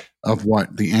mark of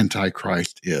what the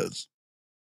Antichrist is.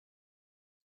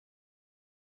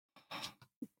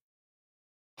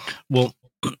 Well,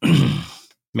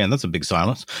 man, that's a big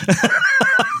silence.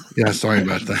 Yeah, sorry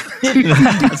about that.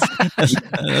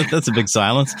 That's a big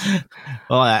silence.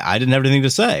 Well, I didn't have anything to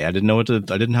say. I didn't know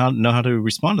know how to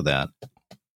respond to that.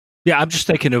 Yeah, I'm just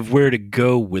thinking of where to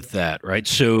go with that, right?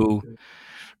 So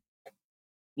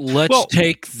let's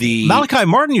take the Malachi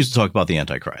Martin used to talk about the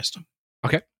Antichrist.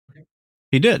 Okay.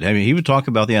 He did. I mean, he would talk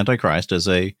about the Antichrist as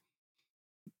a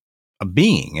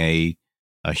being, a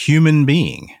human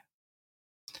being.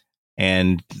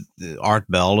 And Art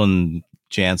Bell and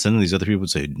Jansen and these other people would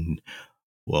say,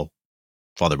 well,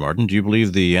 Father Martin, do you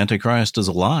believe the Antichrist is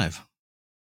alive?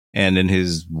 And in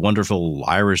his wonderful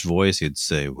Irish voice, he'd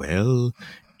say, well,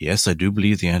 yes, I do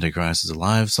believe the Antichrist is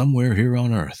alive somewhere here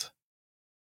on earth.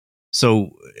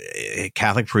 So a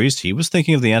Catholic priest, he was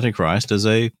thinking of the Antichrist as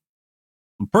a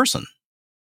person.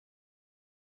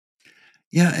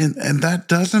 Yeah, and that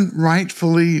doesn't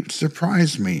rightfully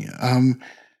surprise me.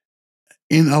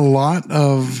 In a lot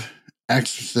of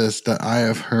exorcists that I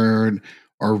have heard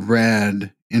or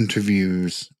read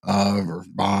interviews of or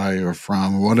by or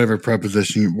from, whatever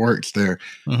preposition works there,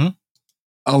 mm-hmm.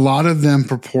 a lot of them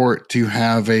purport to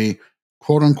have a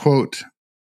quote unquote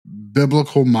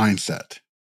biblical mindset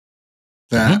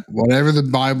that whatever the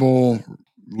Bible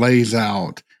lays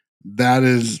out, that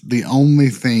is the only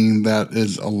thing that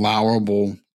is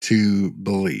allowable to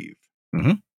believe.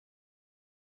 Mm-hmm.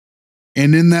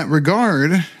 And in that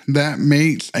regard, that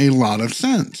makes a lot of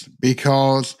sense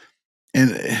because,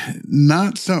 and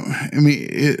not so, I mean,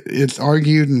 it's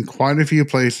argued in quite a few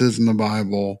places in the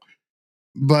Bible,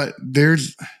 but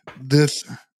there's this,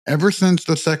 ever since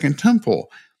the Second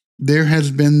Temple, there has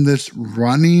been this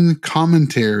running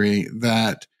commentary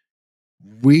that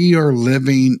we are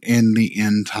living in the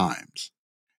end times.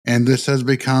 And this has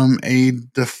become a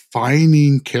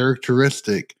defining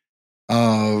characteristic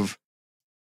of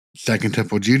Second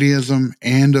Temple Judaism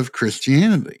and of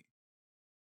Christianity.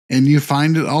 And you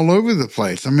find it all over the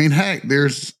place. I mean, heck,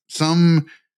 there's some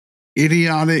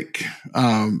idiotic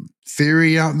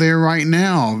theory out there right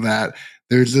now that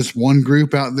there's this one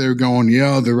group out there going,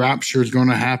 yeah, the rapture is going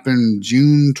to happen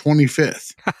June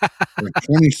 25th or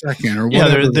 22nd or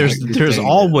whatever. Yeah, there's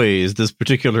always this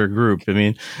particular group. I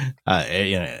mean,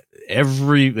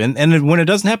 and when it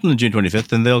doesn't happen on June 25th,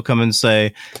 then they'll come and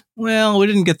say, well, we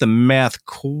didn't get the math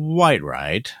quite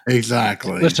right.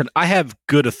 Exactly. Listen, I have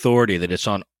good authority that it's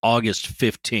on August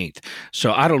 15th,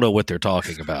 so I don't know what they're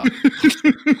talking about.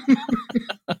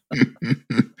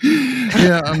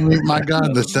 Yeah, I mean, my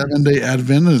God, the Seventh-day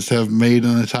Adventists have made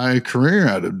an entire career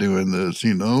out of doing this.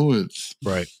 It's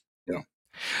right.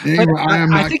 Anyway, I am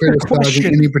not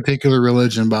criticizing any particular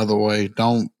religion, by the way.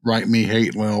 Don't write me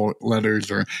hate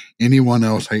letters or anyone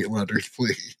else hate letters,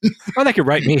 please. Or they can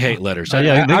write me hate letters. They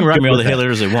can write me all the hate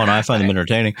letters they want. I find them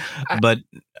entertaining. But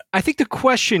I think the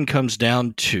question comes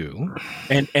down to,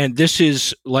 and this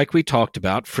is like we talked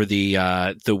about for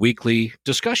the weekly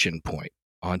discussion point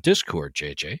on Discord,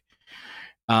 JJ.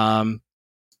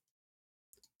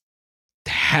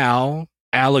 How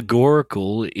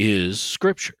allegorical is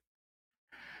Scripture?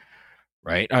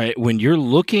 Right. All right. When you're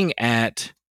looking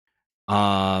at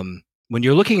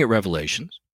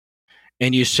Revelations,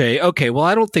 and you say, okay, well,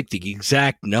 I don't think the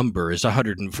exact number is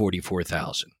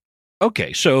 144,000.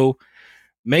 Okay, so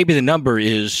maybe the number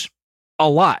is a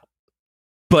lot,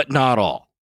 but not all.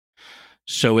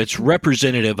 So it's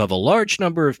representative of a large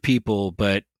number of people,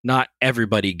 but not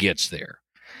everybody gets there.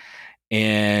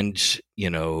 And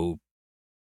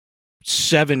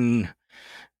 7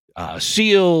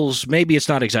 seals, maybe it's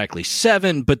not exactly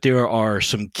 7, but there are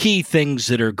some key things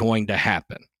that are going to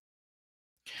happen.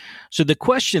 So the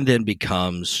question then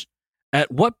becomes,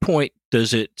 at what point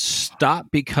does it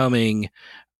stop becoming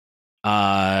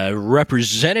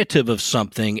representative of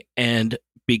something and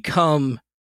become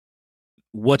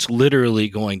what's literally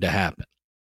going to happen?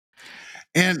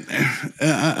 And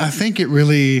I think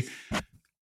it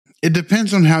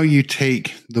depends on how you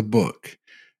take the book.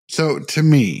 So to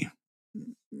me,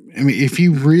 I mean, if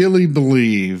you really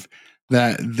believe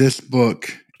that this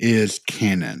book is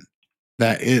canon,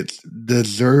 that it's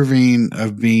deserving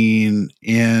of being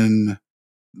in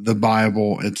the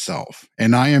Bible itself.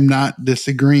 And I am not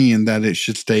disagreeing that it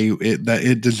should that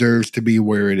it deserves to be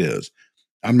where it is.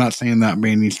 I'm not saying that by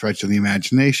any stretch of the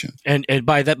imagination. And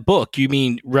by that book, you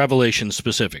mean Revelation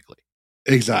specifically?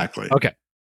 Exactly. Okay.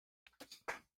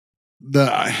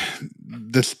 The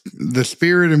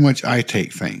spirit in which I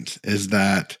take things is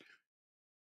that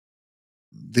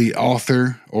the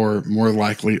author, or more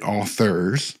likely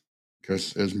authors,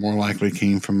 because it's more likely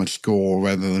came from a school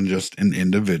rather than just an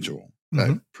individual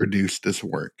that produced this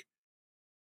work,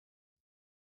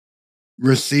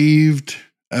 received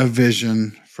a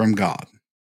vision from God.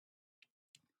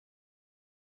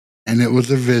 And it was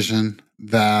a vision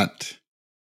that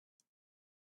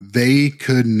they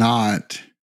could not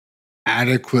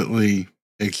adequately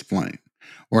explain,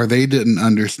 or they didn't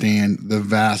understand the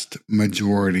vast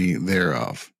majority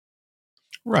thereof.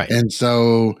 Right. And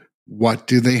so what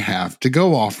do they have to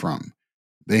go off from?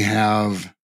 They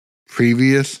have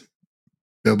previous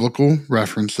biblical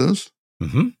references.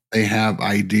 They have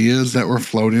ideas that were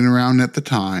floating around at the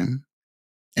time,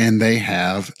 and they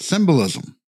have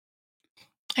symbolism.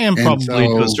 And probably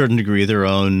to a certain degree, their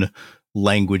own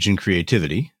language and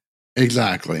creativity.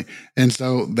 Exactly. And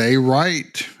so they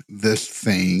write this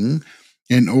thing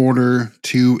in order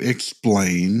to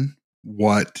explain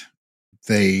what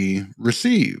they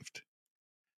received.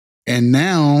 And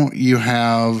now you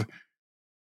have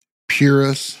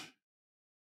purists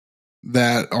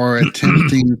that are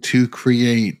attempting to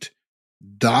create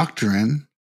doctrine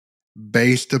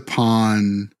based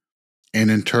upon an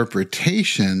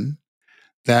interpretation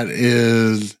that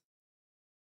is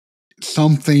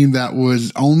something that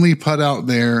was only put out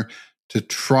there to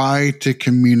try to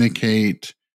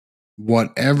communicate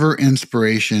whatever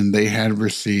inspiration they had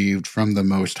received from the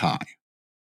Most High.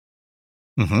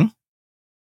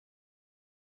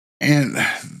 And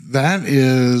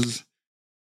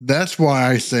that's why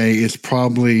I say it's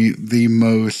probably the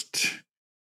most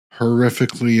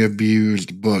horrifically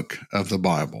abused book of the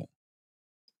Bible.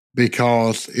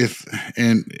 Because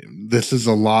and this is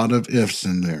a lot of ifs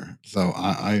in there, so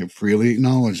I freely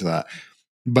acknowledge that.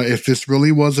 But if this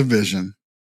really was a vision,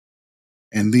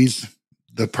 and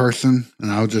the person,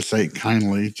 and I'll just say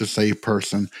kindly, just say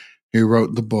person who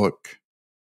wrote the book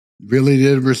really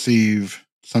did receive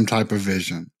some type of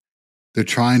vision, they're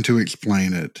trying to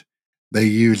explain it. They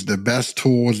use the best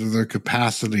tools of their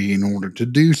capacity in order to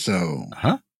do so.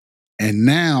 And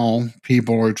now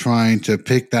people are trying to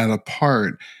pick that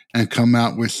apart and come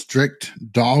out with strict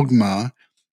dogma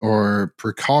or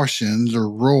precautions or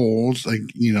rules,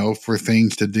 for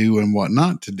things to do and what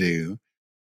not to do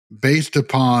based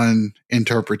upon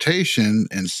interpretation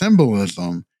and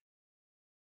symbolism.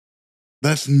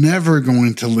 That's never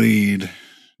going to lead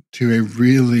to a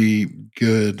really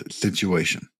good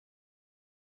situation.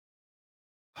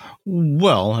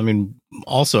 Well, I mean,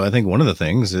 also, I think one of the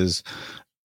things is,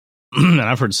 and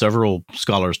I've heard several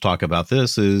scholars talk about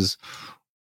this, is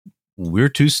we're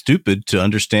too stupid to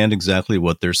understand exactly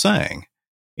what they're saying.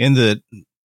 In that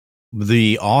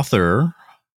the author,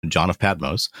 John of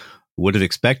Patmos, would have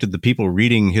expected the people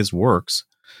reading his works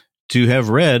to have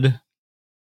read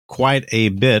quite a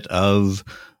bit of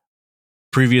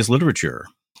previous literature,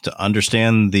 to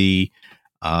understand the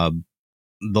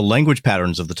language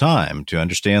patterns of the time, to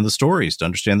understand the stories, to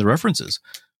understand the references.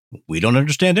 We don't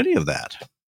understand any of that.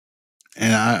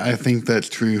 And I think that's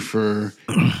true for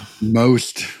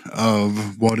most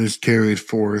of what is carried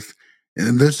forth.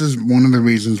 And this is one of the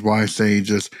reasons why I say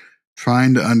just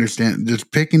trying to understand,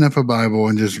 just picking up a Bible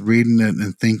and just reading it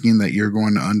and thinking that you're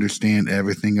going to understand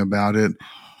everything about it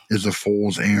is a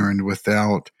fool's errand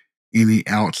without any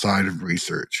outside of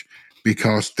research,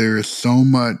 because there is so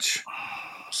much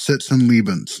sits and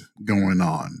lebens going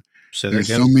on. There's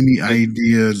so many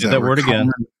ideas. Say that word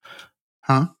again.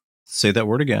 Huh? Say that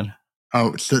word again.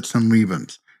 Oh, sits and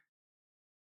lebens.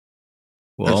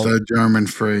 Well, that's a German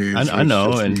phrase. I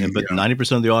know, but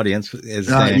 90% of the audience is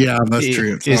saying, that's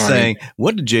true. Is saying,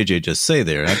 what did JJ just say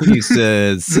there? I think he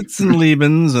said sits and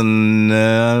lebens,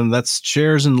 and that's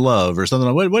chairs and love or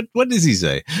something. What does he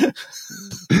say?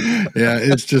 Yeah,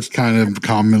 it's just kind of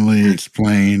commonly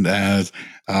explained as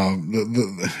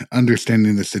the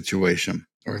understanding the situation,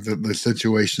 or the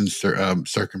situation's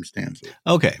circumstances.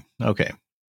 Okay.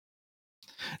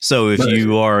 So if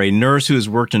you are a nurse who has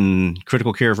worked in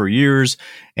critical care for years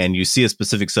and you see a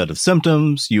specific set of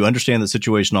symptoms, you understand the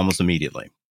situation almost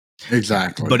immediately.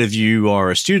 Exactly. But if you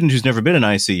are a student who's never been in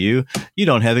ICU, you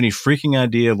don't have any freaking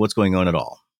idea of what's going on at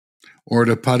all. Or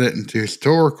to put it into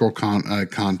historical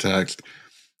context,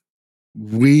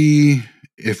 we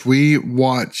if we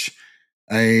watch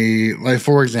like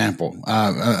for example,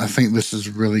 I think this is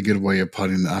a really good way of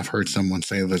putting it. I've heard someone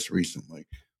say this recently.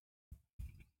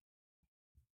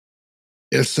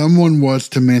 If someone was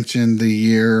to mention the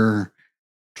year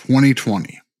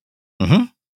 2020,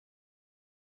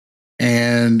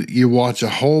 and you watch a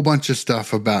whole bunch of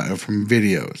stuff about it from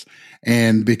videos,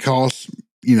 and because,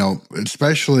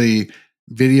 especially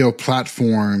video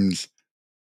platforms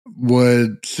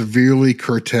would severely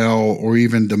curtail or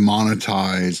even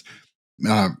demonetize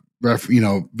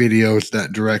videos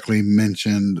that directly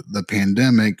mentioned the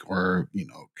pandemic or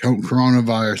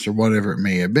coronavirus or whatever it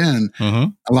may have been.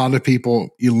 A lot of people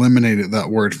eliminated that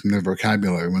word from their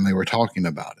vocabulary when they were talking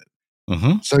about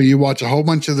it. So you watch a whole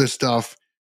bunch of this stuff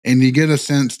and you get a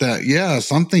sense that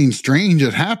something strange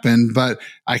had happened, but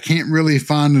I can't really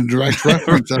find a direct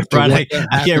reference as to right.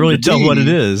 I can't really tell what it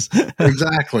is.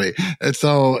 Exactly. And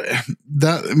so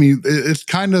it's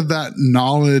kind of that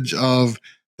knowledge of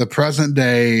the present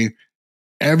day.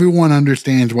 Everyone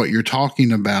understands what you're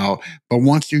talking about, but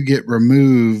once you get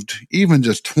removed, even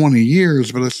just 20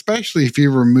 years, but especially if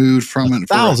you're removed from it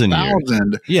for 1,000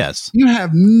 years, yes, you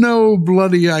have no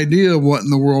bloody idea what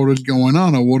in the world is going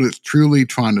on or what it's truly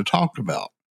trying to talk about.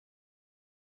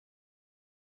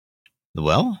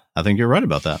 Well, I think you're right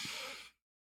about that.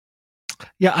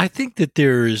 Yeah, I think that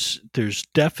there's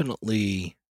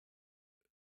definitely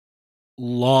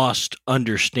lost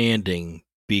understanding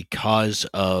because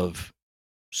of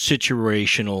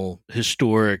situational,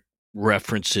 historic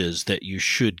references that you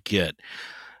should get.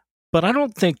 But I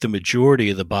don't think the majority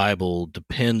of the Bible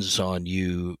depends on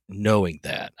you knowing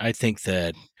that. I think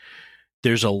that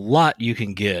there's a lot you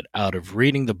can get out of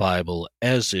reading the Bible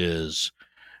as is,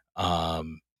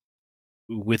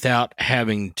 without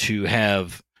having to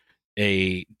have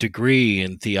a degree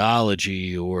in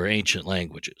theology or ancient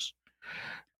languages.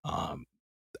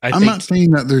 I'm not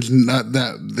saying that there's not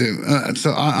that.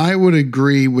 So I would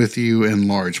agree with you in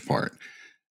large part.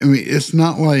 I mean, it's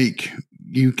not like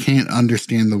you can't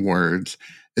understand the words.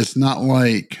 It's not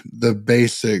like the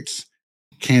basics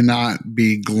cannot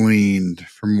be gleaned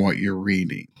from what you're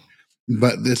reading.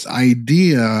 But this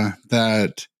idea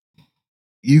that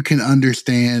you can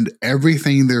understand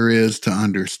everything there is to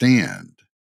understand.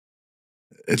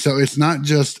 So it's not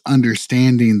just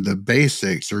understanding the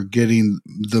basics or getting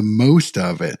the most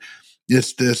of it.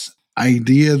 It's this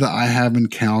idea that I have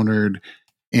encountered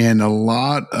in a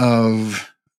lot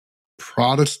of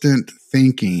Protestant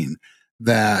thinking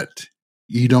that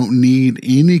you don't need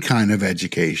any kind of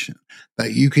education,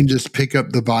 that you can just pick up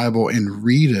the Bible and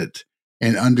read it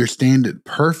and understand it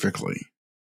perfectly.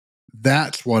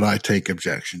 That's what I take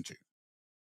objection to.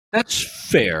 That's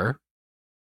fair.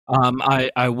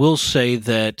 I will say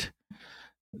that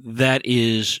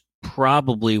is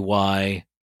probably why,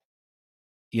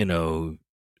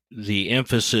 the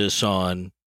emphasis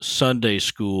on Sunday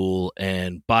school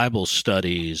and Bible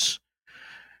studies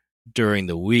during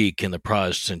the week in the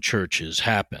Protestant churches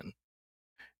happen,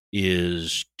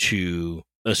 is to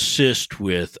assist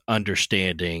with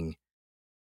understanding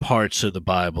parts of the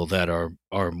Bible that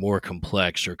are more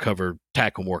complex or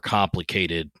tackle more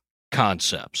complicated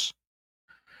concepts.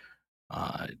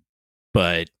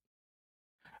 But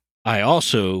I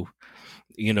also,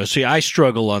 I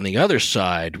struggle on the other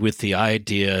side with the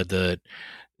idea that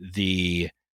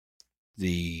the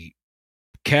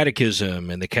catechism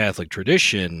and the Catholic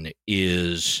tradition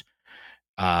is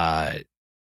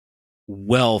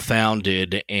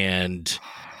well-founded, and,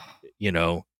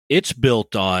 it's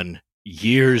built on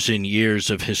years and years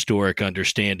of historic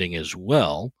understanding as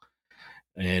well.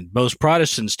 And most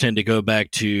Protestants tend to go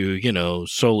back to,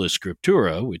 sola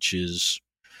scriptura, which is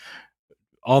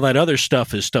all that other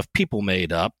stuff is stuff people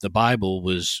made up. The Bible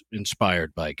was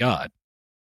inspired by God.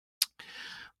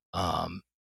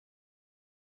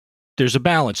 There's a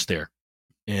balance there.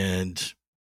 And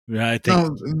I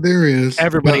think there is.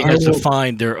 Everybody has to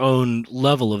find their own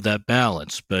level of that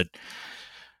balance, but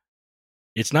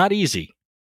it's not easy.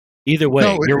 Either way,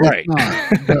 No, you're right.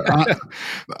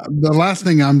 The last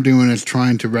thing I'm doing is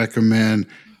trying to recommend,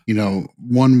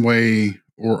 one way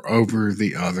or over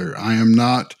the other. I am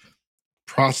not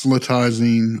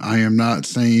proselytizing. I am not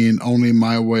saying only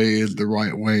my way is the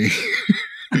right way.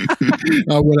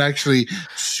 I would actually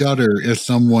shudder if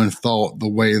someone thought the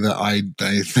way that I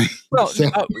think. Well,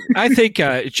 so. I think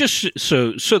just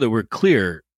so that we're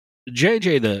clear,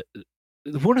 JJ,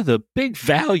 one of the big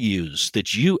values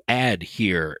that you add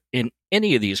here in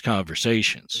any of these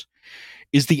conversations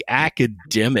is the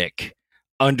academic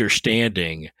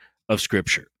understanding of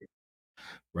Scripture,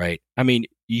 right? I mean,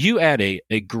 you add a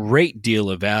great deal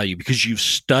of value because you've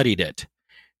studied it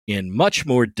in much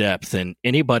more depth than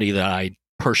anybody that I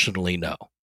personally know.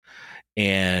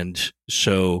 And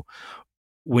so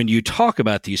when you talk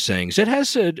about these things, it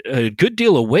has a good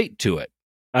deal of weight to it.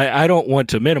 I don't want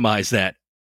to minimize that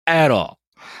at all.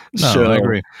 No, So, I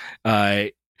agree.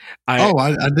 I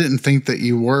didn't think that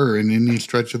you were in any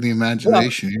stretch of the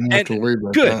imagination. You don't have to worry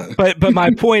about good. that. But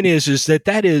my point is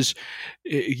that is,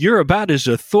 you're about as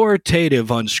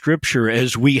authoritative on Scripture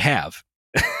as we have.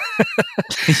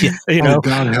 Yeah.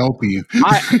 God help you.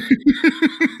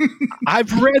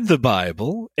 I've read the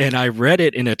Bible, and I read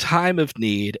it in a time of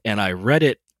need, and I read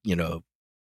it,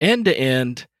 end to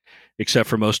end, except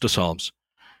for most of Psalms.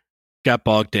 Got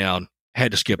bogged down.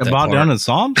 Had to skip that bogged part. Down in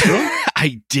Psalms? Really?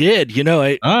 I did.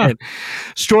 And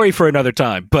story for another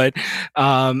time. But,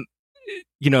 I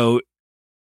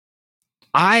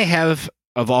have,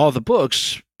 of all the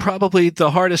books, probably the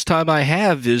hardest time I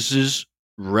have is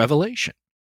Revelation.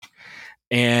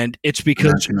 And it's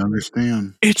because I can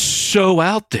understand. It's so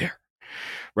out there,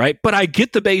 right? But I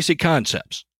get the basic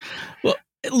concepts. Well,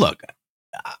 look,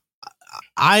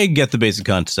 I get the basic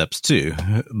concepts too,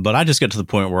 but I just get to the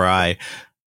point where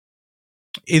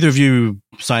either of you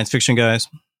science fiction guys?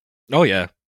 Oh, yeah.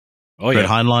 Read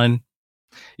Heinlein?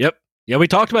 Yep. Yeah, we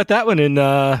talked about that one in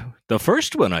the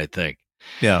first one, I think.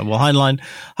 Yeah, well, Heinlein.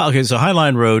 Okay, so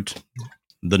Heinlein wrote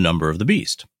The Number of the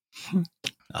Beast.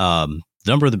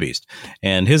 Number of the Beast.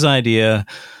 And his idea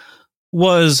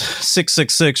was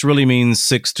 666 really means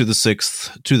 6 to the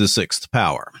sixth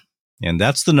power. And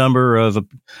that's the number of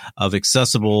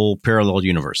accessible parallel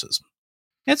universes.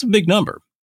 That's a big number.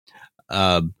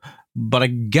 But I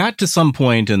got to some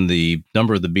point in the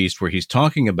Number of the Beast where he's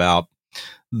talking about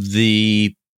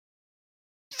the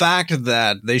fact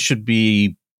that they should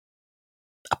be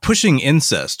pushing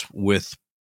incest with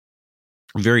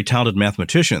very talented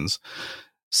mathematicians,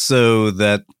 so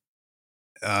that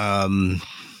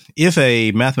if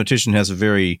a mathematician has a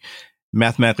very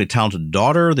mathematically talented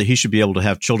daughter, that he should be able to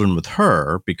have children with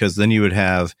her, because then you would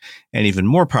have an even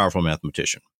more powerful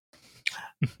mathematician.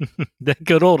 That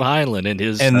good old Heinlein and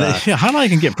his... And Heinlein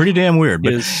can get pretty damn weird.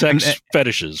 But his sex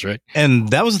fetishes, right? And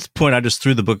that was the point. I just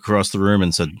threw the book across the room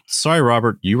and said, sorry,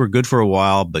 Robert, you were good for a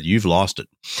while, but you've lost it.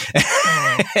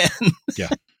 Yeah.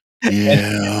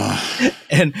 Yeah.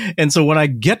 And so when I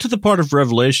get to the part of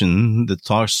Revelation that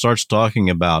starts talking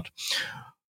about,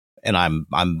 and I'm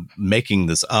making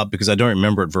this up because I don't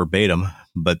remember it verbatim,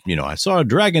 but I saw a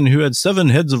dragon who had 7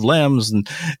 heads of lambs and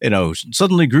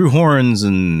suddenly grew horns,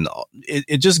 and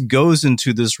it just goes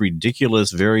into this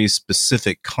ridiculous, very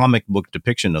specific comic book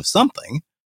depiction of something.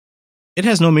 It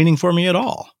has no meaning for me at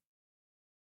all.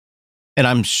 And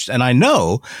I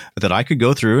know that I could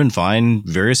go through and find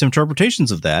various interpretations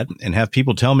of that and have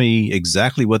people tell me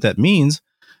exactly what that means.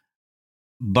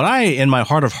 But I, in my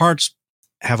heart of hearts,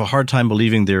 have a hard time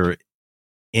believing they're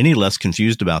any less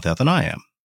confused about that than I am.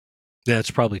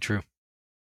 That's probably true.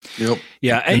 Yep.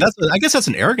 Yeah. And I guess that's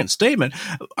an arrogant statement.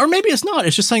 Or maybe it's not.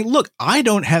 It's just saying, look, I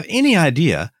don't have any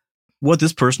idea what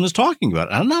this person is talking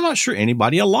about. I'm not sure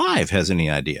anybody alive has any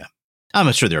idea. I'm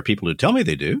not sure there are people who tell me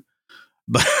they do.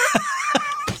 But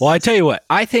well, I tell you what,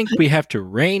 I think we have to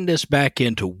rein this back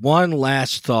into one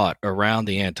last thought around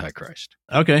the Antichrist.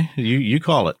 Okay, you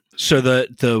call it. So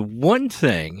the one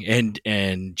thing, and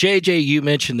JJ, you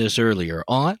mentioned this earlier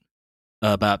on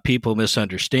about people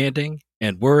misunderstanding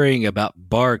and worrying about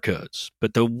barcodes.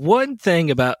 But the one thing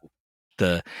about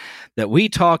that we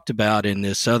talked about in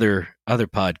this other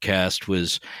podcast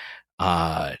was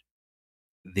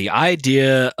the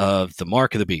idea of the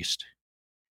mark of the beast.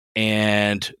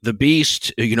 And the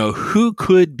beast, who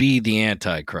could be the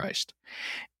Antichrist,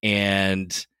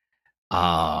 and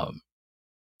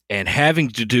having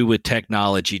to do with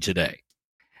technology today.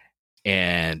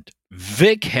 And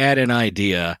Vic had an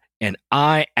idea, and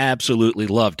I absolutely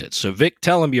loved it. So, Vic,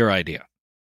 tell him your idea.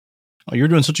 Oh, you're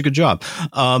doing such a good job.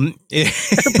 But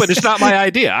it's not my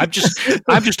idea. I'm just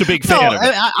a big fan of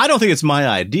it. I don't think it's my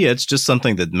idea. It's just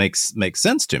something that makes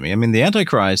sense to me. I mean, the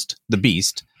Antichrist, the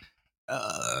beast,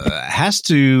 has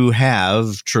to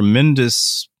have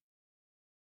tremendous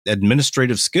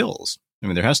administrative skills. I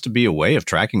mean, there has to be a way of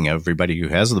tracking everybody who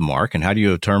has the mark. And how do you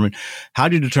determine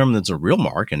that it's a real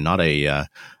mark and not a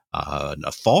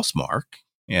false mark?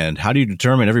 And how do you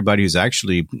determine everybody who's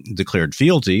actually declared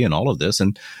fealty and all of this?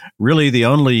 And really, the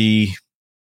only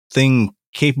thing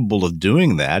capable of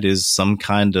doing that is some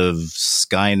kind of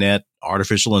Skynet,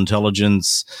 artificial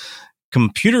intelligence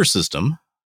computer system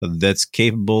that's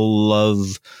capable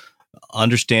of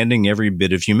understanding every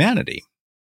bit of humanity,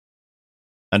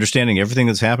 understanding everything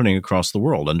that's happening across the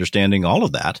world, understanding all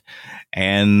of that,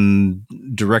 and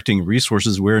directing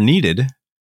resources where needed.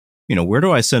 Where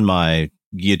do I send my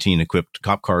guillotine-equipped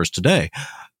cop cars today?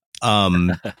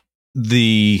 To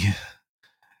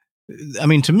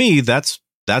me, that's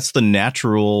the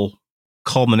natural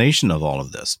culmination of all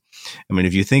of this. I mean,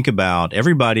 if you think about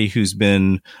everybody who's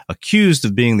been accused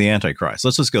of being the Antichrist,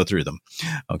 let's just go through them.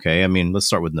 Okay. I mean, let's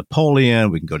start with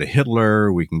Napoleon. We can go to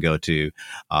Hitler. We can go to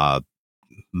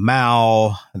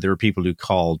Mao. There are people who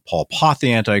called Pol Pot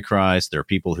the Antichrist. There are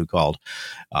people who called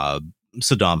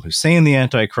Saddam Hussein the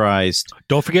Antichrist.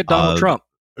 Don't forget Donald Trump.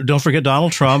 Don't forget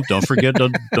Donald Trump. Don't forget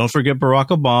Barack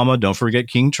Obama. Don't forget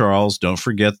King Charles. Don't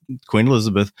forget Queen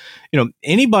Elizabeth.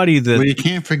 Anybody that... Well, you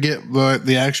can't forget what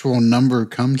the actual number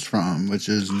comes from, which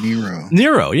is Nero.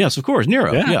 Nero, yes, of course,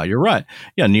 Nero. Yeah, you're right.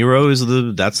 Yeah, Nero is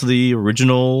that's the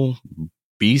original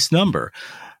beast number.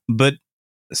 But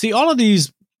see, all of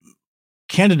these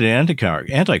candidate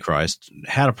antichrists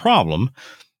had a problem,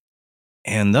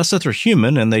 and that's that they're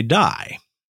human and they die,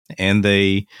 and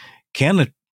they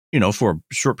can. For a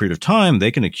short period of time,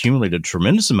 they can accumulate a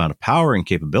tremendous amount of power and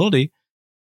capability,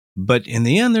 but in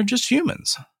the end, they're just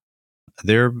humans.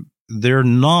 They're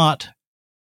not,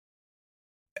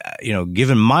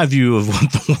 given my view of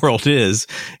what the world is,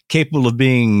 capable of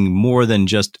being more than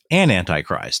just an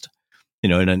antichrist.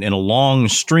 In a long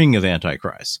string of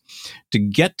antichrists, to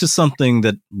get to something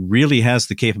that really has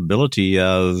the capability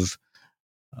of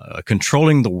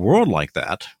controlling the world like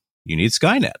that, you need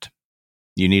Skynet.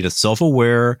 You need a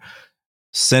self-aware,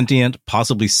 sentient,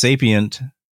 possibly sapient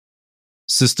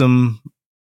system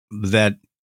that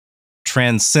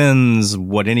transcends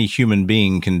what any human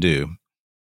being can do,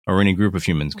 or any group of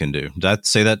humans can do. Did I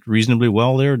say that reasonably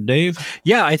well there, Dave?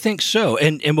 Yeah, I think so.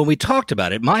 And when we talked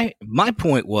about it, my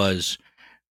point was,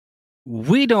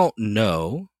 we don't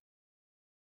know.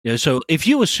 So if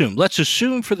you let's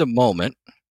assume for the moment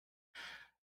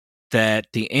that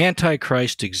the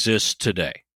Antichrist exists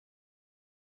today.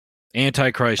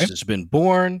 Antichrist has been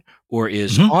born or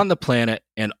is on the planet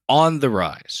and on the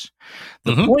rise.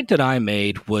 The point that I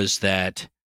made was that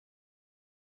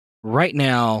right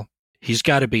now he's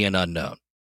got to be an unknown.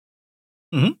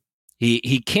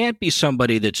 He can't be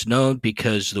somebody that's known,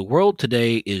 because the world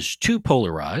today is too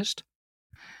polarized,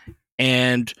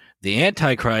 and the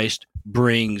Antichrist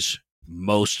brings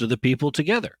most of the people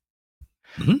together.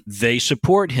 They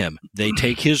support him. They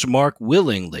take his mark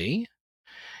willingly.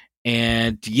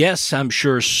 And yes, I'm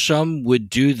sure some would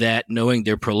do that knowing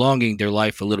they're prolonging their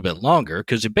life a little bit longer,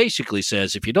 because it basically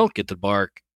says if you don't get the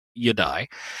mark, you die.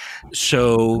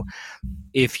 So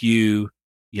if you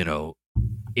get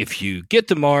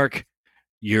the mark,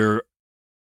 you're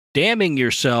damning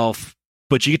yourself,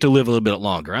 but you get to live a little bit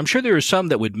longer. I'm sure there are some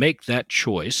that would make that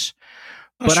choice.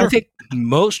 But I think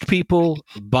most people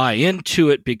buy into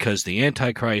it because the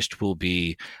Antichrist will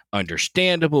be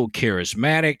understandable,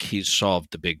 charismatic. He's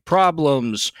solved the big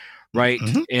problems, right?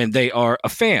 And they are a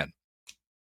fan.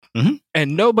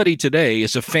 And nobody today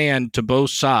is a fan to both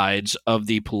sides of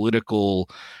the political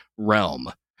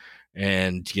realm.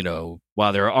 And,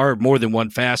 while there are more than one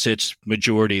facets,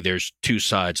 majority, there's two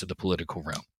sides of the political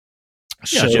realm.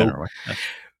 Yeah, so generally.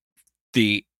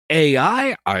 The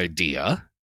AI idea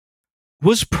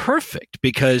was perfect,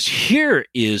 because here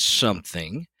is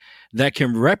something that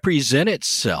can represent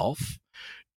itself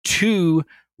to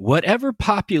whatever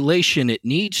population it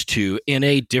needs to in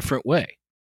a different way.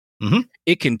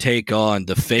 It can take on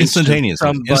the face of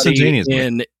somebody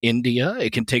in India.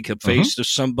 It can take the face of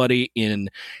somebody in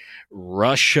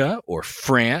Russia or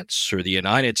France or the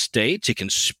United States. It can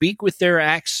speak with their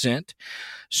accent,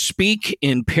 speak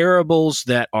in parables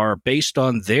that are based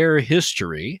on their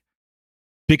history,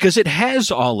 because it has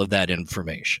all of that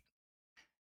information.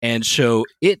 And so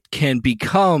it can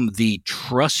become the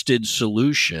trusted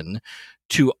solution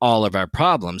to all of our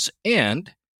problems.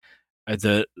 And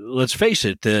let's face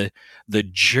it, the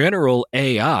general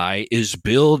AI is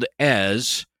billed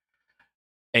as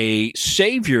a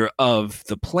savior of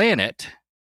the planet,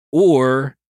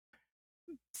 or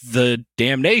the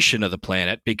damnation of the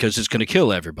planet, because it's going to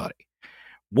kill everybody.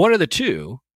 One of the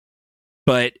two,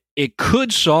 but it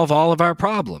could solve all of our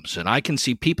problems. And I can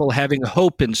see people having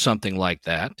hope in something like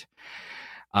that.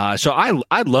 So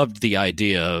I loved the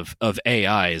idea of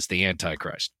AI as the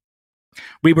Antichrist.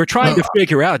 We were trying to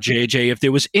figure out, JJ, if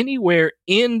there was anywhere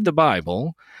in the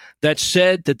Bible that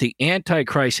said that the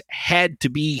Antichrist had to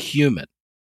be human.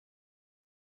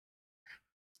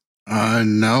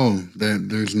 No,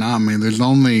 there's not. I mean, there's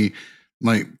only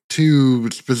like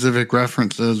two specific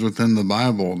references within the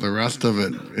Bible. The rest of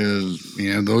it is,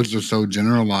 those are so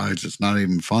generalized, it's not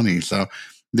even funny. So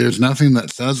there's nothing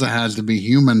that says it has to be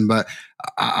human. But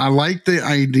I like the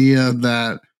idea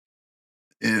that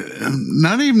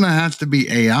not even it has to be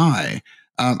AI.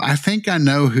 I think I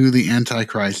know who the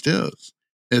Antichrist is.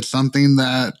 It's something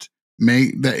that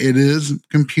make that it is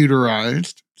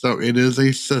computerized, so it is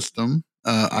a system.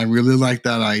 I really like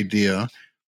that idea,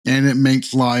 and it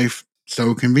makes life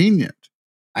so convenient.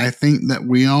 I think that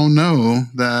we all know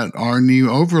that our new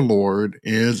overlord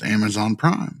is Amazon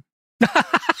Prime.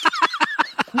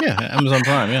 Yeah, Amazon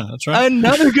Prime. Yeah, that's right.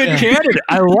 Another good candidate.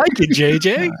 I like it,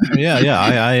 JJ.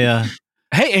 Yeah.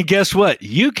 Hey, and guess what?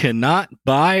 You cannot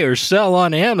buy or sell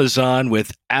on Amazon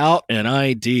without an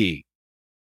ID.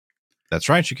 That's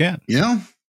right. You can. Yeah.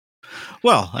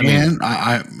 Well, I mean, and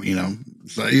I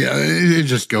so yeah, it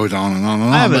just goes on and on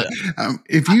and on. But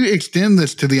if you extend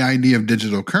this to the idea of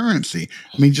digital currency,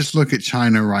 I mean, just look at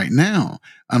China right now.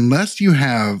 Unless you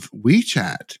have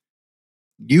WeChat,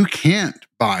 you can't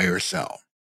buy or sell.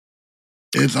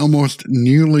 It's almost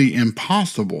nearly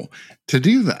impossible to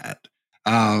do that.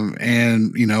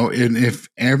 And if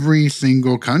every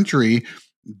single country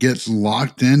gets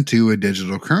locked into a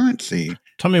digital currency.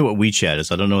 Tell me what WeChat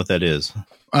is. I don't know what that is.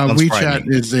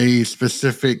 WeChat is a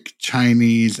specific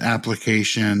Chinese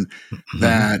application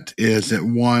that is at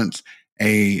once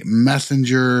a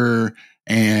messenger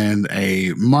and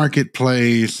a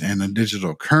marketplace and a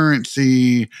digital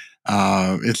currency.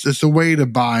 It's a way to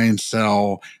buy and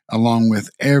sell along with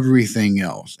everything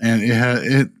else, and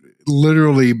it's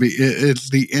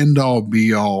the end all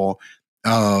be all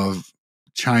of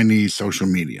Chinese social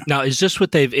media. Now, is this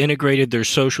what they've integrated their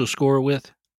social score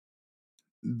with?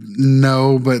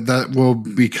 No, but that will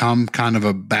become kind of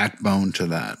a backbone to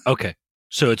that. Okay.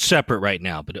 So it's separate right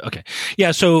now, but okay.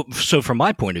 Yeah, so from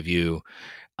my point of view,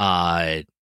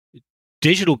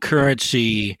 digital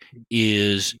currency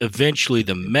is eventually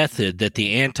the method that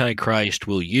the Antichrist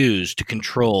will use to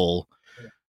control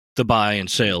the buy and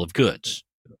sale of goods.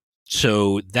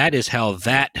 So that is how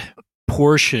that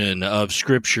portion of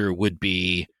Scripture would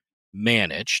be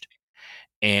managed.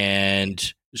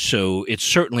 And so it's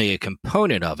certainly a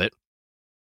component of it.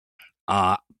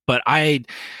 But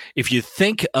if you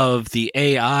think of the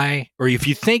AI, or if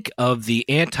you think of the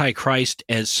Antichrist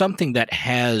as something that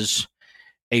has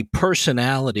a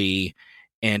personality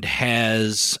and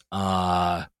has,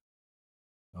 what's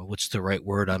the right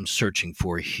word I'm searching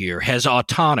for here? Has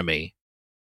autonomy,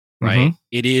 right? Mm-hmm.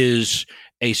 It is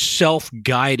a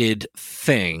self-guided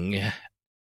thing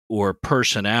or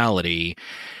personality.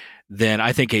 Then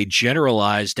I think a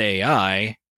generalized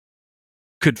AI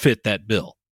could fit that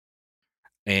bill.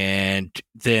 And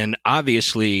then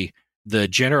obviously the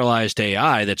generalized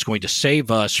AI that's going to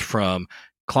save us from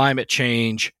climate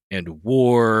change and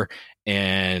war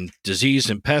and disease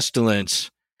and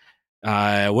pestilence,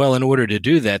 well, in order to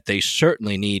do that, they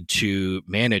certainly need to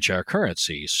manage our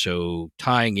currency. So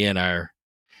tying in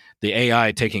the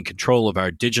AI taking control of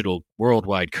our digital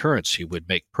worldwide currency would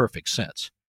make perfect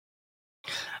sense.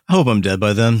 I hope I'm dead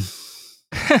by then.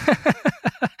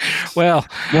 well,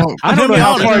 I don't know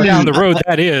how far down the road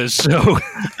that is. So,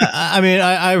 I mean,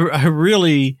 I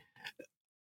really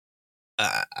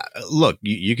look.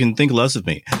 You can think less of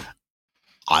me.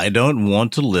 I don't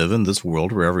want to live in this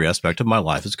world where every aspect of my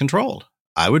life is controlled.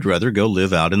 I would rather go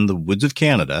live out in the woods of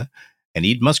Canada and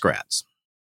eat muskrats.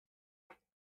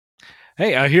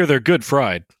 Hey, I hear they're good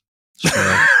fried. So.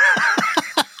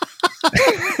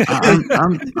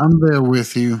 I'm there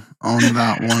with you on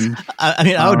that one. I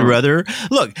mean, I would rather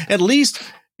look. At least,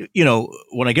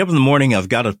 when I get up in the morning, I've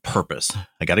got a purpose.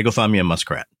 I got to go find me a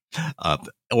muskrat,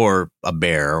 or a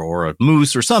bear, or a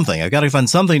moose, or something. I've got to find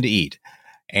something to eat,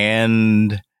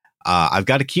 and I've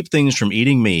got to keep things from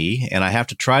eating me. And I have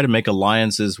to try to make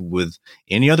alliances with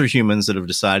any other humans that have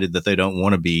decided that they don't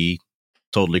want to be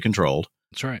totally controlled.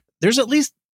 That's right. There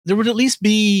would at least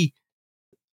be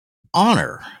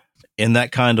honor in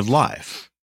that kind of life.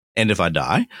 And if I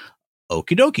die,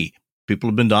 okie dokie. People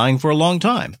have been dying for a long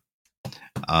time.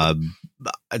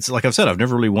 It's like I've said, I've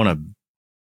never really want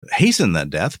to hasten that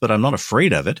death, but I'm not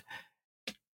afraid of it.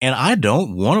 And I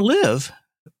don't want to live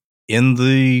in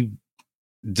the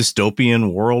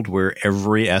dystopian world where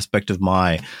every aspect of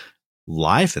my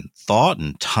life and thought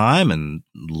and time and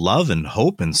love and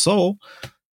hope and soul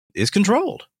is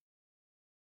controlled.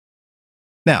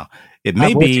 Now, it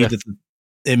may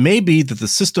be that the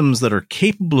systems that are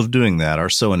capable of doing that are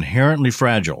so inherently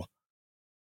fragile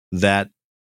that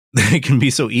they can be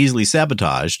so easily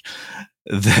sabotaged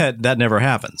that never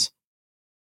happens.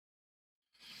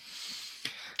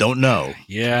 Don't know.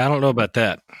 Yeah, I don't know about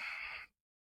that.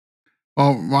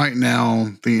 Well, right now,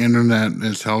 the internet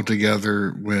is held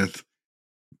together with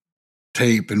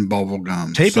tape and bubble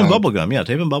gum. Tape and bubble gum. Yeah,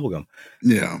 tape and bubble gum.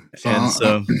 Yeah.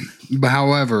 But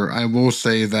however, I will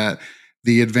say that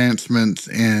the advancements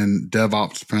in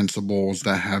DevOps principles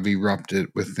that have erupted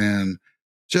within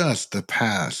just the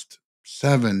past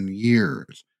 7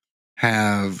 years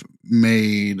have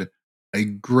made a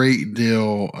great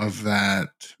deal of that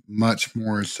much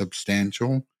more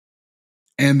substantial.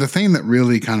 And the thing that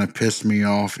really kind of pissed me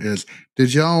off is,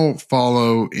 did y'all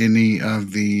follow any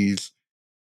of these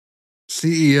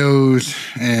CEOs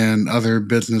and other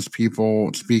business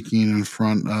people speaking in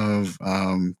front of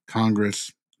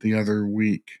Congress the other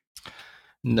week?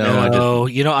 No, I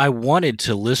didn't. You know, I wanted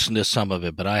to listen to some of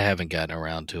it, but I haven't gotten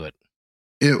around to it.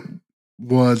 It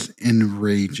was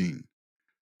enraging.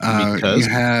 Because?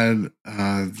 You had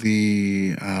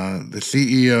the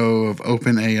CEO of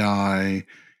OpenAI,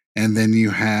 and then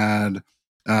you had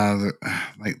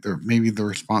maybe the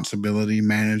responsibility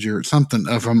manager, something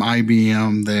from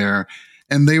IBM there,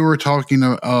 and they were talking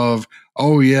of,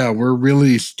 oh yeah, we're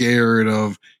really scared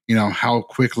of how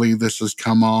quickly this has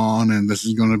come on, and this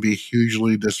is going to be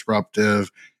hugely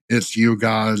disruptive. It's you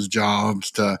guys'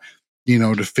 jobs to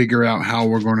to figure out how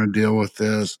we're going to deal with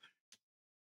this.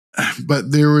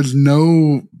 But there was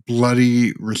no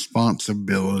bloody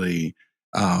responsibility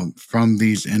from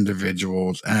these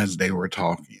individuals as they were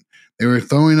talking. They were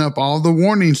throwing up all the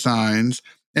warning signs.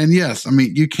 And yes, I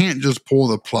mean, you can't just pull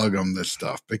the plug on this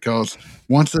stuff, because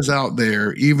once it's out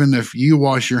there, even if you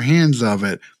wash your hands of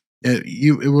it,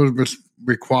 it would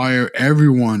require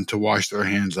everyone to wash their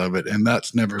hands of it. And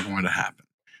that's never going to happen.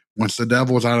 Once the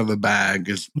devil's out of the bag,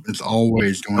 it's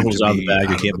always going to be out of the bag.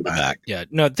 You out can't of the put it bag. back. Yeah,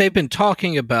 no, they've been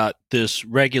talking about this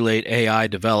regulate AI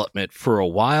development for a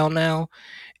while now,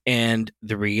 and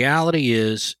the reality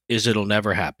is it'll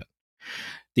never happen.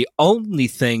 The only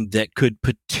thing that could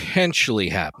potentially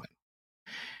happen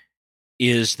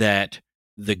is that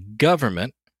the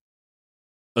government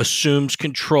assumes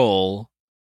control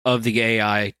of the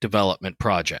AI development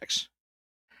projects.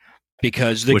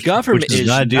 Because the government which is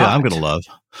an idea I'm going to love.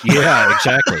 Yeah,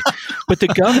 exactly. But the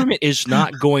government is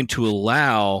not going to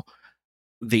allow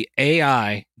the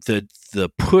AI, the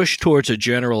push towards a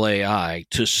general AI,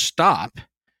 to stop,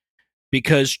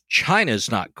 because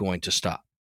China's not going to stop.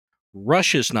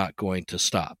 Russia's not going to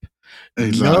stop.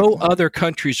 Exactly. No other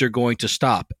countries are going to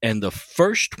stop. And the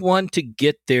first one to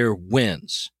get there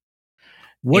wins.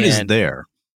 What is there?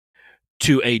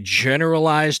 To a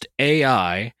generalized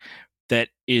AI that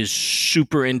is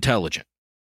super intelligent.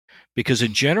 Because a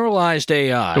generalized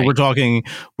AI... So we're talking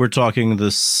the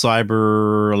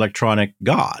cyber electronic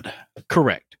god.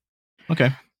 Correct.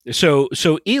 Okay. So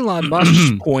Elon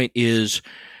Musk's point is,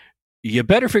 you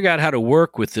better figure out how to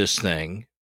work with this thing,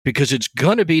 because it's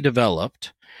going to be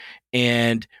developed.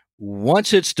 And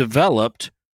once it's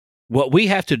developed, what we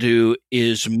have to do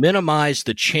is minimize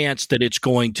the chance that it's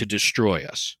going to destroy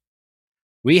us.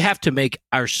 We have to make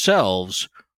ourselves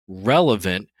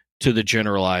relevant to the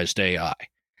generalized AI.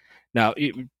 Now,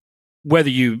 whether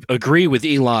you agree with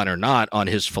Elon or not on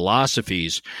his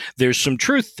philosophies, there's some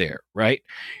truth there, right?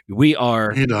 He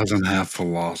doesn't have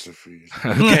philosophies.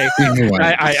 Okay. Anyway,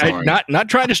 I not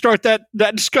trying to start that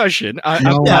discussion. I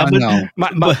know.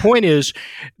 My point is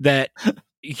that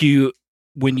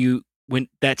when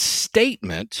that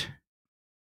statement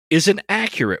is an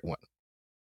accurate one,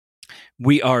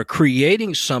 we are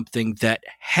creating something that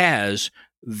has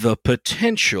the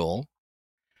potential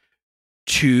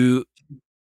to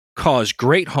cause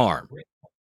great harm,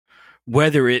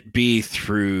 whether it be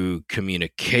through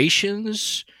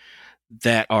communications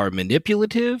that are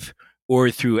manipulative or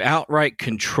through outright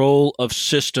control of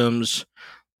systems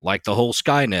like the whole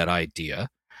Skynet idea.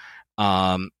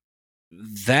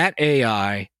 That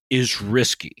AI is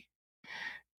risky.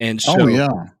 And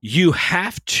so you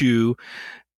have to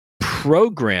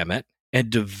program it and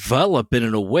develop it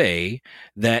in a way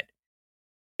that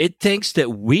it thinks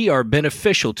that we are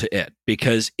beneficial to it.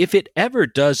 Because if it ever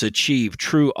does achieve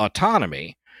true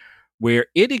autonomy, where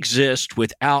it exists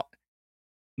without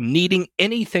needing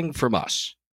anything from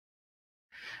us,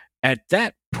 at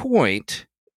that point,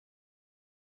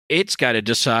 it's got to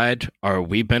decide, are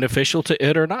we beneficial to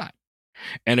it or not?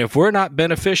 And if we're not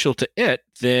beneficial to it,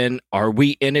 then are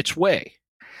we in its way?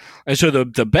 And so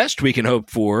the best we can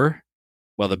hope for,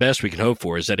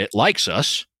 is that it likes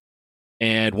us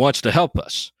and wants to help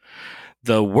us.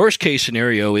 The worst case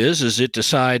scenario is it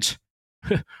decides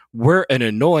we're an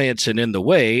annoyance and in the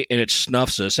way, and it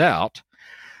snuffs us out.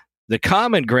 The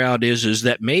common ground is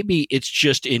that maybe it's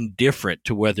just indifferent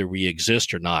to whether we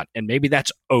exist or not, and maybe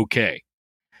that's okay.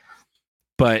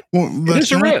 But the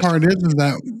sad part is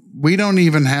that we don't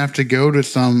even have to go to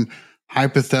some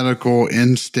hypothetical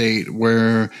end state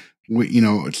where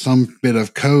some bit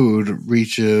of code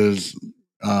reaches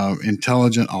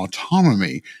intelligent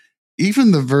autonomy.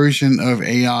 Even the version of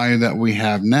AI that we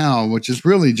have now, which is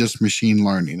really just machine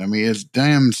learning. I mean, it's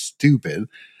damn stupid.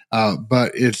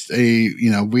 But it's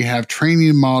we have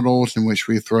training models in which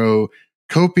we throw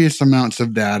copious amounts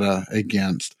of data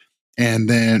against, and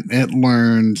then it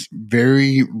learns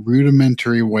very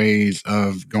rudimentary ways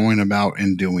of going about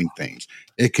and doing things.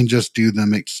 It can just do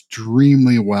them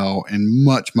extremely well and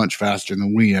much, much faster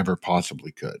than we ever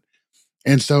possibly could.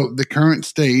 And so the current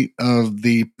state of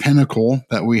the pinnacle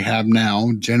that we have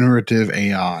now, generative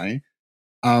AI,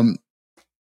 it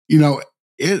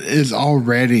is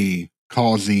already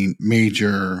causing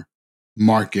major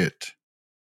market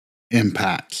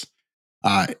impacts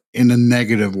in a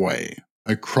negative way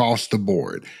across the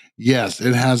board. Yes,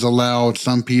 it has allowed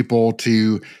some people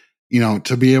to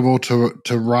be able to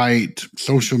write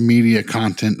social media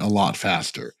content a lot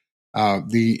faster.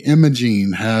 The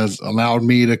imaging has allowed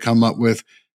me to come up with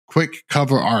quick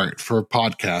cover art for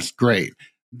podcasts. Great.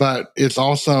 But it's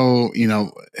also,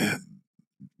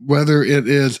 whether it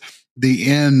is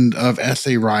the end of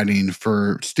essay writing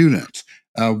for students,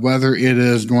 whether it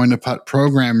is going to put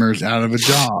programmers out of a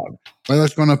job, whether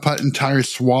it's going to put entire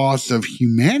swaths of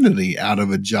humanity out of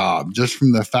a job just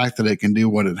from the fact that it can do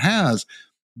what it has,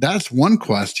 that's one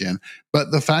question.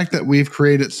 But the fact that we've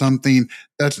created something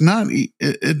that's not,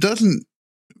 it doesn't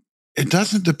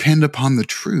depend upon the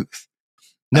truth.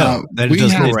 No,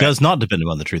 it does not depend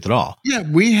upon the truth at all. Yeah,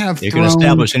 we have It can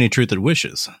establish any truth it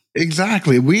wishes.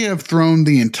 Exactly. We have thrown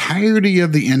the entirety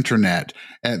of the internet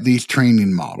at these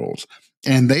training models,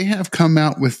 and they have come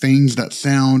out with things that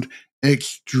sound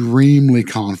extremely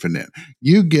confident.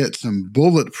 You get some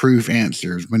bulletproof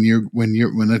answers when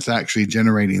it's actually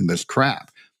generating this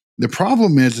crap. The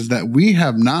problem is that we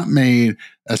have not made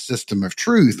a system of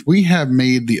truth. We have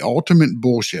made the ultimate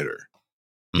bullshitter.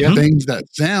 Yeah. Things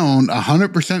that sound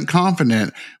 100%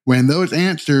 confident when those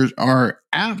answers are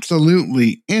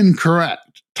absolutely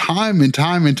incorrect time and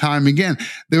time and time again.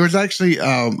 There was actually,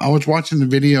 I was watching the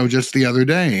video just the other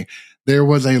day. There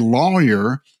was a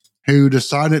lawyer who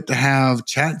decided to have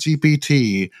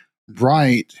ChatGPT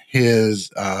write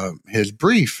his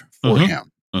brief for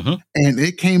him. And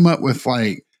it came up with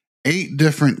like 8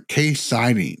 different case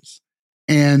sightings.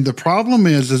 And the problem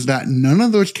is that none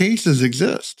of those cases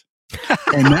exist.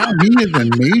 And now he is in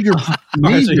major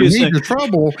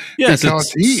trouble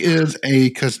because he is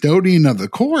a custodian of the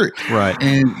court. Right.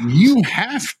 And you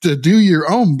have to do your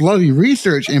own bloody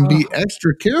research and be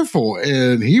extra careful.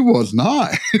 And he was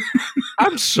not.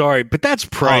 I'm sorry, but that's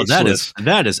priceless.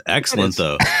 That is excellent,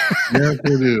 though. Yes,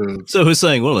 it is. So who's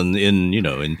saying, well, in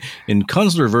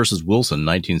Kunstler versus Wilson,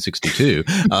 1962,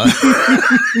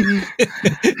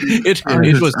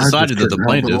 it was decided that the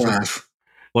plaintiff.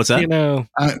 What's that?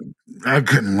 I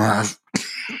couldn't laugh.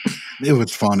 It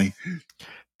was funny.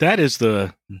 That is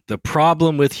the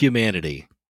problem with humanity.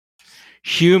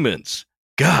 Humans,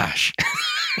 gosh.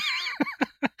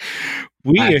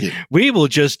 We will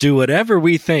just do whatever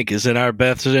we think is in our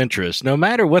best interest, no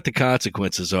matter what the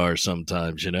consequences are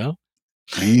sometimes,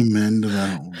 Amen to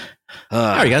that one. All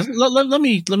right, guys, let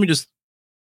me just,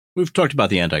 we've talked about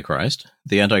the Antichrist.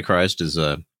 The Antichrist is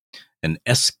an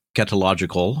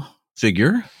eschatological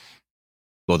figure.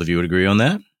 Both of you would agree on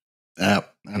that?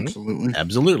 Absolutely.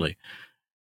 Absolutely.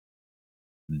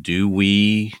 Do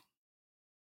we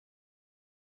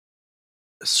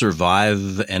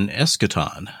survive an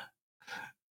eschaton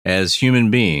as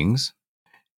human beings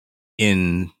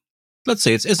in, let's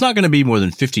say, it's not going to be more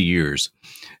than 50 years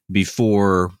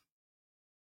before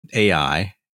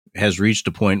AI has reached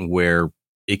a point where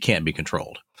it can't be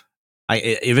controlled.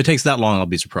 If it takes that long, I'll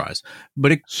be surprised.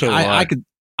 But I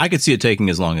could see it taking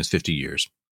as long as 50 years.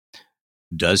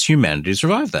 Does humanity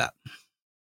survive that?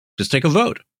 Just take a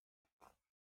vote.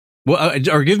 Well,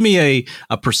 or give me a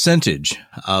percentage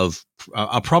of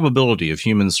a probability of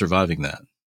humans surviving that.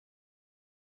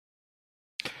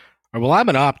 Well, I'm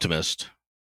an optimist,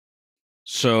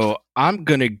 so I'm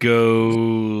going to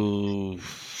go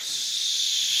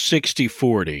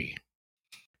 60-40.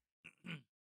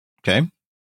 Okay.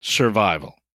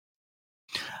 Survival.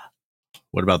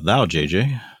 What about thou,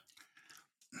 JJ?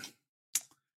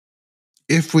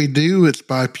 If we do, it's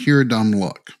by pure dumb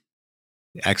luck.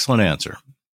 Excellent answer.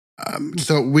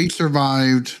 So we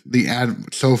survived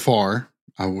so far,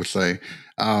 I would say,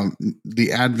 the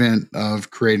advent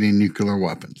of creating nuclear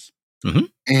weapons.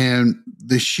 And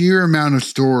the sheer amount of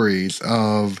stories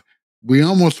of we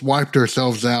almost wiped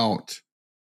ourselves out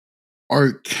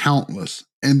are countless.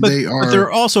 And but they're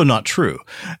also not true.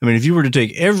 I mean, if you were to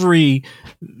take every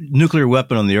nuclear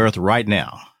weapon on the earth right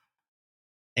now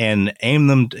and aim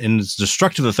them in as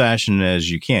destructive a fashion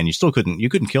as you can, you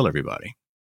couldn't kill everybody.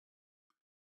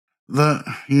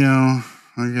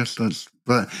 I guess that's,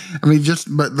 but I mean,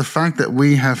 but the fact that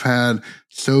we have had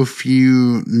so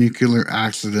few nuclear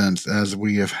accidents as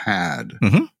we have had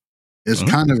is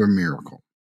kind of a miracle.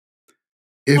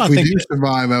 If we do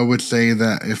survive, I would say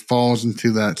that it falls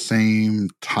into that same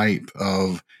type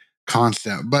of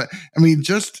concept. But I mean,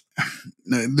 just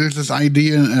there's this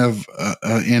idea of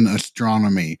in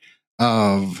astronomy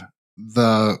of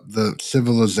the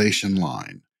civilization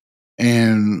line,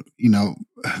 and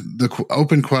the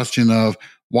open question of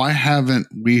why haven't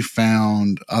we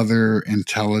found other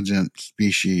intelligent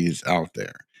species out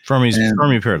there? Fermi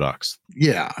paradox.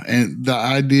 Yeah, and the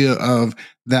idea of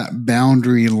that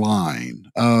boundary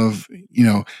line of,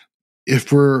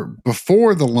 if we're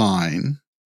before the line,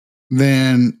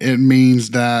 then it means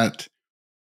that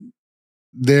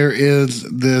there is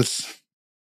this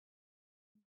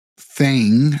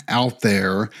thing out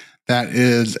there that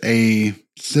is a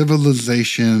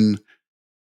civilization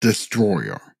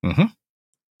destroyer,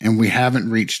 and we haven't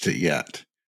reached it yet.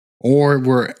 Or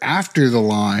we're after the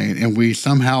line and we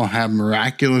somehow have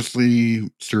miraculously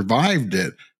survived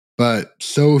it, but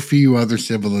so few other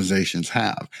civilizations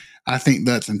have. I think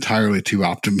that's entirely too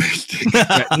optimistic.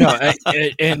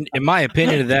 And in my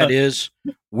opinion of that is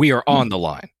we are on the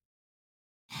line.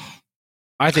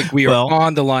 I think we are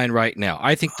on the line right now.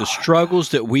 I think the struggles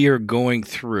that we are going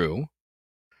through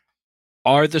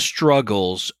are the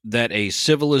struggles that a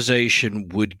civilization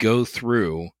would go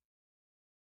through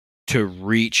to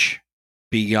reach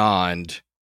beyond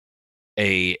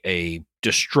a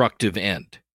destructive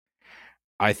end.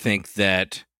 I think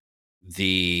that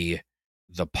the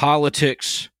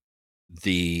politics,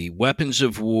 the weapons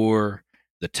of war,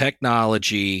 the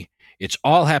technology, it's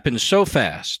all happened so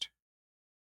fast,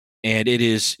 and it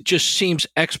just seems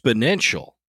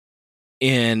exponential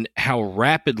in how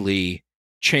rapidly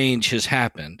change has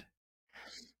happened.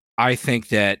 I think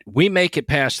that we make it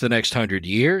past the next 100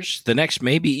 years, the next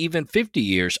maybe even 50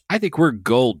 years. I think we're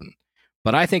golden,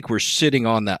 but I think we're sitting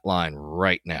on that line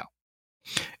right now.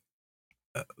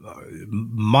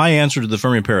 My answer to the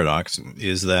Fermi paradox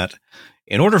is that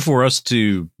in order for us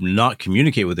to not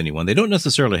communicate with anyone, they don't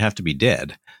necessarily have to be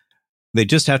dead. They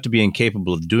just have to be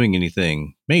incapable of doing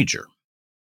anything major.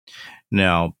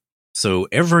 Now, so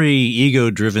every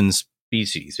ego-driven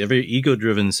species, every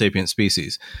ego-driven sapient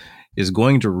species is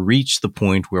going to reach the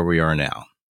point where we are now,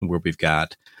 where we've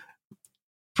got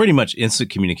pretty much instant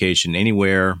communication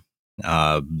anywhere.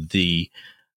 The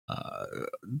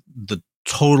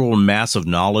total mass of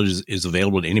knowledge is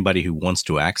available to anybody who wants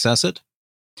to access it.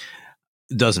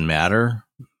 It doesn't matter.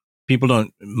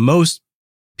 Most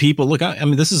people look. I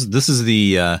mean, this is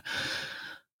the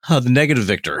negative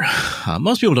victor.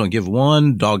 Most people don't give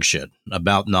one dog shit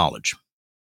about knowledge.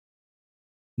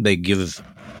 They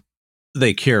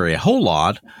care a whole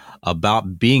lot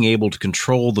about being able to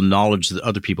control the knowledge that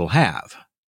other people have.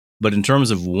 But in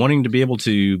terms of wanting to be able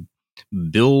to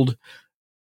build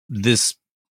this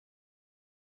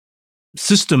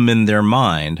system in their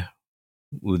mind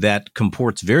that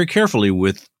comports very carefully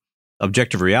with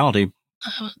objective reality.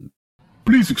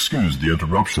 Please excuse the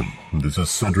interruption. This is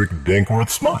Cedric Dankworth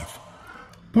Smythe.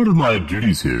 Part of my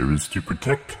duties here is to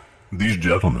protect these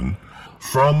gentlemen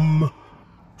from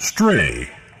stray,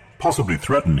 possibly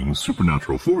threatening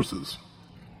supernatural forces.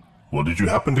 What did you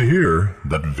happen to hear at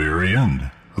that very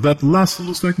end of that last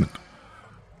little segment?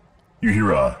 You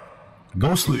hear a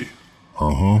ghostly,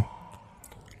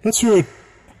 Let's hear it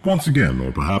once again,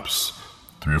 or perhaps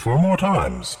 3 or 4 more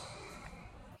times.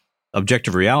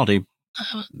 Objective reality.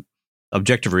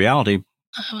 Objective reality.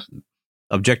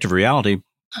 Objective reality.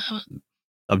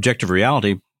 Objective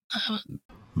reality.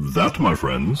 That, my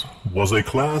friends, was a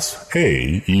Class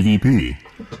A EVP.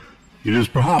 It is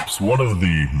perhaps one of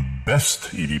the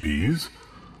best EVPs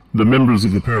the members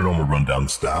of the Paranormal Rundown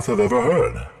staff have ever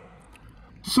heard.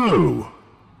 So,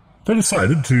 they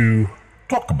decided to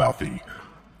talk about the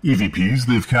EVPs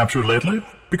they've captured lately,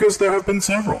 because there have been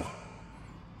several.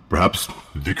 Perhaps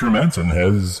Vicar Manson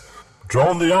has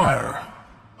drawn the ire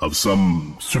of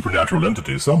some supernatural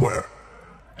entity somewhere.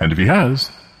 And if he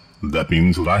has, that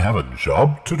means that I have a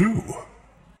job to do.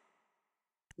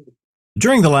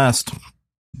 During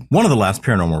one of the last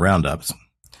Paranormal Roundups,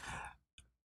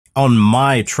 on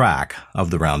my track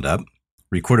of the Roundup,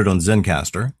 recorded on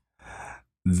Zencastr,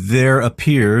 there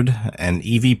appeared an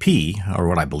EVP, or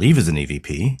what I believe is an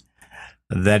EVP,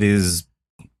 that is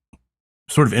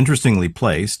sort of interestingly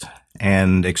placed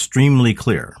and extremely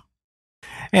clear.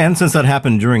 And since that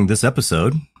happened during this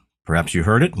episode, perhaps you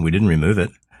heard it and we didn't remove it,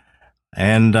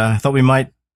 and I thought we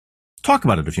might talk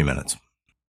about it a few minutes.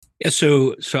 Yeah,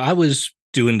 so I was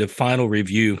doing the final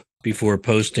review before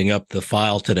posting up the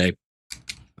file today,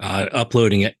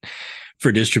 uploading it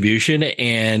for distribution,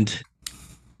 and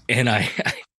I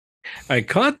I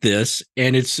caught this,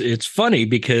 and it's funny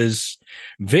because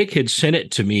Vic had sent it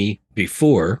to me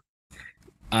before,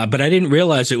 but I didn't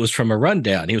realize it was from a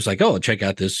rundown. He was like, "Oh, check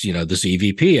out this, this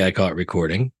EVP I caught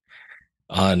recording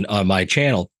on my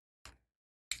channel,"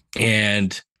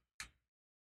 and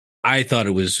I thought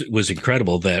it was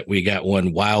incredible that we got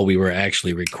one while we were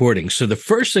actually recording. So the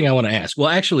first thing I want to ask,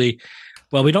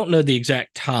 we don't know the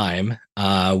exact time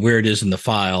where it is in the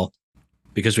file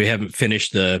because we haven't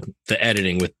finished the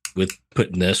editing with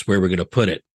putting this where we're going to put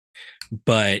it.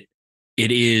 But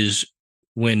it is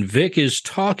when Vic is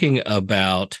talking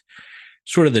about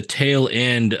sort of the tail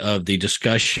end of the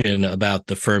discussion about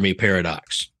the Fermi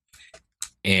paradox.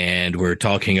 And we're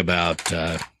talking about,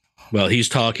 he's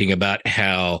talking about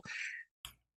how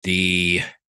the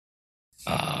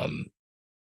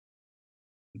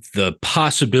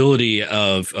possibility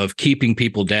of keeping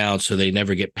people down so they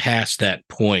never get past that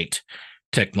point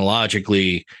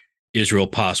technologically is real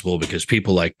possible because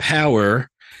people like power,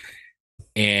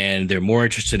 and they're more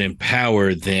interested in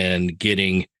power than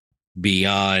getting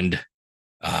beyond,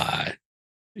 to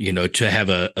have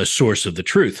a source of the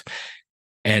truth.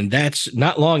 And that's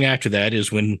not long after that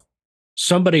is when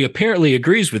somebody apparently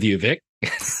agrees with you, Vic.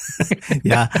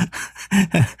 Yeah,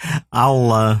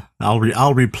 I'll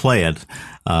replay it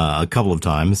a couple of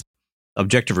times.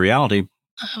 Objective reality.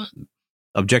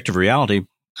 Objective reality.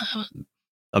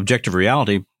 Objective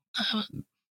reality.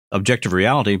 Objective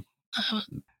reality.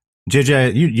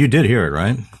 JJ, you did hear it,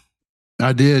 right?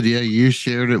 I did. Yeah, you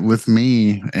shared it with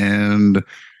me, and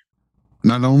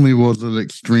not only was it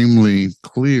extremely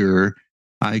clear,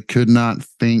 I could not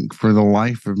think for the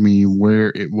life of me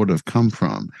where it would have come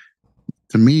from.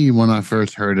 To me, when I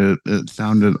first heard it, it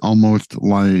sounded almost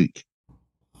like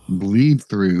bleed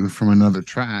through from another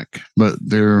track, but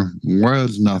there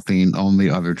was nothing on the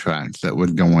other tracks that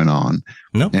was going on.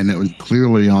 Nope. And it was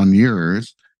clearly on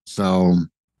yours. So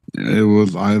it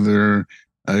was either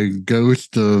a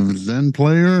ghost of Zen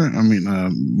player,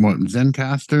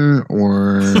 Zencaster,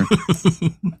 or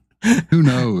who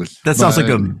knows? That sounds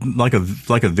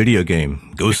like a video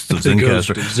game. Ghosts of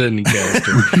Zencaster.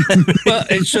 Well,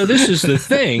 and so this is the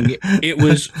thing. It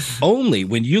was only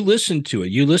when you listen to it,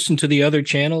 you listen to the other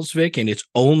channels, Vic, and it's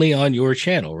only on your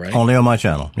channel, right? Only on my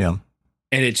channel, yeah.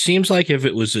 And it seems like if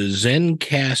it was a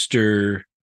Zencaster,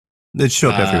 it'd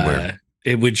show up everywhere.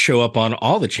 It would show up on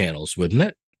all the channels, wouldn't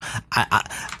it?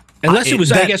 Unless it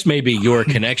was, I guess, maybe your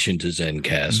connection to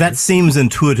Zencaster. That seems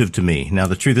intuitive to me. Now,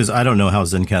 the truth is, I don't know how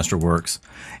Zencaster works.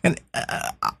 And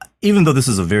even though this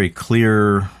is a very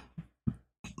clear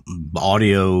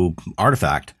audio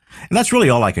artifact, and that's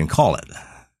really all I can call it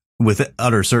with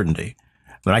utter certainty.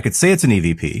 But I could say it's an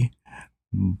EVP,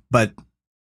 but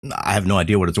I have no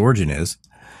idea what its origin is.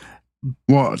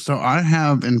 Well, so I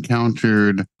have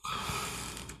encountered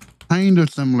kind of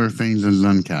similar things as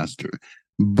Zencaster,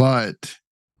 but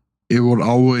it would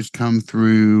always come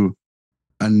through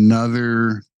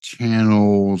another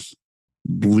channel's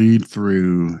bleed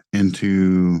through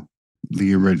into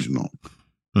the original.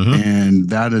 Mm-hmm. And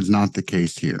that is not the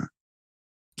case here.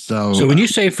 So when you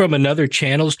say from another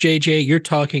channel's, JJ, you're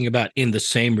talking about in the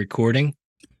same recording?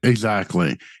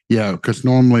 Exactly. Yeah, because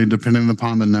normally, depending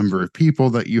upon the number of people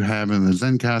that you have in the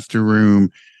Zencaster room,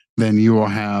 then you will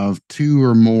have 2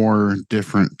 or more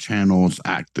different channels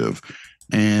active.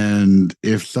 And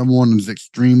if someone is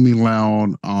extremely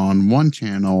loud on one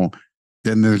channel,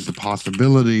 then there's the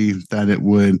possibility that it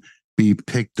would be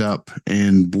picked up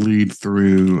and bleed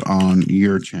through on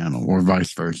your channel or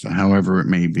vice versa, however it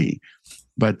may be.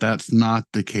 But that's not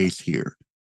the case here.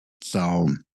 So,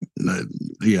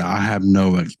 yeah, I have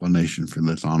no explanation for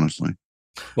this, honestly.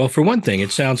 Well, for one thing,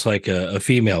 it sounds like a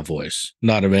female voice,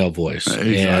 not a male voice.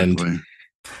 Exactly.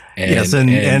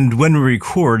 And when we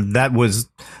record,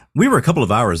 we were a couple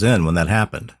of hours in when that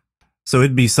happened. So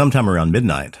it'd be sometime around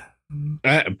midnight.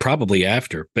 Probably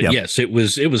after. But yep. Yes, it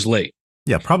was late.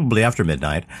 Yeah, probably after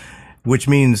midnight, which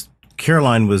means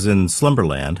Caroline was in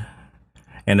Slumberland.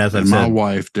 And as I said, my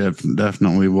wife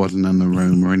definitely wasn't in the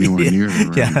room or anywhere near the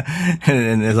room. Yeah.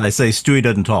 And as I say, Stewie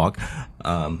doesn't talk.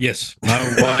 Yes,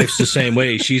 my wife's the same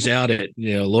way. She's out at,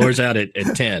 Laura's out at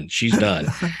 10. She's done.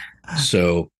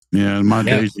 So. Yeah, my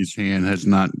Daisy's hand has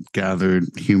not gathered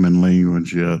human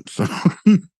language yet. So.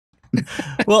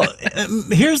 Well,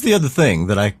 here's the other thing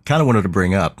that I kind of wanted to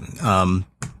bring up. And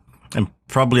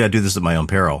probably I do this at my own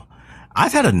peril.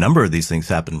 I've had a number of these things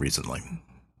happen recently.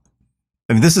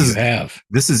 I mean, this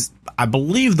is, I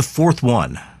believe, the 4th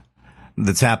one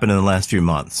that's happened in the last few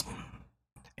months.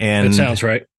 And that sounds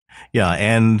right. Yeah.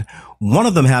 And one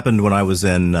of them happened when I was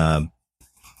in,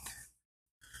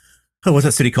 what's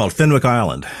that city called? Fenwick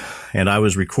Island. And I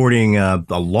was recording a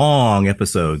long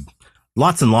episode,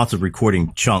 lots and lots of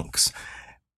recording chunks.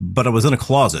 But I was in a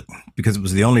closet because it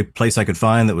was the only place I could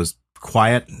find that was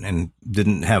quiet and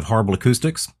didn't have horrible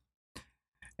acoustics.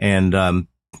 And, man,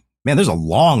 there's a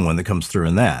long one that comes through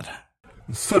in that.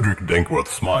 Cedric Dankworth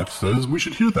Smythe says we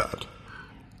should hear that.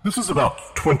 This is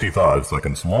about 25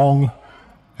 seconds long,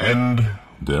 and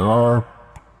there are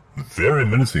very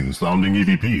menacing sounding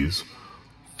EVPs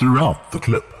throughout the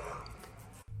clip.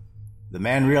 The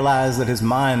man realized that his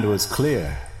mind was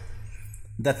clear,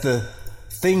 that the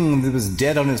thing that was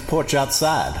dead on his porch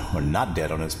outside, or not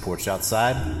dead on his porch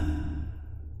outside,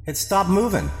 had stopped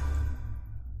moving.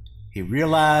 He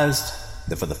realized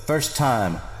that for the first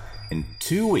time in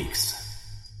 2 weeks,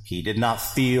 he did not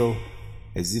feel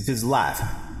as if his life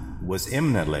was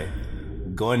imminently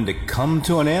going to come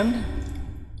to an end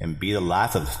and be the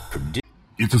life of perdition.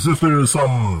 It's as if there is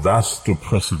some vast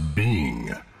oppressive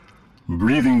being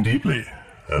breathing deeply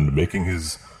and making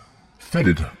his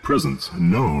fetid presence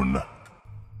known.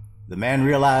 The man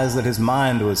realized that his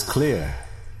mind was clear,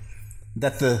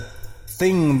 that the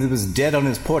thing that was dead on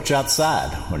his porch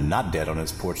outside, or not dead on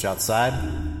his porch outside,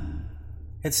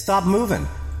 had stopped moving.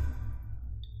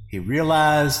 He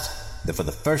realized that for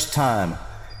the first time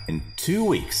in 2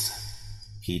 weeks,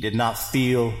 he did not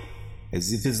feel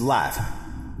as if his life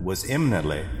was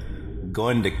imminently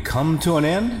going to come to an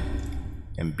end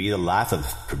and be the life of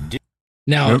perdition.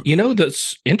 Now, you know,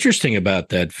 that's interesting about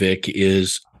that, Vic,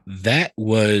 is that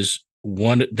was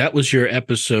your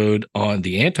episode on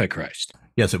the Antichrist.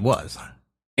 Yes, it was.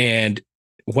 And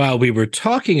while we were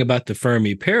talking about the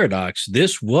Fermi paradox,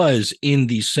 this was in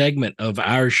the segment of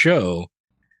our show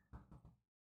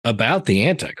about the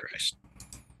Antichrist.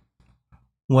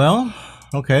 Well,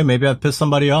 okay, maybe I've pissed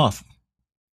somebody off.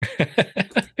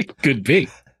 Could be.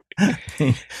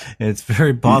 It's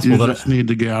very possible you that just need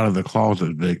to get out of the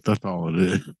closet, Vic. That's all it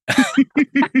is.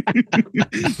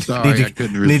 Sorry, I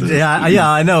couldn't resist.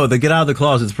 Yeah, I know. The get out of the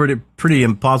closet is pretty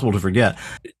impossible to forget.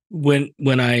 When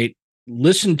I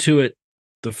listened to it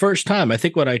the first time, I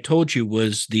think what I told you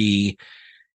was it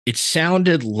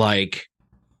sounded like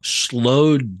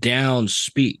slowed down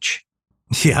speech.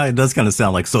 Yeah, it does kind of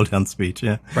sound like slow down speech.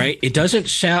 Yeah. Right. It doesn't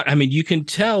sound, I mean, you can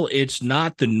tell it's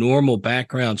not the normal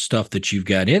background stuff that you've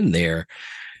got in there,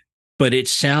 but it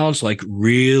sounds like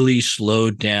really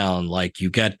slowed down. Like you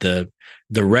got the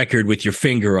record with your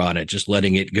finger on it, just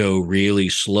letting it go really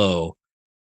slow.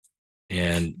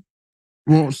 And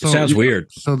it sounds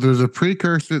weird. So there's a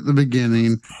precursor at the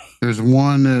beginning. There's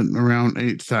one at around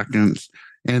 8 seconds.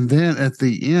 And then at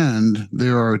the end,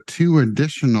 there are 2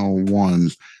 additional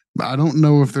ones. I don't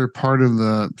know if they're part of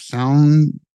the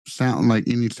sound like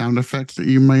any sound effects that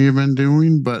you may have been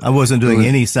doing, but I wasn't doing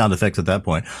any sound effects at that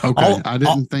point. Okay, I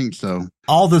didn't think so.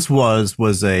 All this was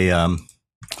a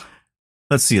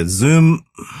let's see, a Zoom.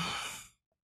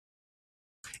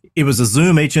 It was a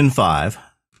Zoom HN5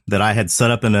 that I had set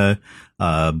up in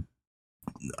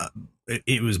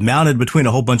it was mounted between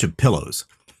a whole bunch of pillows.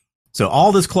 So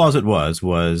all this closet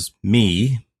was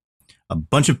me, a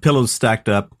bunch of pillows stacked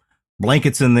up,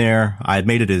 blankets in there. I had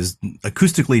made it as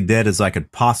acoustically dead as I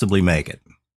could possibly make it.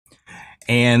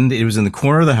 And it was in the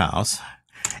corner of the house.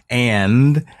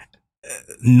 And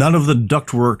none of the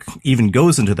ductwork even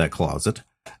goes into that closet.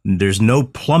 There's no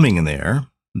plumbing in there.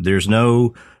 There's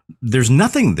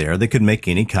nothing there that could make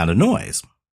any kind of noise.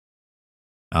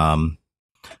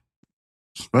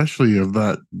 Especially of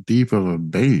that deep of a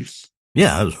bass.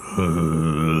 Yeah.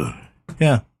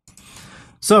 Yeah.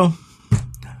 So,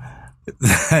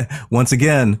 once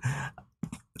again,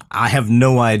 I have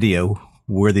no idea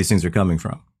where these things are coming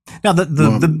from. Now,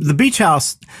 the beach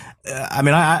house, I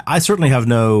mean, I certainly have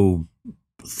no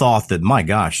thought that, my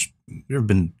gosh, there have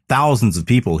been thousands of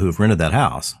people who have rented that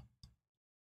house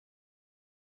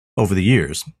over the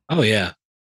years. Oh, yeah.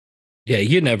 Yeah,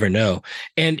 you never know.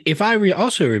 And if I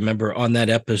also remember on that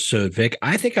episode, Vic,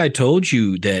 I think I told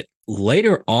you that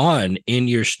later on in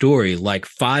your story, like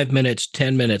 5 minutes,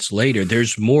 10 minutes later,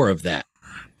 there's more of that.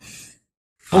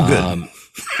 Oh, good.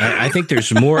 I think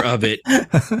there's more of it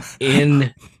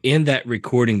in that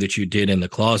recording that you did in the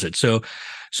closet. So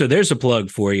there's a plug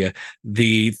for you.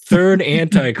 The third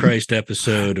Antichrist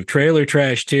episode of Trailer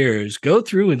Trash Tears. Go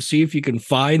through and see if you can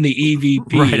find the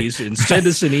EVPs and send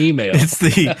us an email. It's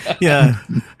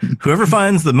whoever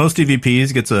finds the most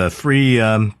EVPs gets a free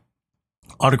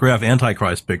autograph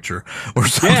Antichrist picture or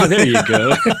something. Yeah, there you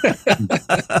go.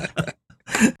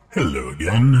 Hello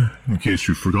again. In case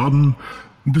you've forgotten,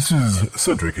 this is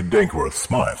Cedric Dankworth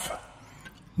Smythe.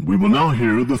 We will now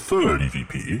hear the third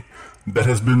EVP that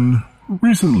has been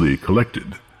recently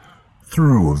collected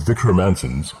through Vicar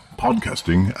Manson's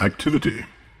podcasting activity.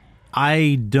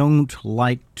 I don't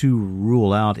like to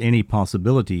rule out any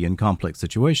possibility in complex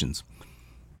situations.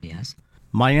 Yes.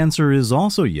 My answer is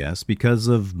also yes because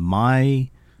of my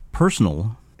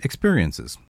personal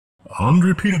experiences. And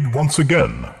repeated once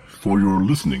again for your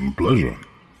listening pleasure.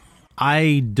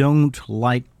 I don't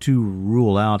like to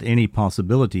rule out any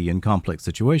possibility in complex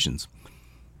situations.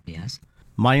 Yes.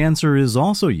 My answer is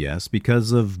also yes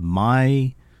because of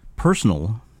my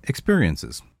personal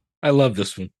experiences. I love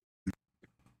this one.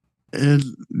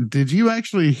 Did you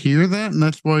actually hear that? And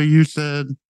that's why you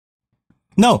said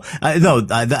No,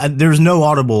 there's no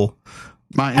audible.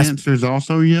 my answer is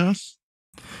also yes.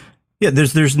 Yeah, there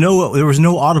was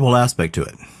no audible aspect to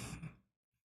it.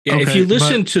 Yeah, Okay, if you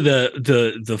listen to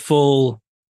the full,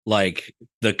 like,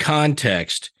 the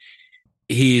context,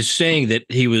 he's saying that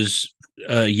he was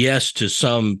yes to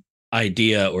some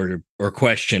idea or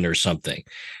question or something.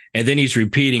 And then he's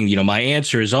repeating, my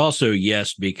answer is also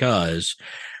yes because,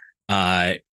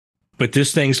 but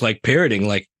this thing's like parroting,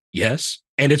 like, yes.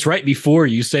 And it's right before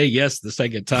you say yes the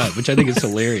second time, which I think is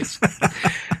hilarious.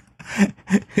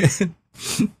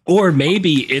 Or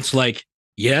maybe it's like,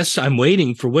 yes, I'm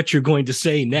waiting for what you're going to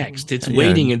say next. It's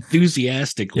waiting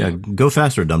enthusiastically. Yeah, go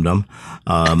faster, dum-dum.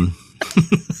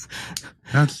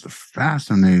 That's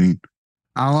fascinating.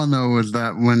 All I know is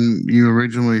that when you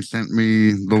originally sent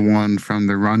me the one from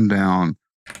the rundown,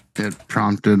 it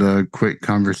prompted a quick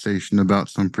conversation about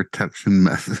some protection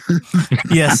methods.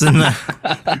 Yes, and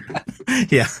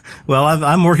yeah. Well,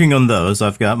 I'm working on those.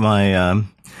 I've got my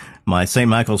my St.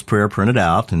 Michael's prayer printed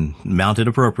out and mounted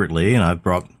appropriately, and I've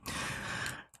brought.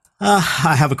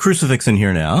 I have a crucifix in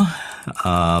here now,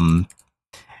 and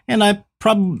I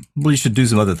probably should do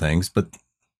some other things, but.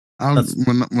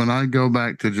 When I go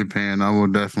back to Japan, I will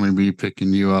definitely be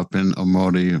picking you up in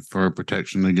Omori for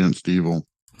protection against evil.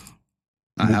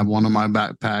 I have one in my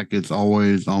backpack. It's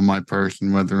always on my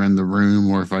person, whether in the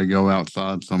room or if I go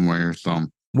outside somewhere. So,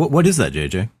 what is that,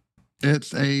 JJ?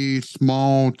 it's a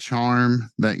small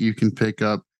charm that you can pick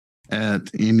up at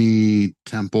any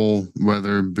temple,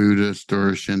 whether Buddhist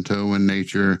or Shinto in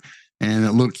nature, and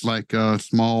it looks like a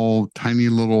small, tiny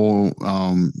little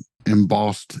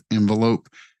embossed envelope.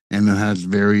 And it has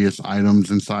various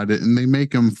items inside it. And they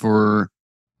make them for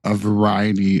a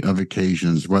variety of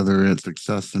occasions, whether it's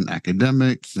success in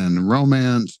academics and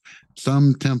romance.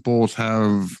 Some temples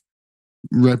have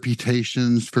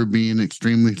reputations for being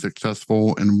extremely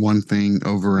successful in one thing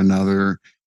over another.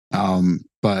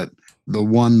 But the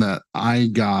one that I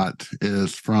got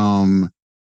is from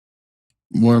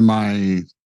where my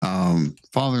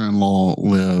father-in-law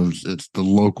lives. It's the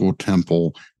local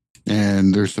temple.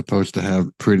 And they're supposed to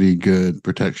have pretty good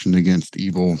protection against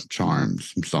evil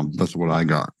charms. So that's what I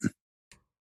got.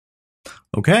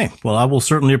 Okay. Well, I will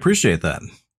certainly appreciate that.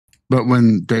 But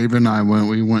when Dave and I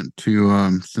we went to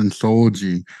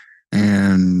Sensology,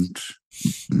 and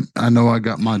I know I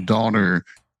got my daughter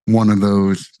one of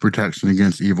those protection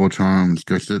against evil charms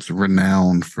because it's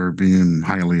renowned for being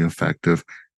highly effective.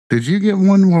 Did you get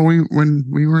one when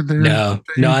we were there? No,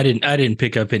 I didn't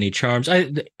pick up any charms.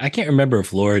 I can't remember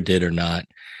if Laura did or not.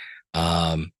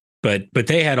 But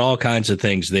they had all kinds of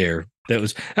things there. That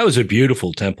was a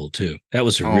beautiful temple too. That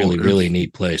was a really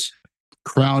neat place.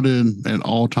 Crowded at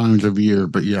all times of year,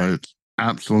 but yeah, it's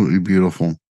absolutely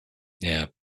beautiful. Yeah.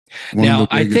 One Now, of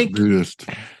the biggest Buddhist.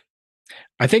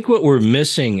 I think what we're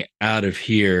missing out of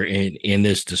here in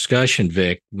this discussion,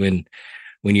 Vic, when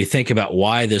you think about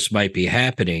why this might be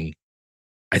happening,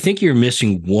 I think you're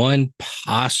missing one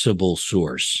possible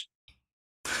source.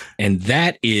 And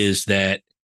that is that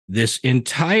this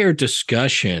entire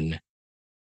discussion,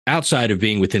 outside of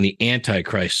being within the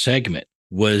Antichrist segment,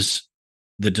 was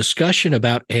the discussion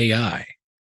about AI.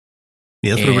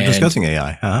 Yes, we were discussing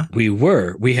AI, huh?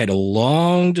 We had a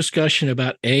long discussion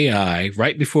about AI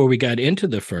right before we got into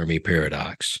the Fermi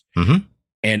paradox. Mm-hmm.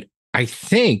 And I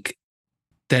think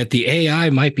that the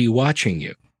AI might be watching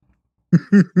you.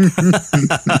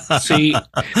 See,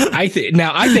 I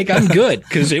think I'm good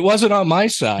because it wasn't on my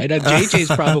side.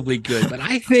 JJ's probably good, but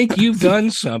I think you've done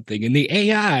something, and the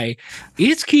AI,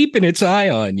 it's keeping its eye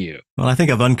on you. Well, I think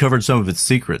I've uncovered some of its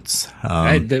secrets.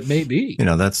 That may be.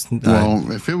 That's well,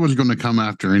 if it was going to come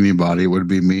after anybody, it would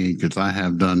be me because I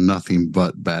have done nothing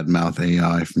but badmouth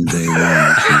AI from day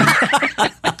one.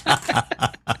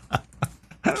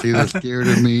 It's either scared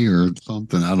of me or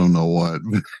something. I don't know what.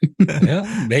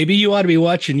 Well, maybe you ought to be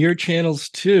watching your channels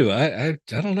too. I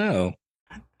don't know.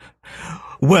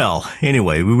 Well,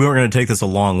 anyway, we weren't going to take this a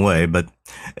long way, but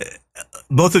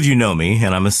both of you know me,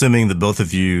 and I'm assuming that both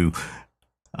of you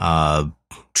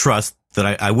trust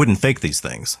that I wouldn't fake these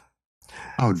things.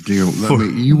 Oh, dear.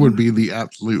 You would be the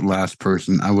absolute last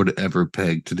person I would ever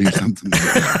peg to do something like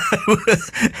that.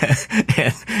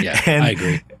 I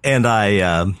agree. And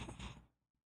I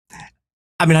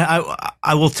mean,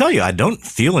 I will tell you, I don't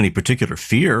feel any particular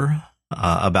fear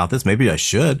about this. Maybe I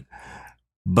should,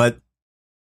 but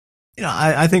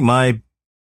I think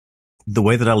the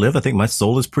way that I live, I think my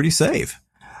soul is pretty safe.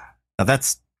 Now,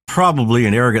 that's probably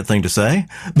an arrogant thing to say.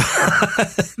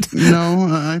 No,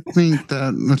 I think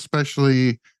that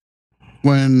especially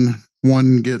when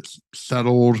one gets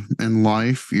settled in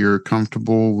life, you're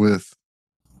comfortable with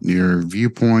your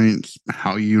viewpoints,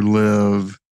 how you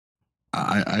live.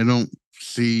 I don't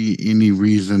see any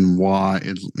reason why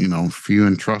if you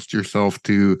entrust yourself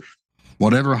to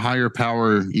whatever higher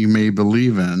power you may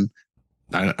believe in,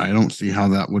 I don't see how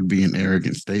that would be an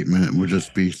arrogant statement. It would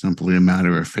just be simply a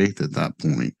matter of faith at that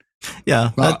point.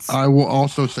 Yeah. But I will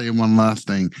also say one last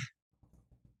thing.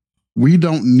 We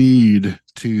don't need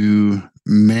to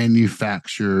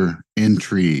manufacture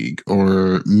intrigue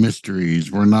or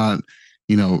mysteries. We're not,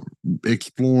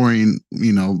 exploring,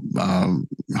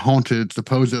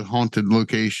 supposed haunted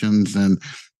locations and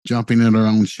jumping in our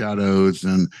own shadows.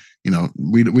 And,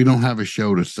 we don't have a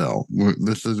show to sell.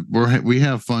 We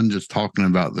have fun just talking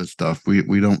about this stuff.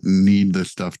 We don't need this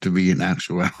stuff to be in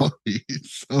actuality.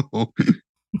 So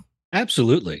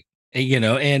absolutely.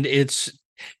 And it's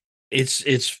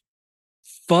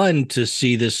fun to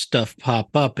see this stuff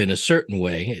pop up in a certain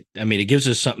way. It gives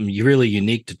us something really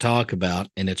unique to talk about,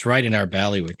 and it's right in our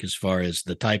bailiwick as far as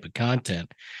the type of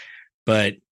content.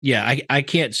 But yeah, I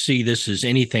can't see this as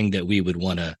anything that we would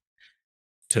want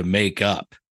to make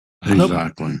up.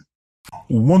 Exactly.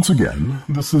 Once again,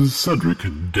 this is Cedric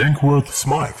Dankworth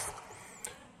Smythe.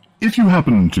 If you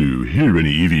happen to hear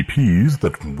any EVPs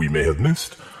that we may have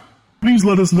missed, please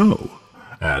let us know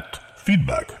at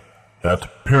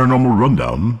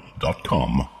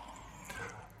feedback@paranormalrundown.com.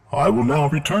 I will now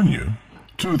return you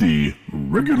to the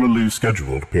regularly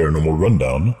scheduled Paranormal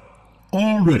Rundown,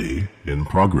 already in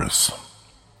progress.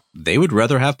 They would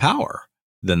rather have power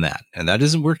than that, and that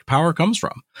isn't where power comes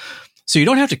from. So you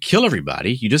don't have to kill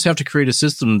everybody. You just have to create a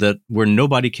system where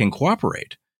nobody can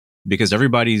cooperate, because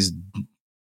everybody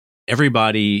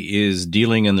is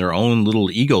dealing in their own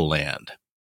little ego land.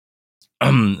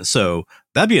 So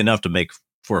that'd be enough to make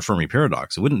for a Fermi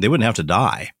paradox. They wouldn't have to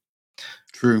die.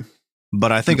 True.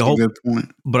 But I think That's a good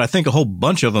point. But I think a whole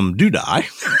bunch of them do die.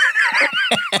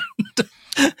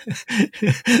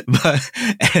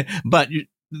 but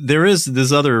there is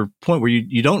this other point where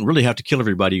you don't really have to kill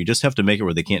everybody. You just have to make it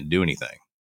where they can't do anything.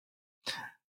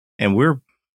 And we're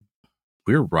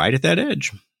right at that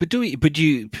edge.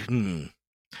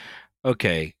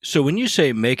 Okay, so when you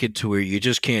say make it to where you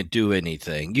just can't do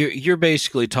anything, you're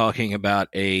basically talking about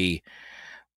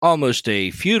almost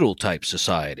a feudal type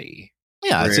society.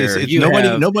 Yeah, it's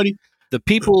nobody. The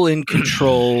people in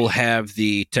control have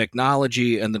the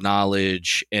technology and the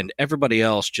knowledge, and everybody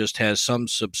else just has some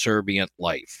subservient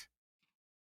life.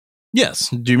 Yes.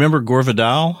 Do you remember Gore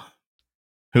Vidal,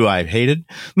 who I hated?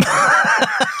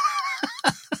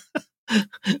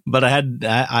 But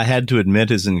I had to admit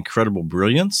his incredible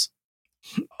brilliance.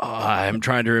 I'm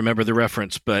trying to remember the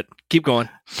reference, but keep going.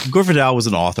 Gore Vidal was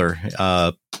an author,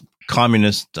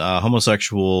 communist,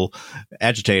 homosexual,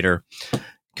 agitator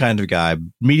kind of guy,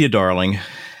 media darling.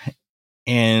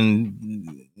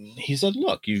 And he said,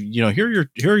 look, here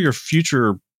are your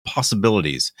future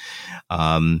possibilities.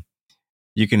 You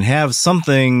can have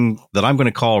something that I'm going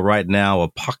to call right now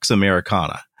a Pax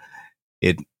Americana.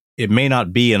 It may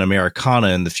not be an Americana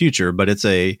in the future, but it's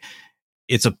a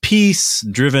peace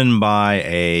driven by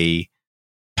a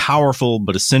powerful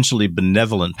but essentially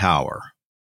benevolent power.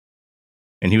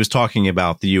 And he was talking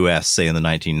about the U.S., say, in the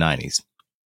 1990s.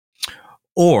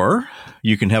 Or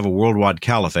you can have a worldwide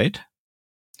caliphate.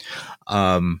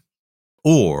 Or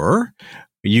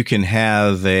you can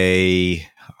have a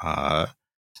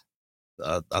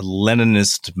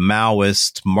Leninist,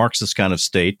 Maoist, Marxist kind of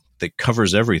state that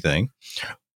covers everything.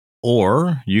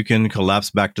 Or you can collapse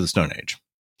back to the Stone Age.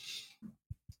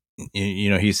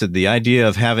 He said the idea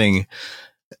of having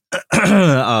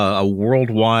a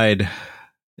worldwide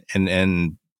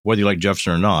and whether you like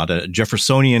Jefferson or not, a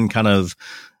Jeffersonian kind of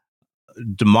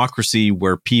democracy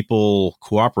where people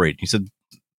cooperate. He said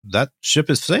that ship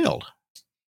has sailed.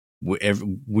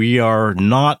 We are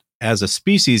not, as a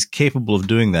species, capable of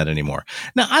doing that anymore.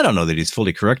 Now, I don't know that he's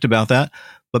fully correct about that,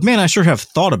 but man, I sure have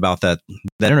thought about that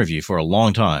interview for a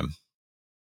long time.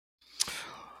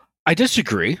 I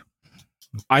disagree.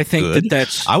 I think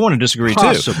that's I want to disagree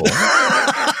possible. too.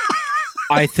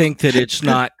 I think that it's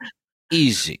not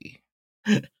easy,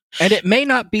 and it may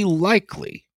not be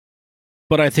likely.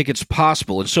 but I think it's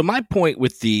possible. And so my point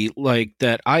with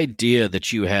that idea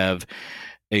that you have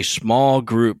a small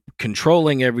group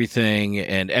controlling everything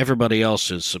and everybody else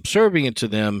is subservient to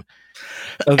them,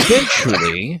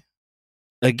 eventually,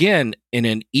 again, in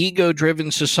an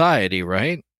ego-driven society,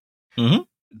 right? Mhm.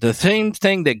 The same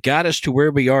thing that got us to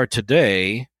where we are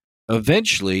today,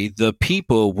 eventually the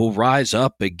people will rise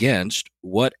up against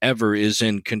whatever is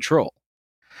in control.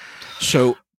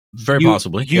 So Very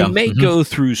possibly. You Yeah. may Mhm. go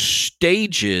through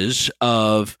stages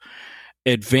of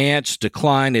advance,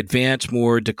 decline, advance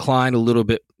more, decline a little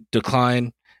bit,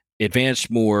 decline, advance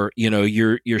more.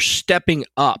 You're stepping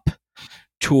up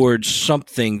towards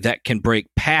something that can break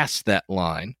past that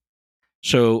line.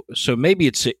 So maybe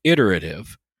it's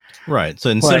iterative. Right. So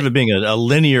instead of it being a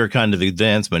linear kind of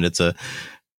advancement, it's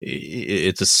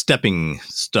a stepping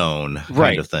stone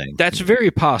kind of thing. That's very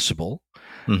possible.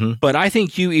 Mhm. But I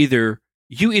think you either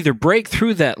break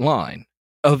through that line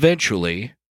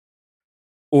eventually,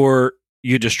 or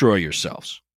you destroy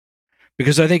yourselves.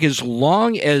 Because I think as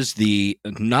long as the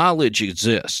knowledge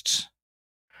exists,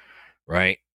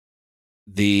 right,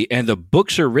 and the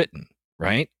books are written,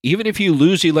 right, even if you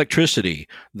lose electricity,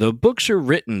 the books are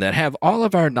written that have all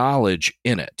of our knowledge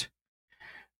in it.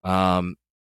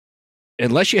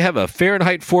 Unless you have a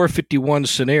Fahrenheit 451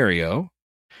 scenario,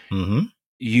 Mhm.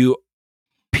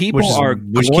 people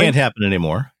which can't happen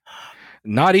anymore.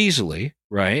 Not easily,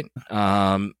 right?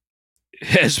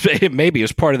 Maybe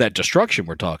as part of that destruction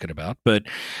we're talking about, but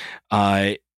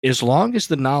as long as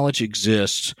the knowledge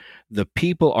exists, the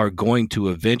people are going to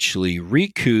eventually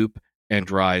recoup and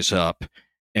rise up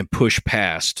and push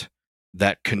past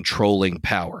that controlling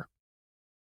power.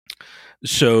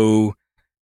 So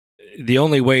the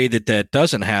only way that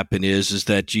doesn't happen is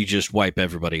that you just wipe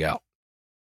everybody out.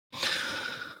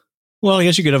 Well, I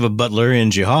guess you could have a butler in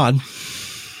jihad.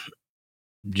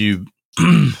 Do you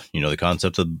you know the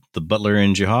concept of the butler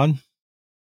in jihad?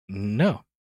 No.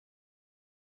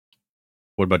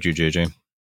 What about you, JJ?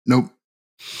 Nope.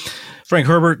 Frank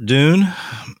Herbert, Dune,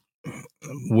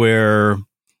 where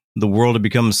the world had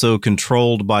become so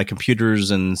controlled by computers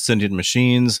and sentient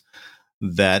machines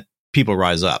that people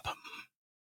rise up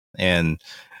and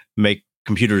make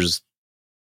computers,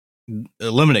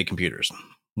 eliminate computers.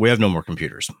 We have no more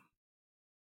computers.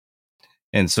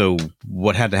 And so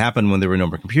what had to happen when there were no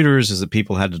more computers is that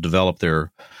people had to develop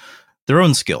their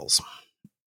own skills.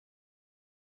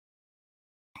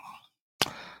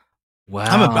 Wow.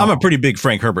 I'm a pretty big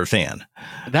Frank Herbert fan.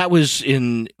 That was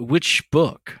in which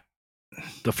book?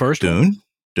 The first Dune? one?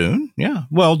 Dune? Yeah.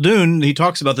 Well, Dune, he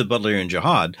talks about the butler in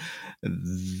jihad.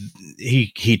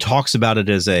 He talks about it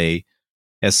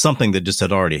as something that just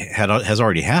has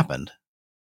already happened.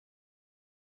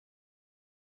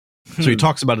 So he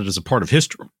talks about it as a part of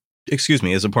history.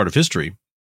 As a part of history.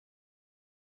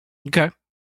 Okay.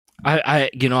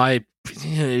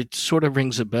 It sort of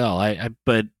rings a bell.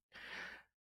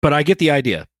 But I get the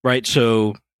idea, right?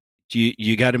 So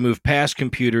you got to move past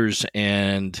computers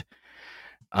and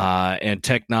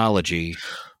technology.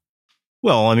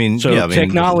 Well, I mean,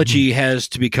 technology has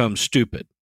to become stupid.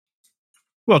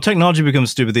 Well, technology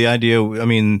becomes stupid. The idea, I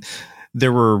mean,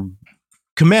 there were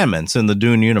commandments in the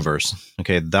Dune universe.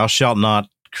 Okay, thou shalt not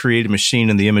create a machine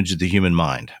in the image of the human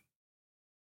mind,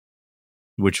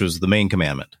 which was the main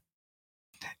commandment.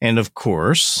 And of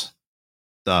course,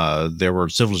 there were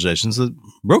civilizations that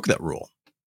broke that rule.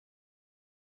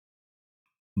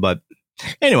 But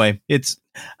anyway,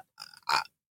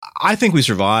 I think we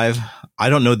survive. I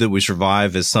don't know that we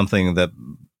survive as something that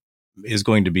is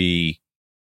going to be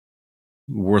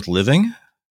worth living,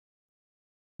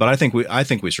 but I think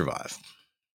we survive.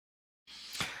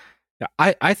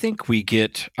 I think we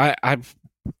get. I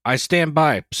stand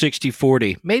by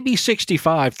 60-40, maybe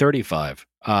 65-35.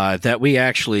 That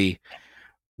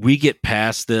we get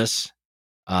past this.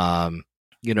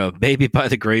 Maybe by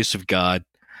the grace of God,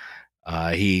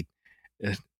 he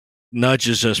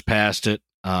nudges us past it,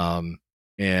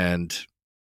 and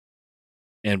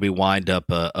we wind up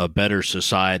a better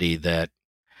society that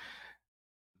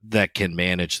can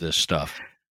manage this stuff.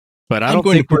 But I don't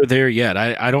think we're there yet.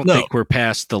 I don't think we're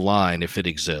past the line if it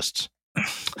exists.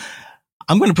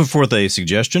 I'm going to put forth a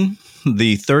suggestion.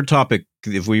 The third topic,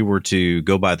 if we were to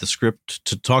go by the script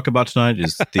to talk about tonight,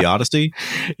 is the Odyssey.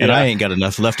 And I ain't got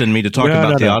enough left in me to talk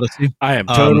about the Odyssey. I am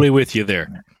totally with you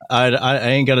there. I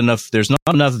ain't got enough. There's not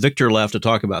enough Victor left to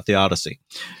talk about the Odyssey.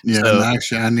 Yeah, so, and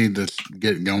actually, I need to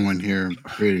get going here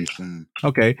pretty soon.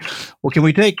 Okay. Well,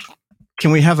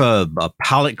 can we have a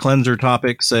palate cleanser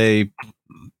topic, say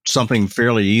something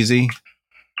fairly easy?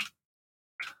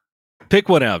 Pick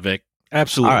one out, Vic.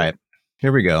 Absolutely. All right.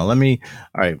 Here we go. All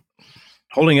right.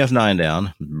 Holding F9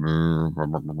 down.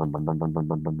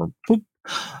 Boop.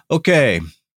 Okay.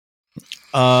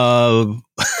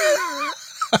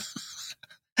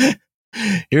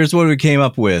 Here's what we came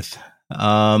up with.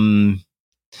 All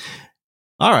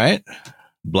right.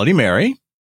 Bloody Mary.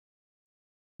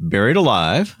 Buried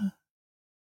Alive.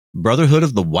 Brotherhood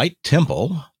of the White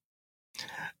Temple.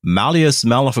 Malleus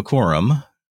Maleficorum.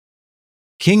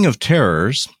 King of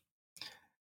Terrors.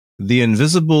 The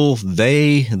Invisible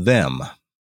They, Them.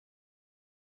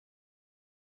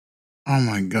 Oh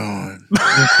my God.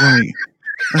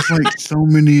 That's like so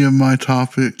many of my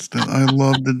topics that I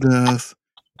love to death.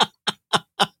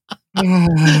 Oh,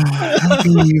 how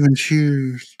can you even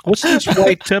choose? What's this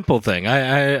White Temple thing? I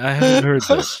haven't heard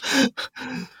this.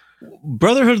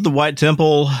 Brotherhood of the White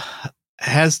Temple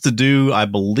has to do, I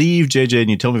believe, JJ, and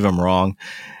you tell me if I'm wrong,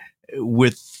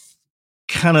 with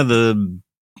kind of the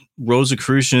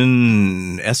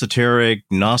Rosicrucian, esoteric,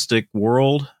 Gnostic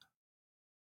world.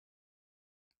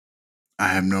 I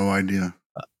have no idea.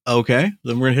 Okay,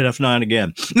 then we're going to hit F9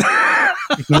 again.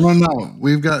 No.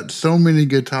 We've got so many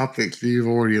good topics that you've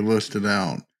already listed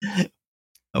out.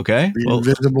 Okay. The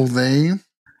Invisible They.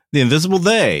 The Invisible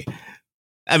They.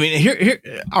 I mean, here.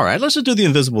 All right, let's just do the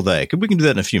Invisible They. We can do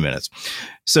that in a few minutes.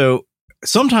 So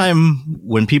sometime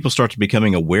when people start to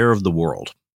becoming aware of the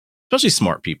world, especially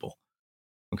smart people,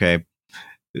 okay,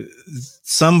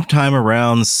 sometime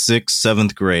around 6th,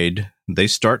 7th grade, they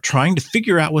start trying to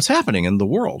figure out what's happening in the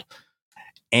world.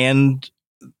 And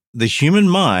the human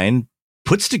mind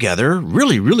puts together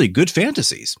really, really good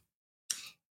fantasies.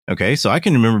 Okay, so I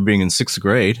can remember being in 6th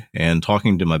grade and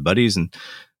talking to my buddies and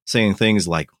saying things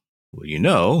like, well, you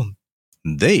know,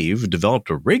 they've developed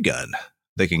a ray gun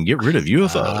that can get rid of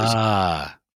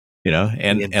UFOs. You know,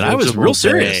 and I was real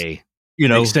serious. Day. You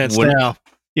know, Makes sense now.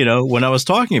 You know, when I was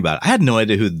talking about it, I had no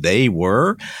idea who they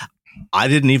were. I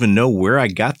didn't even know where I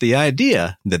got the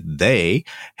idea that they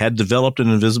had developed an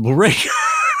invisible ray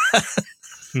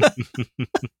gun.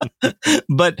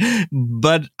 but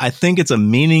I think it's a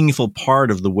meaningful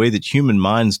part of the way that human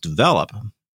minds develop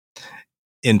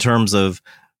in terms of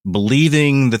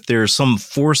believing that there's some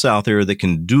force out there that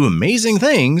can do amazing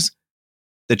things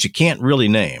that you can't really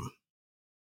name.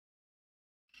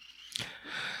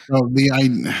 So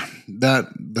the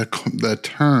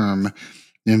term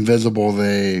invisible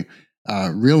they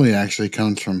really actually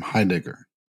comes from Heidegger.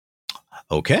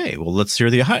 Okay, well, let's hear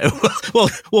the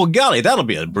well, golly, that'll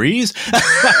be a breeze.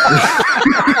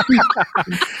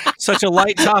 Such a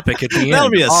light topic at the end. That'll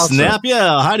be a snap.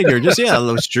 Yeah, Heidegger.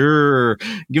 Sure.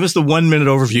 Give us the 1 minute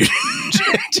overview.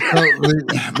 So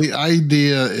the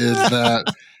idea is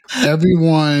that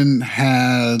everyone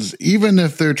has, even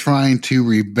if they're trying to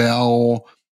rebel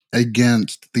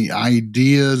against the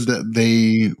ideas that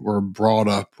they were brought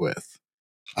up with,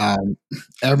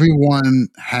 everyone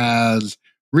has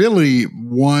really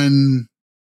one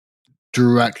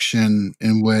direction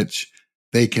in which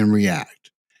they can react.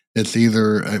 It's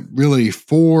either really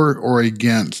for or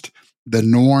against the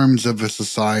norms of a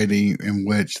society in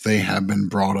which they have been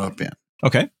brought up in.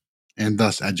 Okay. And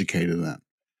thus educated in.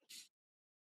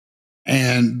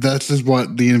 And this is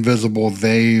what the invisible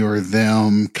they or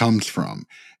them comes from.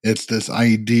 It's this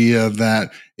idea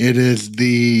that it is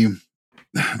the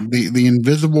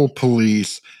invisible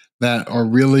police that are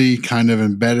really kind of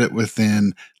embedded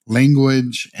within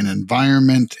language and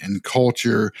environment and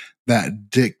culture that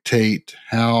dictate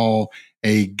how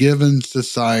a given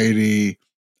society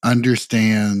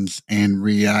understands and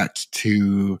reacts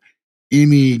to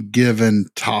any given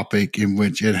topic in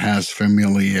which it has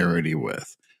familiarity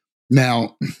with.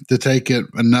 Now, to take it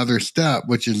another step,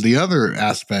 which is the other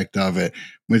aspect of it,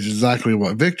 which is exactly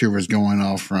what Victor was going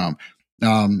off from.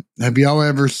 Have y'all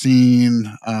ever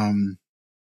seen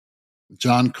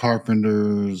John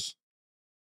Carpenter's,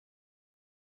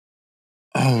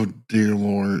 oh dear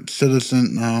Lord,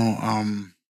 Citizen? No,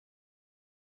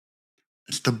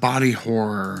 it's the body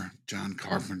horror John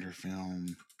Carpenter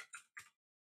film.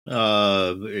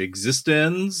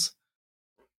 Existence?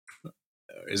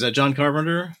 Is that John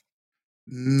Carpenter?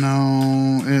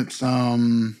 No, it's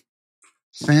Sam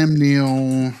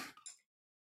Neill.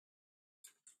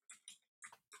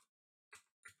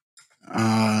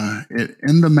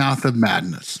 In the Mouth of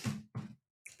Madness.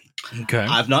 Okay,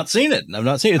 I've not seen it.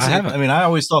 I haven't. I mean, I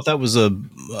always thought that was a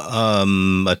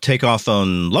takeoff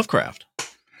on Lovecraft.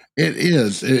 It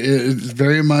is. It's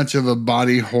very much of a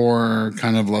body horror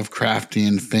kind of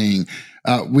Lovecraftian thing.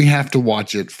 We have to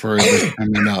watch it for this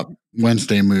coming up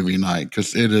Wednesday movie night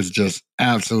because it is just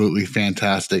absolutely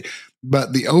fantastic.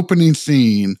 But the opening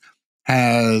scene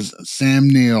has Sam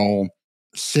Neill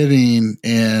sitting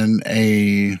in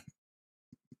a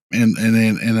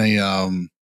in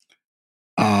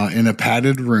a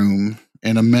padded room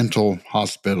in a mental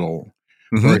hospital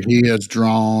where he has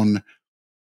drawn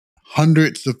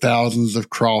hundreds of thousands of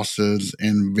crosses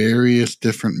in various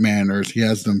different manners. He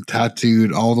has them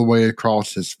tattooed all the way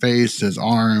across his face, his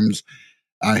arms,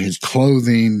 his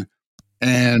clothing,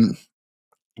 and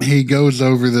he goes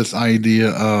over this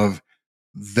idea of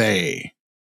they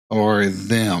or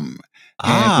them.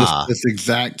 And it's this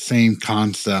exact same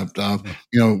concept of,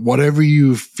 whatever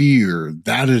you fear,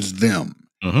 that is them.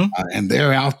 And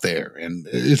they're out there. And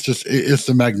it's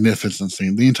a magnificent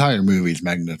scene. The entire movie is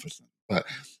magnificent. But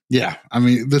yeah, I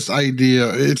mean, this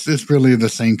idea, it's really the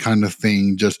same kind of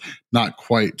thing, just not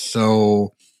quite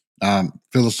so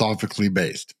philosophically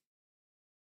based.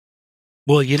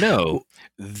 Well,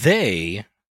 they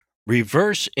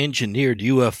reverse engineered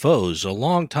UFOs a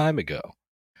long time ago.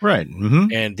 Right.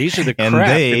 And these are the and crap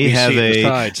they that we have see a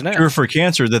besides now. cure for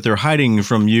cancer that they're hiding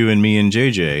from you and me and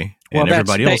JJ and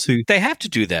everybody else who they have to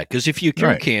do that, because if you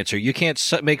cure cancer, you can't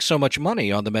make so much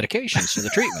money on the medications and the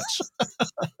treatments.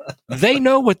 They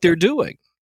know what they're doing.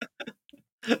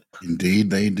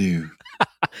 Indeed, they do.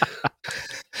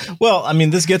 Well, I mean,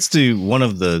 this gets to one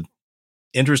of the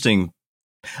interesting.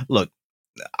 Look,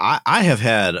 I have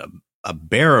had a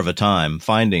bear of a time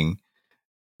finding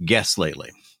guests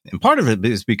lately. And part of it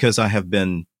is because I have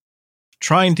been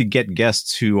trying to get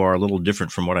guests who are a little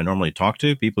different from what I normally talk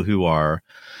to, people who are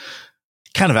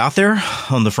kind of out there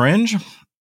on the fringe.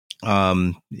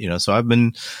 So I've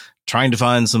been trying to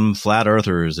find some flat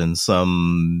earthers and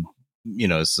some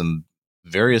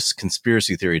various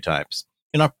conspiracy theory types.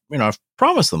 And I've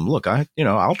promised them, look,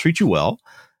 I'll treat you well.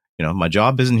 My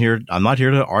job isn't here. I'm not here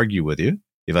to argue with you.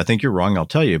 If I think you're wrong, I'll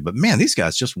tell you. But man, these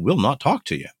guys just will not talk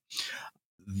to you.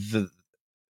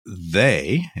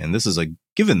 They, and this is a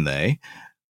given they,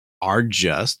 are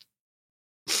just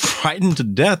frightened to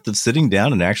death of sitting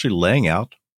down and actually laying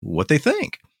out what they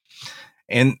think.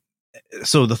 And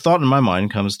so the thought in my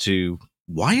mind comes to,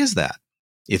 why is that?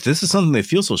 If this is something they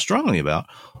feel so strongly about,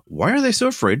 why are they so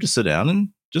afraid to sit down and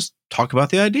just talk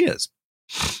about the ideas?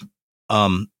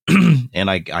 And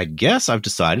I guess I've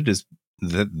decided is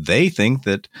that they think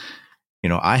that,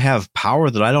 I have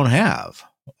power that I don't have,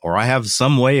 or I have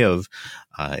some way of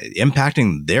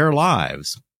impacting their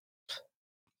lives.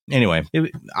 Anyway,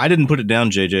 I didn't put it down,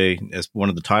 JJ, as one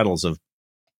of the titles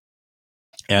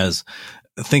as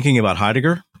thinking about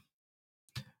Heidegger,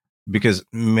 because,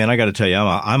 man, I got to tell you,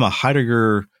 I'm a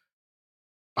Heidegger.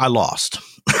 I lost.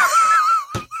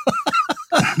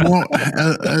 Well,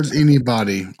 as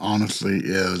anybody honestly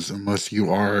is, unless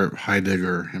you are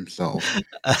Heidegger himself.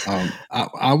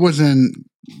 I was in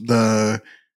the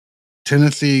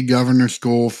Tennessee Governor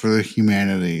School for the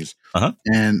Humanities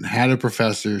and had a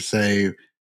professor say,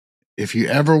 if you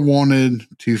ever wanted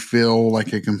to feel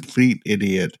like a complete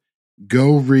idiot,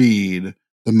 go read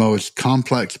the most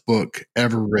complex book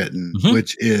ever written,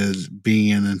 which is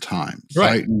Being and Time,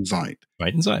 Sight and Sight.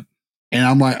 Right and Sight. And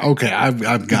I'm like, okay,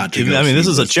 I've got to go. I mean, this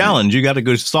is a challenge. You got to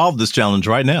go solve this challenge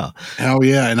right now. Hell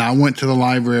yeah. And I went to the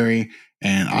library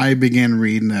and I began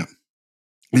reading it.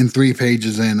 And 3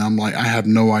 pages in, I'm like, I have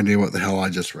no idea what the hell I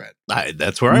just read.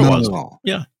 That's where I was. At all.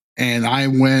 Yeah. And I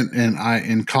went and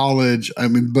in college,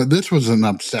 but this was an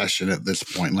obsession at this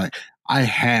point. Like, I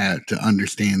had to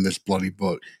understand this bloody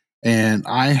book. And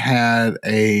I had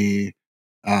a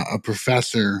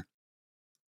professor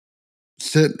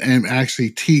sit and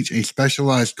actually teach a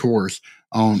specialized course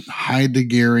on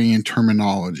Heideggerian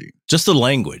terminology. Just the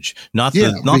language, not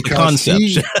the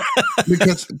concept.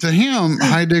 Because to him,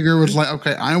 Heidegger was like,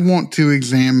 okay, I want to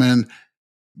examine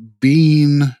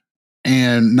being,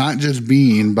 and not just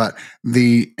being, but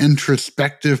the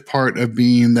introspective part of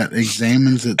being that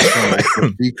examines itself,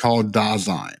 what we call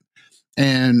Dasein.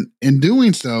 And in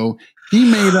doing so, he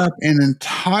made up an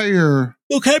entire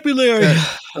vocabulary.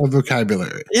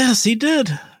 Yes, he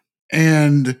did.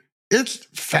 And it's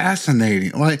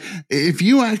fascinating. Like, if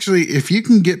you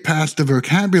can get past the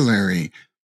vocabulary,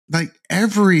 like,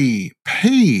 every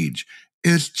page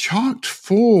is chocked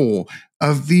full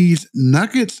of these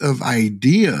nuggets of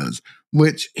ideas,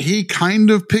 which he kind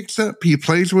of picks up, he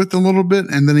plays with a little bit,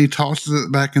 and then he tosses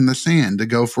it back in the sand to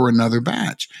go for another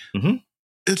batch.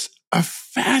 It's a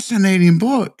fascinating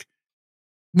book,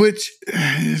 which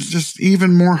is just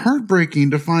even more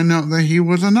heartbreaking to find out that he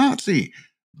was a Nazi.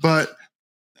 But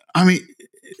I mean,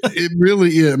 it really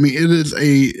is. I mean,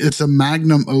 it's a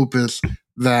magnum opus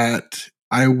that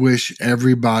I wish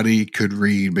everybody could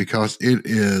read, because it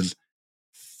is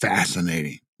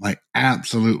fascinating, like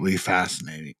absolutely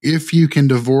fascinating. If you can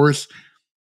divorce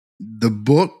the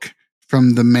book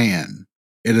from the man,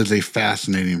 it is a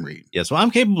fascinating read. Yes, well,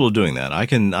 I'm capable of doing that. I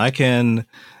can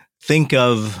think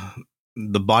of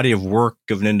the body of work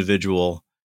of an individual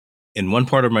in one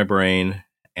part of my brain,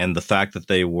 and the fact that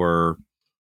they were,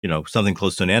 something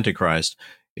close to an antichrist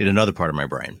in another part of my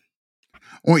brain.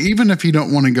 Or even if you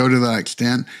don't want to go to that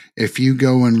extent, if you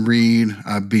go and read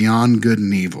Beyond Good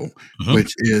and Evil,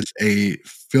 which is a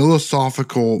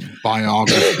philosophical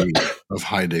biography of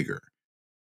Heidegger,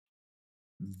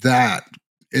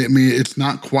 it's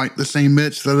not quite the same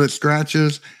itch that it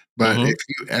scratches, but if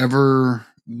you ever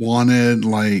wanted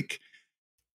like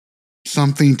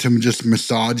something to just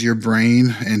massage your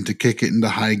brain and to kick it into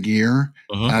high gear,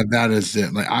 that is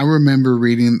it. Like, I remember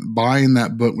buying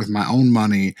that book with my own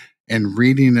money and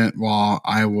reading it while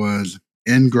I was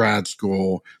in grad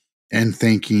school, and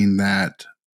thinking that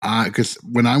because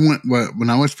when I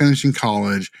was finishing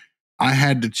college, I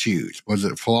had to choose, was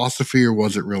it philosophy or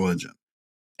was it religion?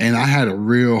 And I had a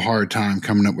real hard time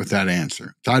coming up with that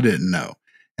answer. So I didn't know.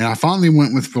 And I finally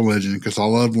went with religion because I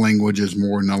loved languages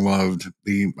more than I loved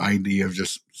the idea of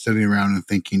just sitting around and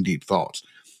thinking deep thoughts.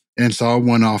 And so I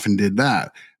went off and did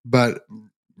that. But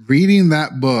reading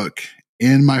that book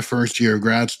in my first year of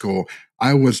grad school,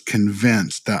 I was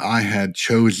convinced that I had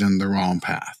chosen the wrong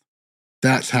path.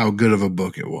 That's how good of a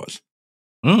book it was.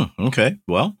 Okay.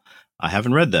 Well, I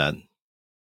haven't read that.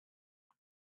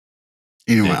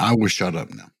 Anyway, I will shut up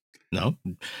now. No.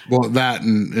 Well, that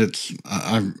and it's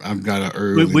I've got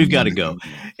to We've got to go.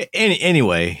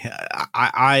 Anyway,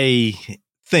 I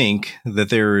think that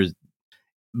there's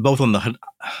both on the, how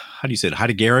do you say it,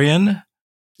 Heideggerian?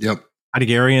 Yep.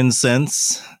 Heideggerian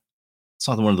sense. It's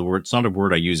not one of the words. It's not a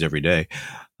word I use every day.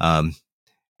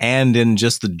 And in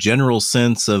just the general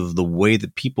sense of the way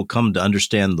that people come to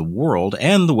understand the world,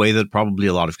 and the way that probably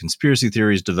a lot of conspiracy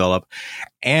theories develop,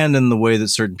 and in the way that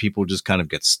certain people just kind of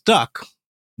get stuck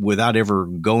without ever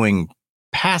going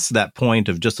past that point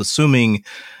of just assuming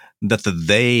that the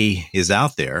they is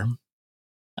out there.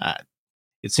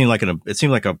 It seemed like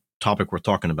a topic worth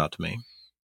talking about to me.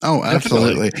 Oh,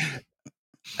 absolutely.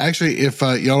 Actually, if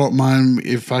y'all don't mind,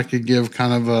 if I could give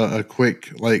kind of a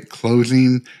quick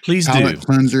closing palate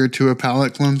cleanser to a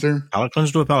palate cleanser. Palate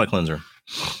cleanser to a palate cleanser.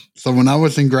 So when I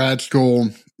was in grad school,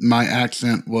 my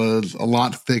accent was a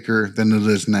lot thicker than it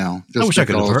is now. I wish I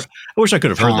could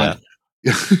have heard that.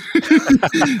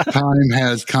 Time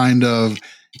has kind of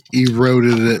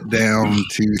eroded it down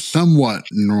to somewhat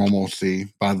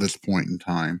normalcy by this point in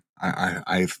time,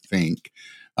 I think.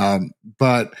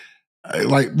 But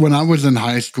like when I was in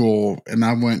high school and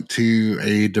I went to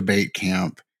a debate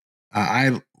camp,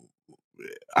 I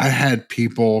had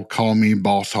people call me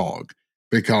boss hog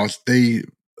because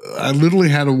I literally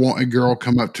had a girl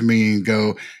come up to me and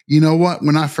go, "You know what?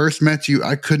 When I first met you,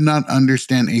 I could not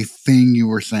understand a thing you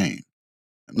were saying."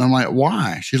 And I'm like,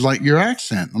 "Why?" She's like, "Your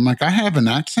accent." I'm like, "I have an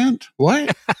accent?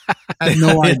 What?" I had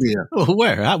no idea.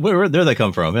 Where did they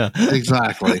come from? Yeah,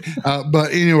 exactly.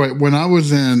 But anyway, when I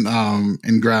was in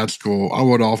grad school, I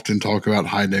would often talk about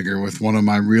Heidegger with one of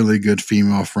my really good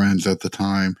female friends at the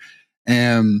time.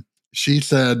 And she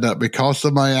said that because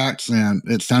of my accent,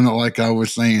 it sounded like I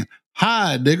was saying,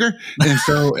 "Hi, digger." And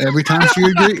so every time she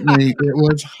would greet me, it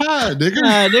was, "Hi, digger."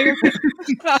 Hi, digger.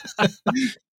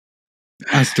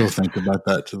 I still think about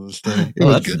that to this day.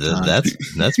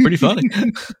 That's pretty funny.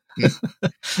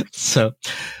 So,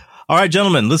 all right,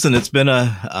 gentlemen, listen, it's been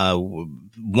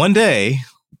one day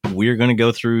we're going to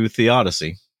go through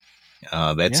Theodicy.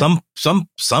 At some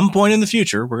point in the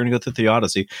future, we're going to go through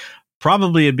Theodicy.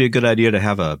 Probably it'd be a good idea to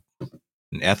have an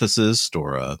ethicist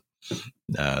or a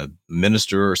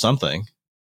minister or something,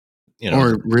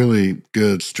 or a really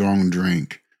good strong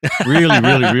drink. Really,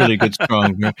 really, really good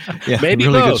strong drink. Yeah, maybe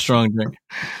really both. Good strong drink.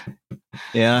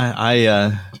 Yeah,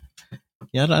 I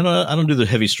don't do the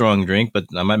heavy strong drink, but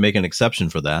I might make an exception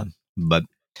for that. But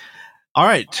all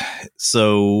right,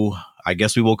 so I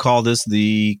guess we will call this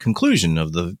the conclusion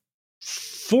of the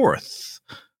 4th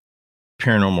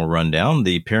paranormal rundown,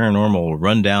 the Paranormal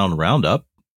Rundown Roundup,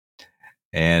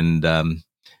 and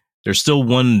there's still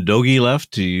one doggy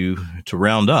left to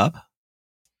round up,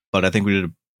 but I think we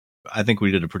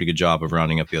did a pretty good job of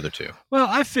rounding up the other two. Well,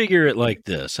 I figure it like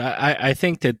this. I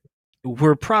think that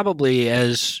we're probably,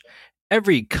 as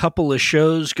every couple of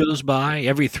shows goes by,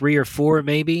 every 3 or 4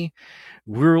 maybe,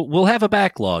 we'll have a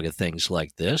backlog of things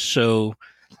like this. So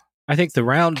I think the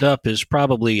roundup is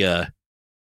probably a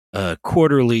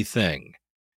quarterly thing.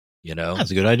 That's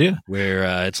a good idea.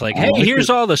 Where it's like, hey, here's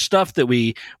all the stuff that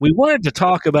we wanted to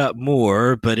talk about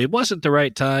more, but it wasn't the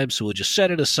right time, so we'll just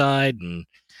set it aside,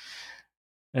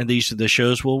 and these are the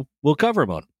shows we'll cover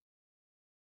them on.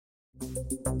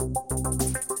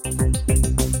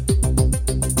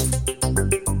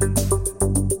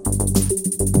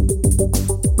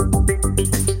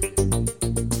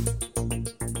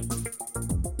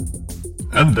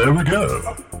 And there we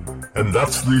go. And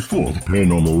that's the fourth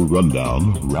Paranormal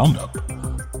Rundown Roundup.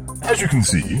 As you can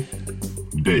see,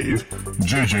 Dave,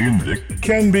 JJ, and Vic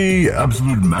can be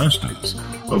absolute masters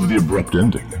of the abrupt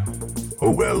ending. Oh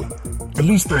well, at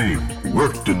least they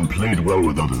worked and played well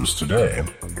with others today.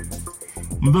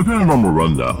 The Paranormal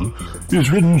Rundown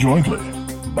is written jointly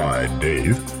by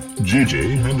Dave,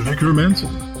 JJ, and Vic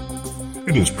Hermanson.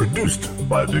 It is produced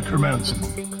by Vic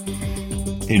Hermanson.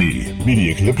 Any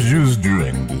media clips used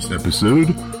during this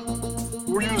episode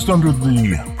were used under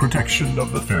the protection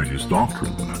of the Fair Use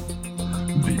Doctrine.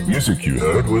 The music you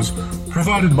heard was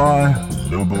provided by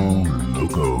Lobo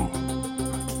Loco.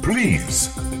 Please,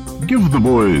 give the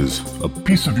boys a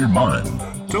piece of your mind.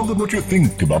 Tell them what you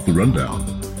think about the rundown.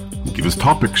 Give us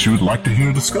topics you would like to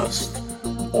hear discussed.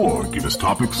 Or give us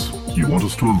topics you want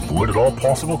us to avoid at all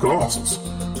possible costs.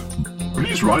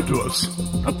 Please write to us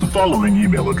at the following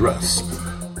email address: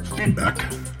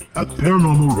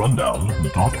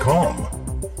 feedback@paranormalrundown.com.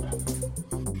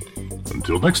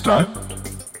 Until next time,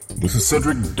 this is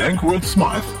Cedric Dankworth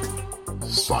Smythe,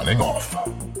 signing off.